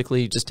wouldn't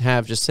typically just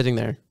have just sitting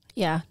there.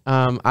 Yeah.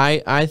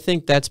 I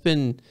think that's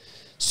been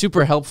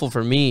super helpful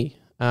for me,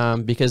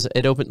 because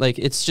it opened,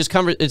 it's just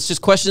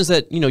questions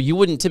that, you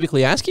wouldn't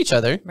typically ask each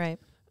other. Right.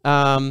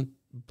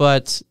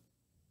 But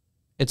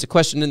it's a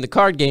question in the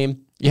card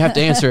game. You have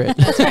to answer it.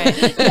 That's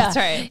right. That's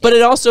right. But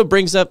it also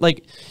brings up,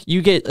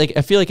 you get,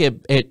 I feel like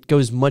it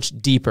goes much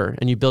deeper,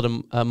 and you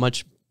build a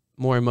much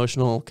more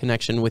emotional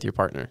connection with your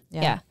partner.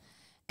 Yeah.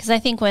 Because I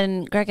think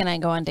when Greg and I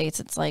go on dates,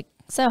 it's like,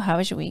 so how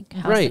was your week?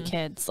 How's the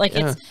kids?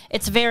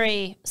 It's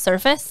very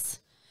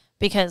surface,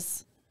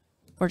 because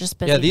we're just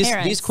busy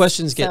parents. These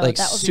questions get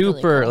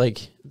super, really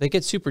cool. They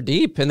get super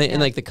deep, and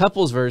and the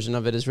couples version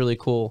of it is really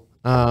cool.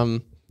 I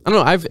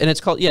don't know.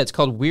 It's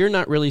called We're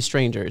Not Really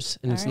Strangers,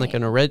 and it's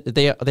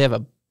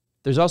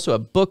there's also a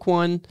book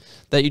one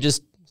that you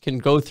just can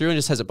go through, and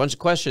just has a bunch of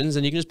questions,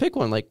 and you can just pick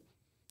one,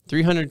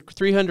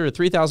 300 or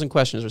 3,000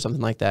 questions or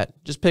something like that.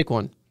 Just pick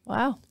one.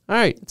 Wow. All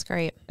right. That's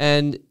great.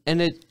 And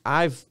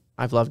I've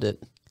loved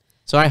it.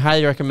 So I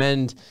highly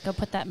recommend. Go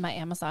put that in my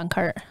Amazon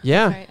cart.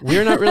 Yeah. Right.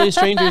 We're Not Really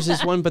Strangers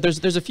is one, but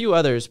there's a few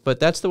others, but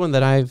that's the one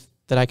that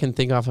I can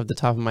think off the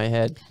top of my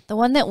head. The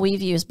one that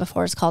we've used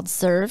before is called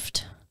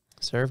Served.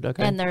 Served,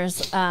 okay. And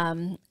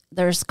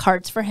there's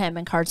cards for him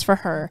and cards for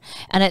her,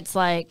 and it's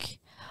like,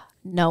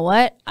 know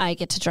what? I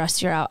get to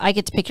dress you out. I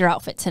get to pick your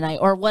outfit tonight,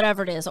 or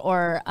whatever it is,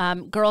 or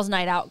girls'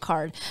 night out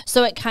card.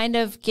 So it kind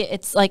of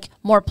it's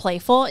more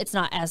playful. It's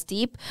not as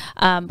deep,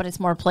 but it's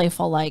more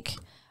playful.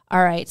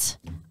 All right,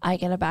 I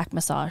get a back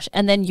massage,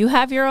 and then you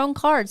have your own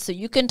card, so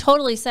you can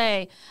totally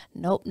say,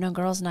 nope, no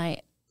girls'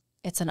 night.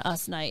 It's an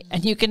us night,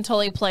 and you can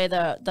totally play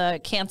the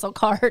cancel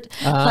card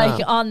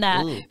on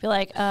that. Ooh. Be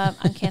like, I'm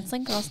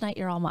canceling girls' night.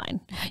 You're all mine.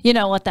 You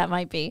know what that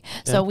might be.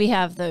 Yeah. So we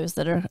have those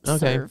that are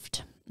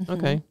served.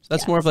 Okay, so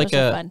that's more of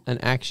an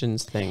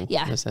actions thing, in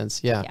a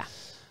sense. Yeah.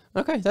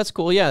 Okay, that's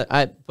cool.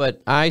 Yeah,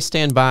 but I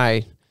stand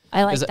by.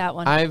 I like that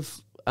one.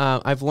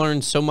 I've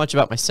learned so much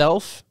about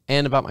myself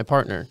and about my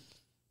partner,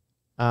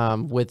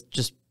 with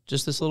just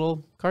this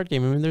little card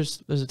game. I mean,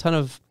 there's a ton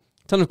of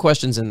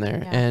questions in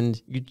there,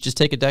 and you just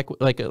take a deck,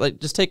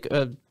 just take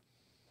a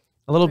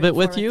little bit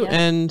with you,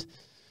 and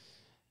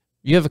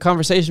you have a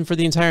conversation for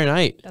the entire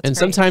night. That's and great.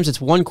 Sometimes it's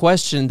one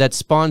question that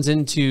spawns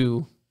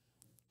into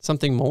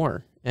something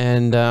more.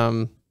 And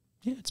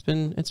it's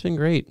been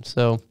great.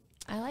 So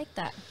I like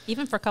that.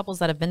 Even for couples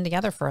that have been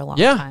together for a long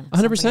time.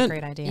 100%.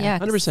 Great idea. Yeah,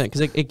 100%.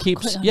 Because it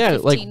keeps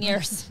 15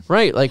 years.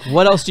 Right.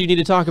 What else do you need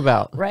to talk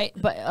about? Right.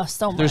 But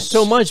so much. There's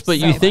so much, but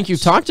you think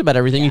you've talked about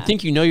everything. Yeah. You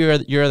think you know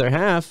your other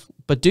half,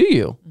 but do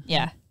you?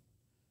 Yeah.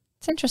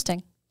 It's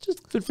interesting.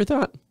 Just food for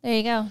thought. There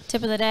you go.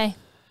 Tip of the day.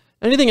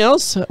 Anything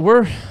else?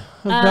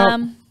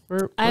 I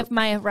have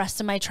my rest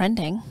of my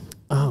trending.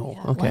 Oh,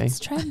 yeah, okay. What's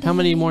trending? How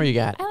many more you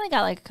got? I only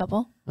got a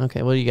couple.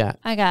 Okay, what do you got?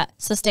 I got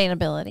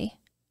sustainability.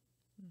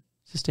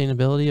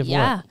 Sustainability of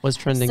what? What's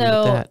trending with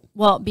that?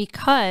 Well,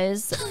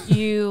 because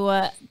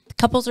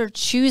couples are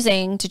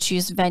choosing to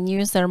choose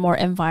venues that are more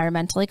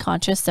environmentally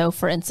conscious. So,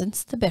 for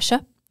instance, the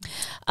Bishop.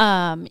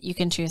 You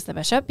can choose the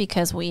bishop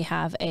because we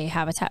have a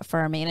habitat for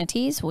our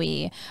manatees.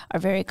 We are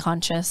very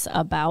conscious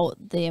about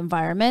the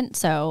environment,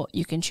 so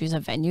you can choose a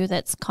venue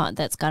that's got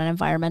an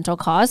environmental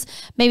cause.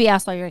 Maybe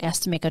ask all your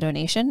guests to make a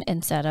donation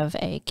instead of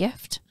a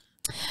gift.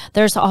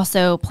 There's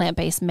also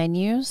plant-based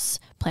menus,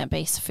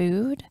 plant-based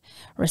food,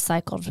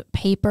 recycled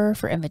paper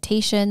for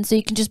invitations. So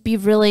you can just be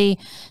really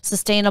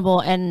sustainable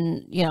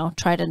and,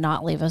 try to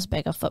not leave as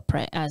big a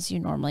footprint as you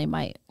normally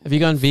might. Have you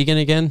gone vegan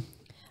again?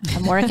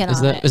 I'm working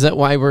on it. Is that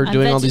why we're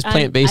doing all these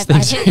plant-based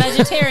things? I'm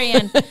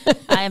vegetarian.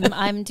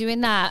 I'm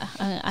doing that.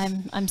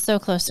 I'm so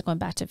close to going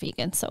back to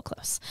vegan. So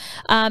close.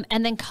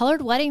 And then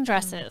colored wedding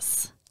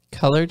dresses.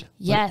 Colored?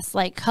 Yes,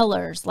 like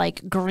colors,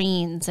 like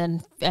greens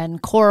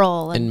and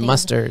coral and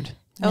mustard.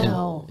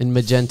 No. And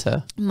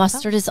magenta.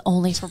 Mustard is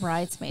only for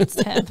bridesmaids,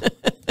 Tim.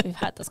 We've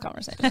had this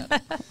conversation.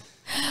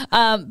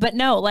 But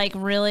no, like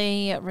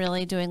really,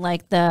 really doing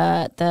like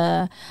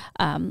the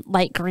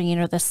light green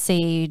or the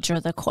sage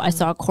or I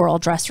saw a coral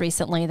dress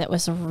recently that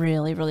was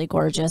really, really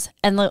gorgeous.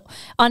 And look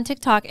on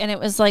TikTok, and it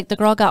was like the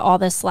girl got all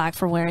this slack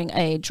for wearing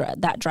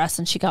that dress,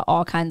 and she got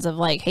all kinds of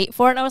like hate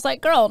for it. And I was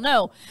like, girl,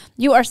 no,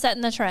 you are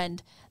setting the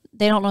trend.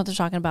 They don't know what they're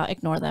talking about.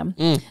 Ignore them.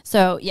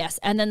 So yes.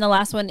 And then the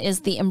last one is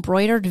the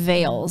embroidered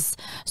veils.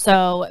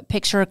 So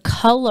picture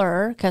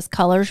color, because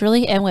color's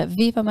really in with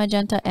Viva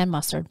Magenta and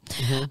mustard.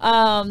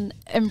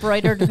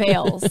 Embroidered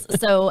veils.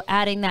 So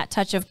adding that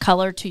touch of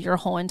color to your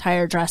whole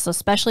entire dress,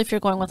 especially if you're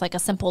going with like a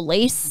simple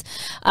lace,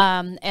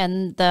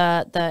 and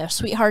the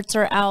sweethearts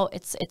are out.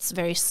 It's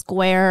very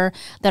square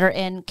that are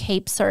in,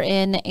 capes are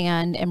in,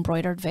 and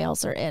embroidered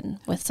veils are in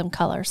with some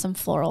color, some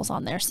florals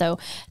on there. So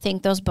I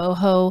think those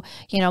boho,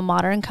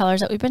 modern colors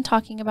that we've been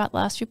talking about the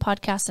last few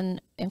podcasts, and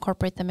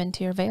incorporate them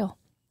into your veil.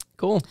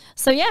 Cool.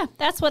 So yeah,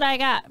 that's what I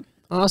got.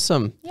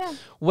 Awesome. Yeah.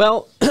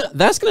 Well,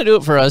 that's going to do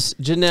it for us.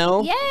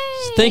 Janelle, yay!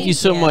 Thank you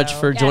so much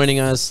for joining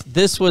us.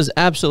 This was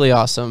absolutely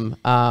awesome.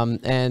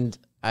 And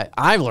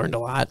I've learned a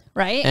lot.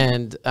 Right.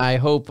 And I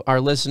hope our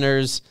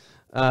listeners,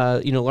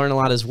 learn a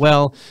lot as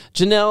well.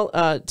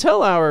 Janelle,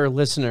 tell our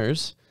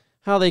listeners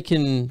how they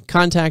can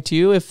contact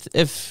you if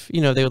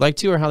they would like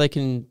to, or how they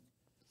can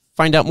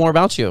find out more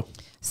about you.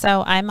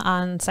 So I'm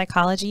on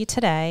Psychology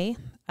Today,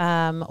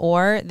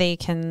 or they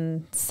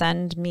can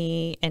send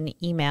me an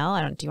email.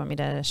 Do you want me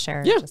to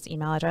share just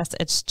email address?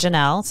 It's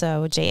Janelle,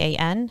 so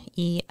Janelle,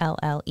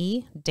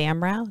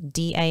 Damrau,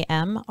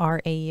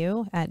 Damrau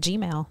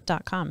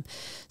 @gmail.com.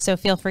 So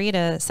feel free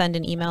to send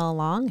an email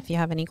along if you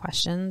have any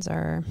questions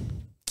or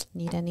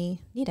need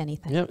anything.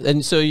 Yeah,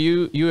 and so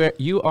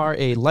you are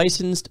a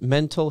licensed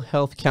mental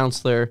health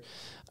counselor,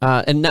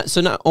 and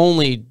not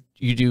only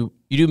you do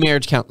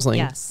marriage counseling,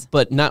 yes,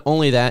 but not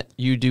only that,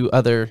 you do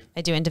other.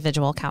 I do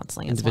individual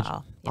counseling as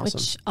well. Awesome.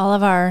 Which all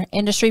of our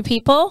industry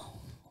people,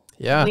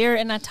 yeah, we're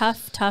in a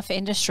tough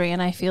industry,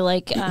 and I feel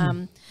like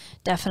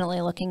definitely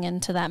looking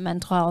into that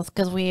mental health,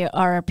 because we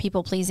are a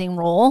people pleasing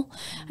role.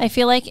 I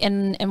feel like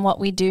in what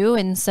we do,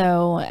 and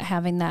so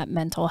having that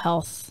mental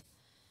health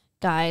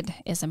guide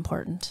is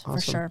important for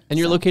sure. And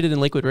you're located in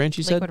Lakewood Ranch,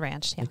 you said? Lakewood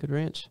Ranch, yeah. Lakewood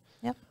Ranch.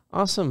 Yep.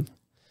 Awesome.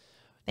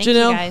 Thank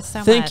Janelle, you guys so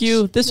much. thank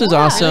you. This was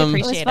awesome.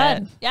 Really appreciate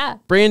it. Yeah.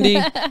 Brandy,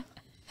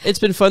 it's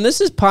been fun. This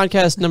is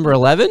podcast number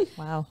 11.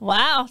 Wow.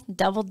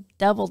 Double.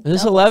 Is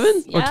this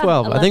 11 or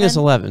 12? 11. I think it's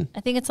 11.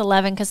 I think it's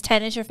 11 because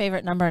 10 is your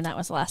favorite number, and that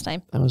was the last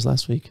time. That was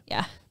last week.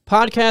 Yeah.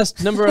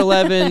 Podcast number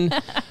 11.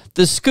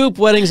 The Scoop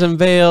Weddings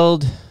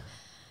Unveiled.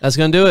 That's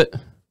going to do it.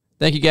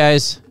 Thank you,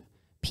 guys.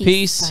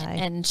 Peace.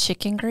 And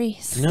chicken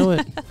grease. You know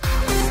it.